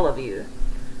 All of you.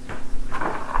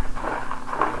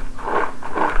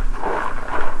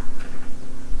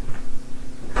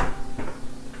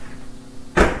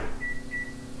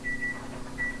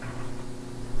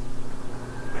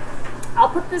 I'll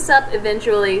put this up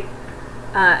eventually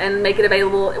and make it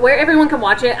available where everyone can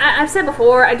watch it. I've said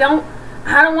before, I don't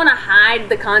want to hide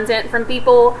the content from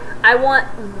people. I want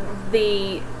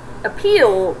the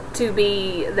appeal to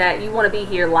be that you want to be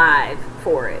here live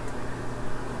for it.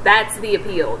 That's the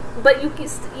appeal. But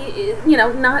you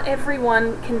know, not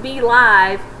everyone can be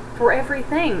live for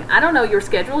everything. I don't know your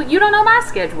schedule. You don't know my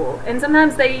schedule. And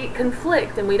sometimes they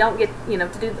conflict and we don't get, you know,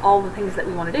 to do all the things that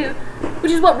we want to do,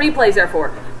 which is what replays are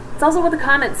for. It's also what the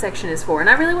comment section is for. And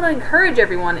I really want to encourage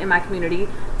everyone in my community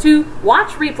to watch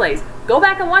replays. Go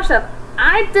back and watch stuff.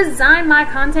 I design my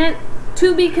content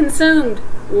to be consumed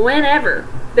whenever.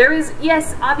 There is,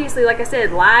 yes, obviously, like I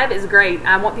said, live is great.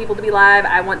 I want people to be live.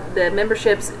 I want the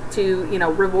memberships to, you know,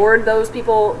 reward those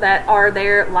people that are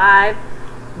there live.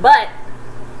 But,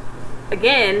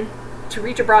 again, to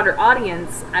reach a broader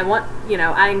audience, I want, you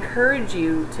know, I encourage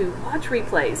you to watch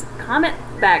replays, comment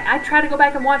back. I try to go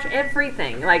back and watch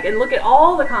everything, like, and look at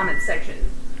all the comment sections.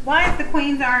 Why is the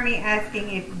Queen's Army asking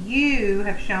if you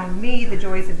have shown me the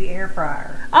joys of the air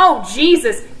fryer? Oh,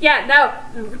 Jesus. Yeah,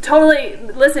 no, totally.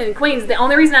 Listen, Queens, the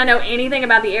only reason I know anything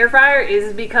about the air fryer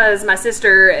is because my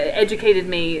sister educated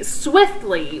me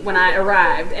swiftly when I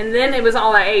arrived, and then it was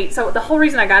all I ate. So the whole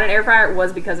reason I got an air fryer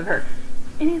was because of her.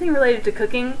 Anything related to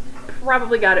cooking,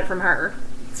 probably got it from her.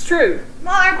 It's true.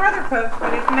 Well, our brother cooks,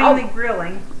 but it's mainly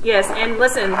grilling. Yes, and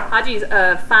listen, Haji's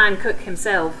a fine cook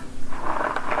himself.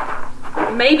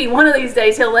 Maybe one of these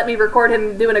days he'll let me record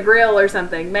him doing a grill or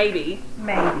something. Maybe.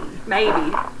 Maybe.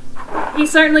 Maybe. He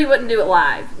certainly wouldn't do it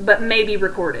live, but maybe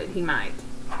recorded. He might.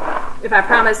 If I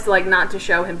promised, like, not to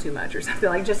show him too much or something,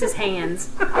 like just his hands.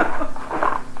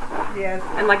 Yes.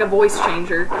 And like a voice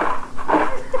changer.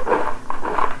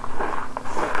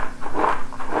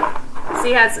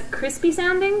 See how it's crispy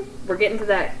sounding? We're getting to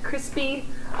that crispy,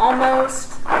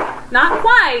 almost, not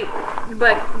quite,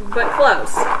 but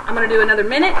close. I'm gonna do another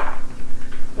minute.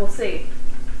 We'll see.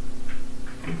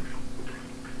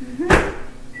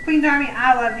 Queen's Army,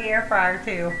 I love the air fryer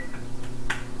too.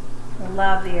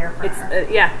 Love the air fryer.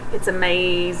 It's yeah, it's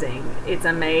amazing. It's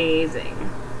amazing.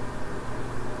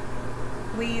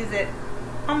 We use it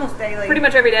almost daily. Pretty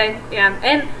much every day. Yeah.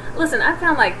 And listen, I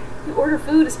found, like, you order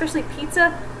food, especially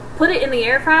pizza, put it in the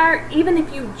air fryer, even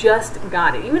if you just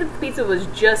got it. Even if the pizza was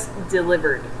just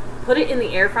delivered. Put it in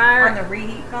the air fryer. On the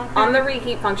reheat function? On the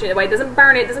reheat function. That way it doesn't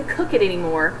burn it, doesn't cook it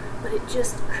anymore, but it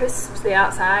just crisps the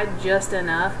outside just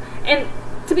enough. And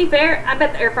to be fair, I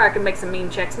bet the air fryer could make some mean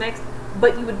Chex Mix,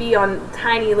 but you would be on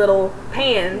tiny little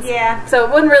pans. Yeah. So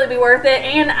it wouldn't really be worth it.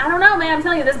 And I don't know, man, I'm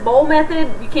telling you, this bowl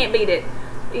method, you can't beat it.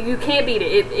 You can't beat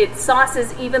it. It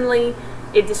sauces evenly.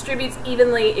 It distributes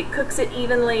evenly. It cooks it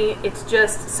evenly. It's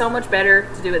just so much better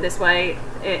to do it this way,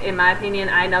 in my opinion.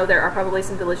 I know there are probably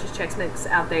some delicious Chex Mix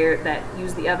out there that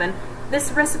use the oven.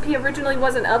 This recipe originally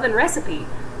was an oven recipe,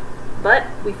 but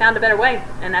we found a better way,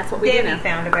 and that's what we do now. Debbie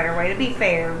found a better way. To be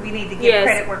fair, we need to give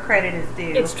credit where credit is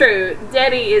due. It's true.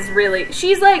 Debbie is really,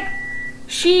 she's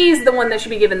the one that should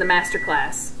be given the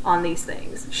masterclass on these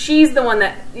things. She's the one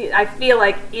that I feel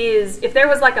like is, if there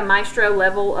was like a maestro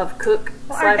level of cook /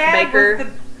 baker.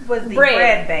 Was the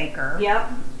bread baker.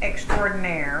 Yep.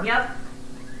 Extraordinaire. Yep.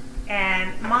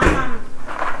 And Mom,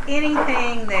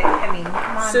 anything that, I mean,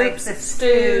 Mom makes the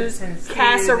stews and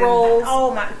casseroles. And,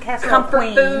 oh my, casserole comfort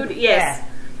queen. food. Yes.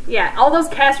 Yeah, all those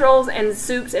casseroles and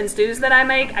soups and stews that I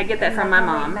make, I get that from my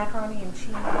mom. Macaroni and cheese.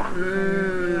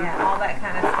 Yeah, all that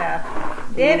kind of stuff.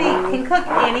 Debbie can cook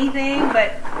anything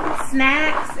but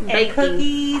snacks and baking.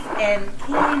 Cookies and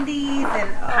candies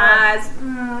and pies.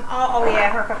 Oh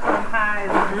yeah, her pecan pie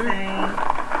is insane.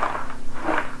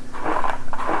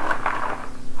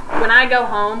 When I go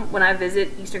home, when I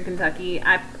visit Eastern Kentucky,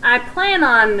 I plan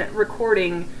on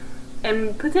recording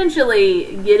and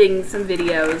potentially getting some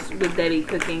videos with Debbie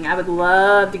cooking. I would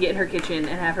love to get in her kitchen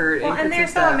and have her. Well, and they're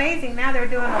so amazing. Now they're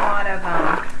doing a lot of.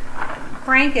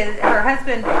 Frank is her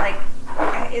husband.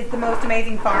 Is the most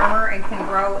amazing farmer and can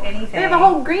grow anything. They have a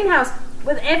whole greenhouse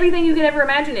with everything you could ever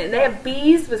imagine in it. They have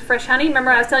bees with fresh honey.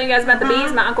 Remember I was telling you guys about the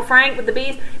bees? My Uncle Frank with the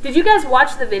bees. Did you guys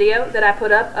watch the video that I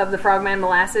put up of the Frogman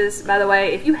molasses? By the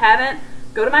way, if you haven't,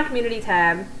 go to my community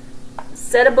tab,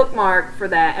 set a bookmark for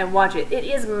that, and watch it. It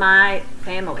is my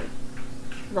family.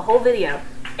 The whole video.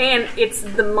 And it's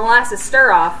the molasses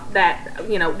stir-off that,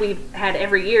 you know, we've had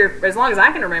every year as long as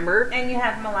I can remember. And you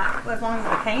have molasses as long as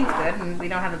the cane's good and we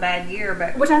don't have a bad year.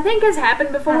 But which I think has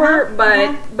happened before,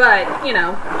 but, you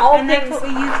know, all and things. That's what we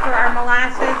use for our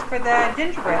molasses for the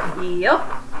gingerbread. Yep.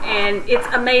 And it's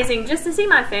amazing just to see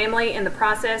my family and the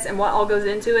process and what all goes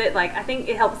into it. Like, I think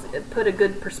it helps put a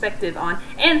good perspective on.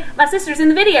 And my sister's in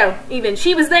the video, even.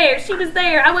 She was there. She was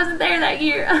there. I wasn't there that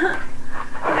year.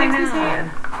 I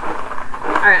know.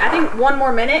 Alright, I think one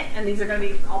more minute, and these are going to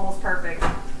be almost perfect.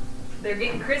 They're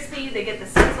getting crispy. They get the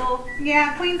sizzle.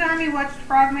 Yeah, Queen's Army watched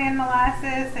Frogman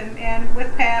molasses and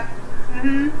with Pep.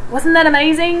 Wasn't that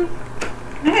amazing?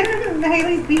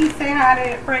 Haley's bees say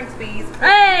hi to Frank's bees.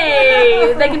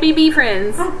 Hey, they can be bee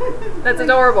friends. That's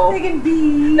adorable. They can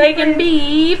be. They can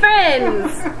be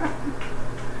friends.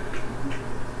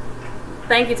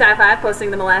 Thank you, Ty 5, posting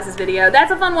the molasses video.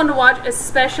 That's a fun one to watch,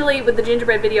 especially with the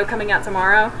gingerbread video coming out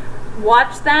tomorrow.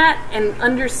 Watch that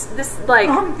and this like.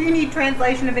 Do you need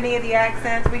translation of any of the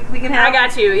accents? We can help. I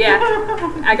got you. Yeah,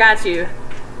 I got you.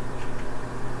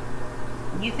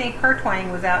 You think her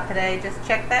twang was out today? Just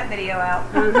check that video out.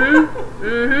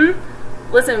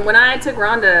 Listen, when I took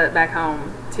Rhonda back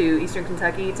home to Eastern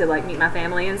Kentucky to like meet my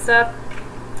family and stuff,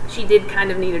 she did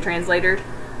kind of need a translator.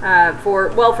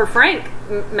 For Frank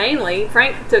mainly.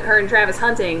 Frank took her and Travis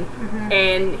hunting,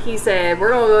 and he said we're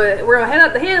gonna head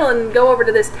up the hill and go over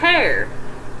to this tear,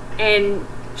 and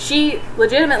she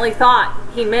legitimately thought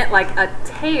he meant like a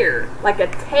tear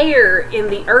in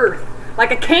the earth, like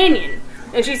a canyon.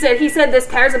 And he said this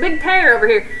tear's a big tear over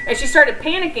here, and she started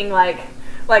panicking like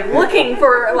looking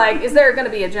for is there going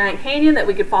to be a giant canyon that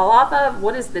we could fall off of?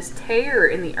 What is this tear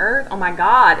in the earth? Oh my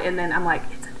God! And then I'm like,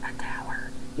 it's a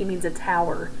tower. He means a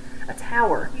tower. A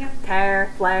tower. Yep.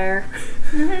 Tear, flare.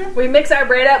 We mix our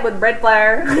bread up with bread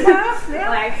flour.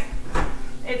 Yeah.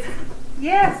 It's.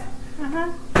 Yes.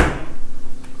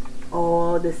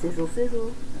 Oh, the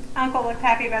sizzle. Uncle looked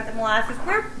happy about the molasses.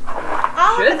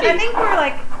 I think we're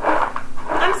like.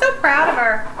 I'm so proud of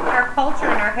our culture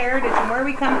and our heritage and where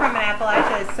we come from in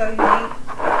Appalachia is so unique.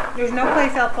 There's no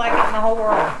place else like it in the whole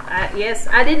world. Yes,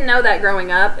 I didn't know that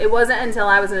growing up. It wasn't until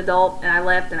I was an adult and I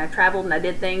left and I traveled and I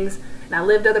did things and I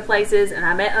lived other places and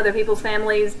I met other people's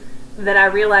families that I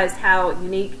realized how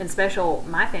unique and special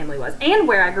my family was and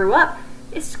where I grew up.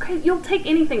 It's crazy. You'll take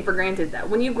anything for granted though.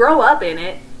 When you grow up in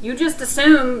it, you just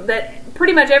assume that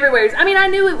pretty much everywhere. I mean, I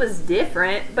knew it was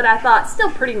different, but I thought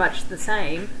still pretty much the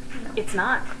same. It's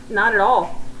not at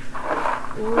all.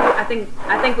 Ooh, I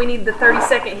think we need the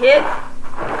 30-second hit,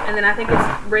 and then I think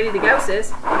it's ready to go,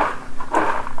 sis.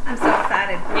 I'm so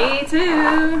excited. Me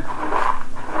too.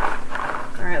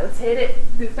 All right, let's hit it.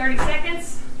 Do 30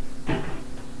 seconds,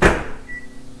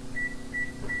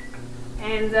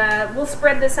 and we'll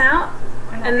spread this out.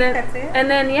 And then that's it. And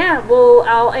then yeah,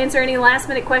 I'll answer any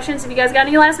last-minute questions. If you guys got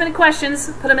any last-minute questions,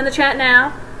 put them in the chat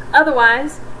now.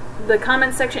 Otherwise, the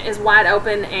comments section is wide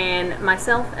open, and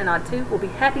myself and Odd 2 will be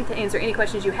happy to answer any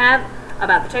questions you have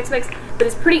about the Chex Mix. But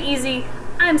it's pretty easy.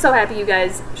 I'm so happy you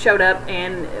guys showed up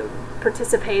and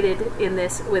participated in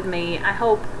this with me. I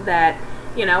hope that,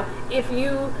 you know, if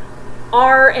you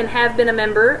are and have been a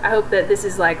member, I hope that this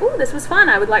is like, oh, this was fun.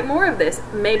 I would like more of this.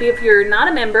 Maybe if you're not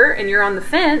a member and you're on the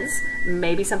fence,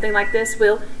 maybe something like this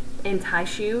will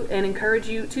entice you and encourage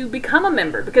you to become a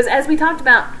member. Because as we talked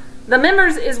about, the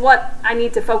members is what I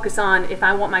need to focus on if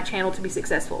I want my channel to be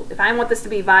successful. If I want this to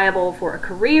be viable for a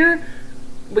career,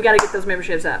 we got to get those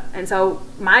memberships up. And so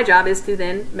my job is to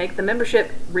then make the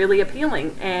membership really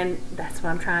appealing, and that's what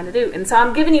I'm trying to do. And so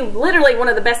I'm giving you literally one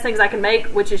of the best things I can make,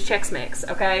 which is Chex Mix,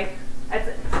 okay?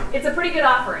 It's a pretty good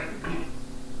offering.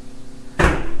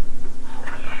 Oh,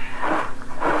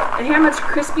 yeah. And hear how much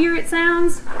crispier it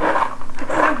sounds?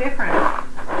 It's so different.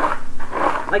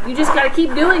 Like, you just gotta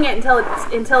keep doing it until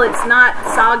it's not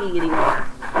soggy anymore.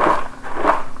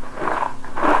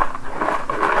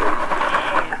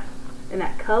 Yeah. And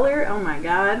that color, oh my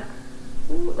god.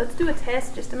 Ooh, let's do a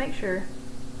test just to make sure.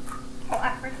 Oh,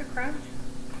 after the crunch?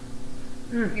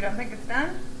 Mm. You don't think it's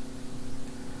done?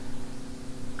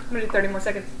 I'm gonna do 30 more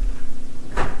seconds.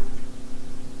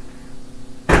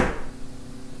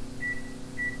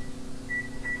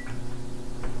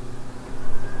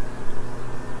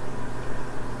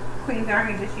 Queen's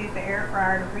Army just used the air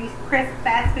fryer to crisp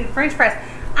fast food French fries.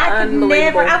 I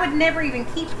would never even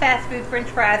keep fast food French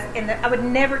fries I would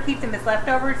never keep them as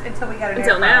leftovers until we got an air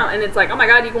fryer. Until now, and it's like, oh my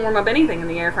god, you can warm up anything in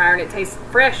the air fryer and it tastes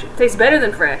fresh. It tastes better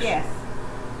than fresh. Yes.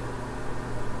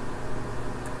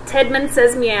 Tedman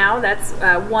says meow. That's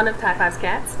one of Ty Five's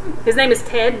cats. His name is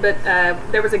Ted, but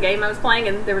there was a game I was playing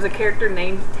and there was a character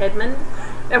named Tedman,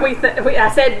 and I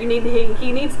said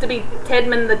he needs to be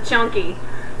Tedman the Chunky.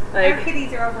 Like, our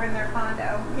kitties are over in their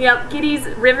condo. Yep, kitties,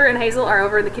 River and Hazel are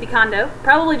over in the kitty condo.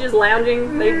 Probably just lounging.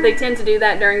 Mm-hmm. They tend to do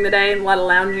that during the day. A lot of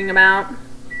lounging about.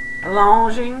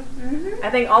 Lounging. Mm-hmm. I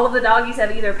think all of the doggies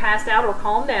have either passed out or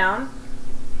calmed down.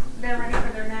 They're ready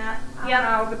for their nap. Yep.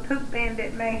 Oh, the poop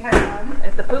bandit may have.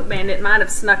 If the poop bandit might have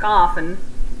snuck off and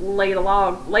laid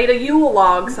a Yule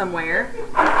log somewhere.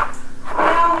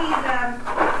 No,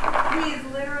 he is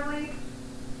literally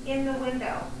in the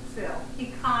window.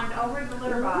 He conned over the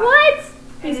litter box. What?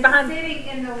 He's sitting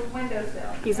in the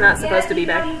windowsill. He's not supposed to be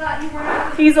back.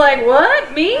 He's like,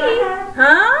 what? Me?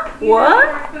 Huh? What? You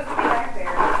weren't supposed to be back there.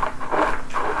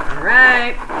 All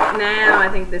right. Now I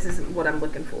think this is what I'm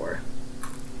looking for.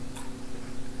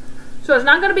 So it's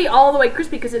not going to be all the way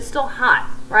crispy because it's still hot,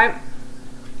 right?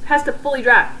 It has to fully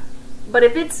dry. But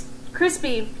if it's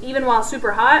crispy even while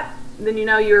super hot, then you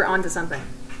know you're onto something.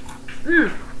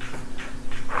 Mmm.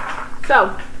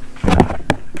 So.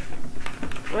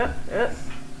 Look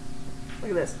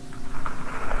at this.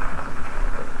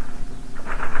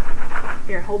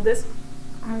 Here, hold this.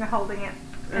 I'm holding it.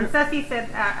 And Sussy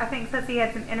said, I think Sussy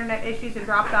had some internet issues and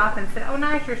dropped off and said, oh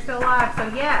nice, you're still alive.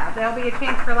 So yeah, there'll be a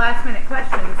chance for last minute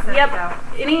questions. So, yep.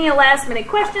 Any last minute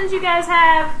questions you guys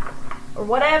have or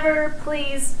whatever,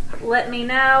 please let me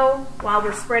know while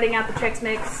we're spreading out the Chex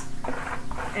Mix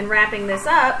and wrapping this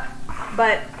up.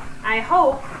 But I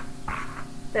hope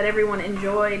that everyone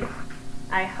enjoyed.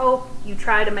 I hope you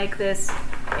try to make this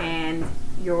and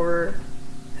your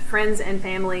friends and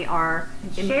family are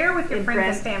share with your impressed.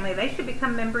 Friends and family. They should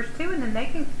become members too, and then they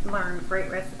can learn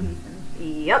great recipes.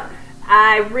 Yep.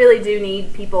 I really do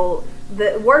need people.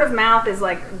 The word of mouth is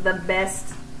like the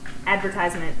best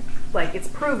advertisement. Like, it's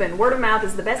proven. Word of mouth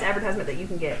is the best advertisement that you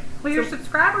can get. Well, your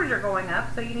subscribers are going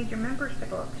up, so you need your members to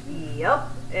go up too. Yep.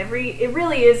 It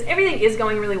really is. Everything is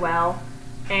going really well.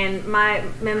 And my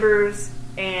members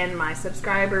and my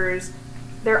subscribers,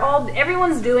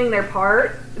 everyone's doing their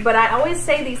part, but I always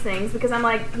say these things because I'm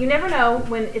like, you never know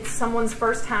when it's someone's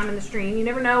first time in the stream. You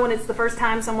never know when it's the first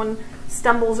time someone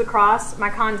stumbles across my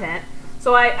content.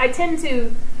 So I tend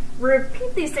to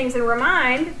repeat these things and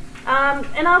remind,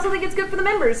 and I also think it's good for the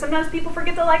members. Sometimes people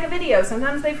forget to like a video.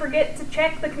 Sometimes they forget to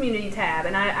check the community tab,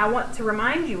 and I want to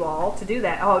remind you all to do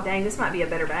that. Oh, dang, this might be a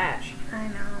better batch. I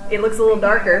know. It looks a little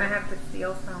darker. I'm going to have to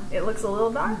steal some. It looks a little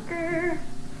darker.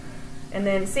 And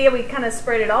then see how we kind of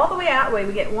spread it all the way out.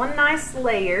 We get one nice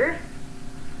layer.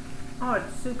 Oh,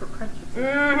 it's super crunchy.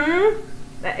 Mm-hmm.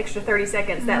 That extra 30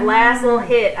 seconds. That last little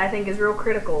hit, I think, is real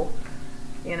critical.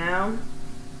 You know?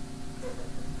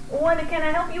 What can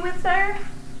I help you with, sir?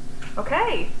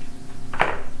 Okay.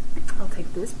 I'll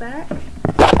take this back.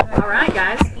 All right,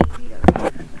 guys.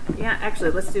 Yeah,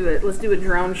 actually, let's do it. Let's do a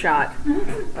drone shot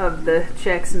of the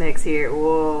Chex Mix here.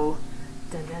 Whoa.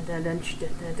 No,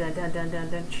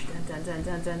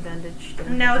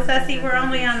 Sussy, we're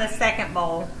only on the second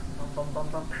bowl.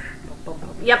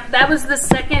 Yep, that was the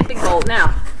second big bowl.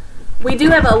 Now, we do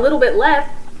have a little bit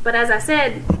left, but as I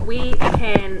said, we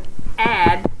can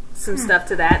add some stuff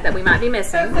to that we might be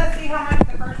missing. So, Sussy, how much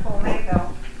the first bowl made,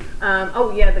 though?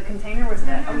 Oh, yeah, the container was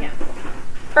that. Oh, yeah.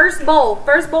 First bowl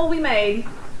we made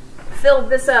filled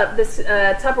this up, this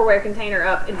Tupperware container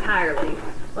up entirely.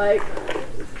 Like,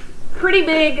 pretty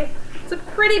big. It's a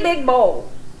pretty big bowl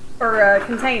or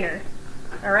container.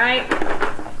 All right,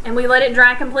 and we let it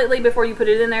dry completely before you put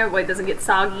it in there. Way it doesn't get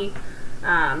soggy.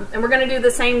 And we're gonna do the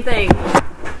same thing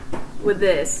with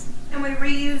this. And we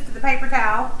reused the paper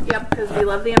towel. Yep, because we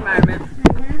love the environment.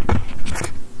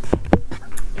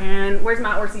 And where's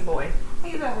my Orsi boy?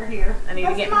 He's over here. I need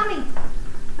to get mommy.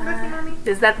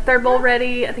 Is that the third bowl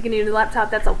ready? I think I need a new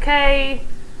laptop. That's okay.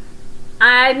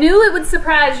 I knew it would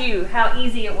surprise you how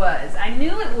easy it was. I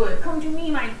knew it would. Come to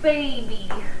me, my baby.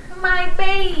 My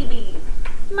baby.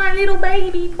 My little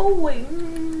baby boy.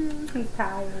 He's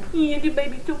tired. Yeah, the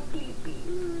baby's so sleepy.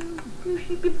 You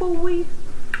sleepy boy.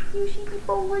 You sleepy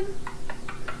boy.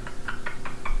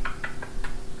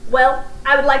 Well,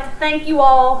 I would like to thank you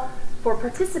all for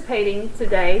participating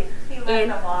today. He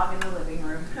left a log in the living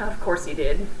room. Of course he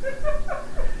did.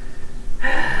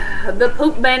 The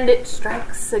poop bandit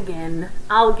strikes again.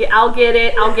 I'll get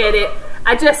it.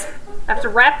 I just have to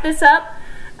wrap this up.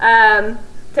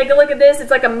 Take a look at this.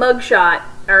 It's like a mug shot.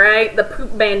 All right, the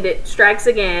poop bandit strikes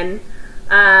again.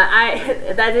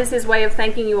 That is his way of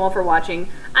thanking you all for watching.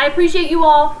 I appreciate you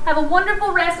all. Have a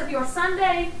wonderful rest of your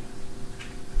Sunday.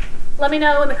 Let me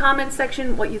know in the comments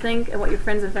section what you think and what your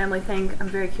friends and family think. I'm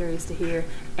very curious to hear.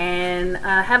 And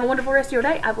have a wonderful rest of your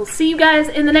day. I will see you guys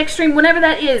in the next stream, whenever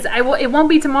that is. It won't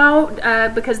be tomorrow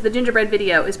because the gingerbread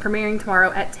video is premiering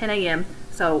tomorrow at 10 a.m.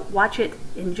 So watch it,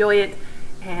 enjoy it,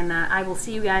 and I will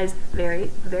see you guys very,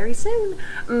 very soon.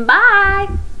 Bye!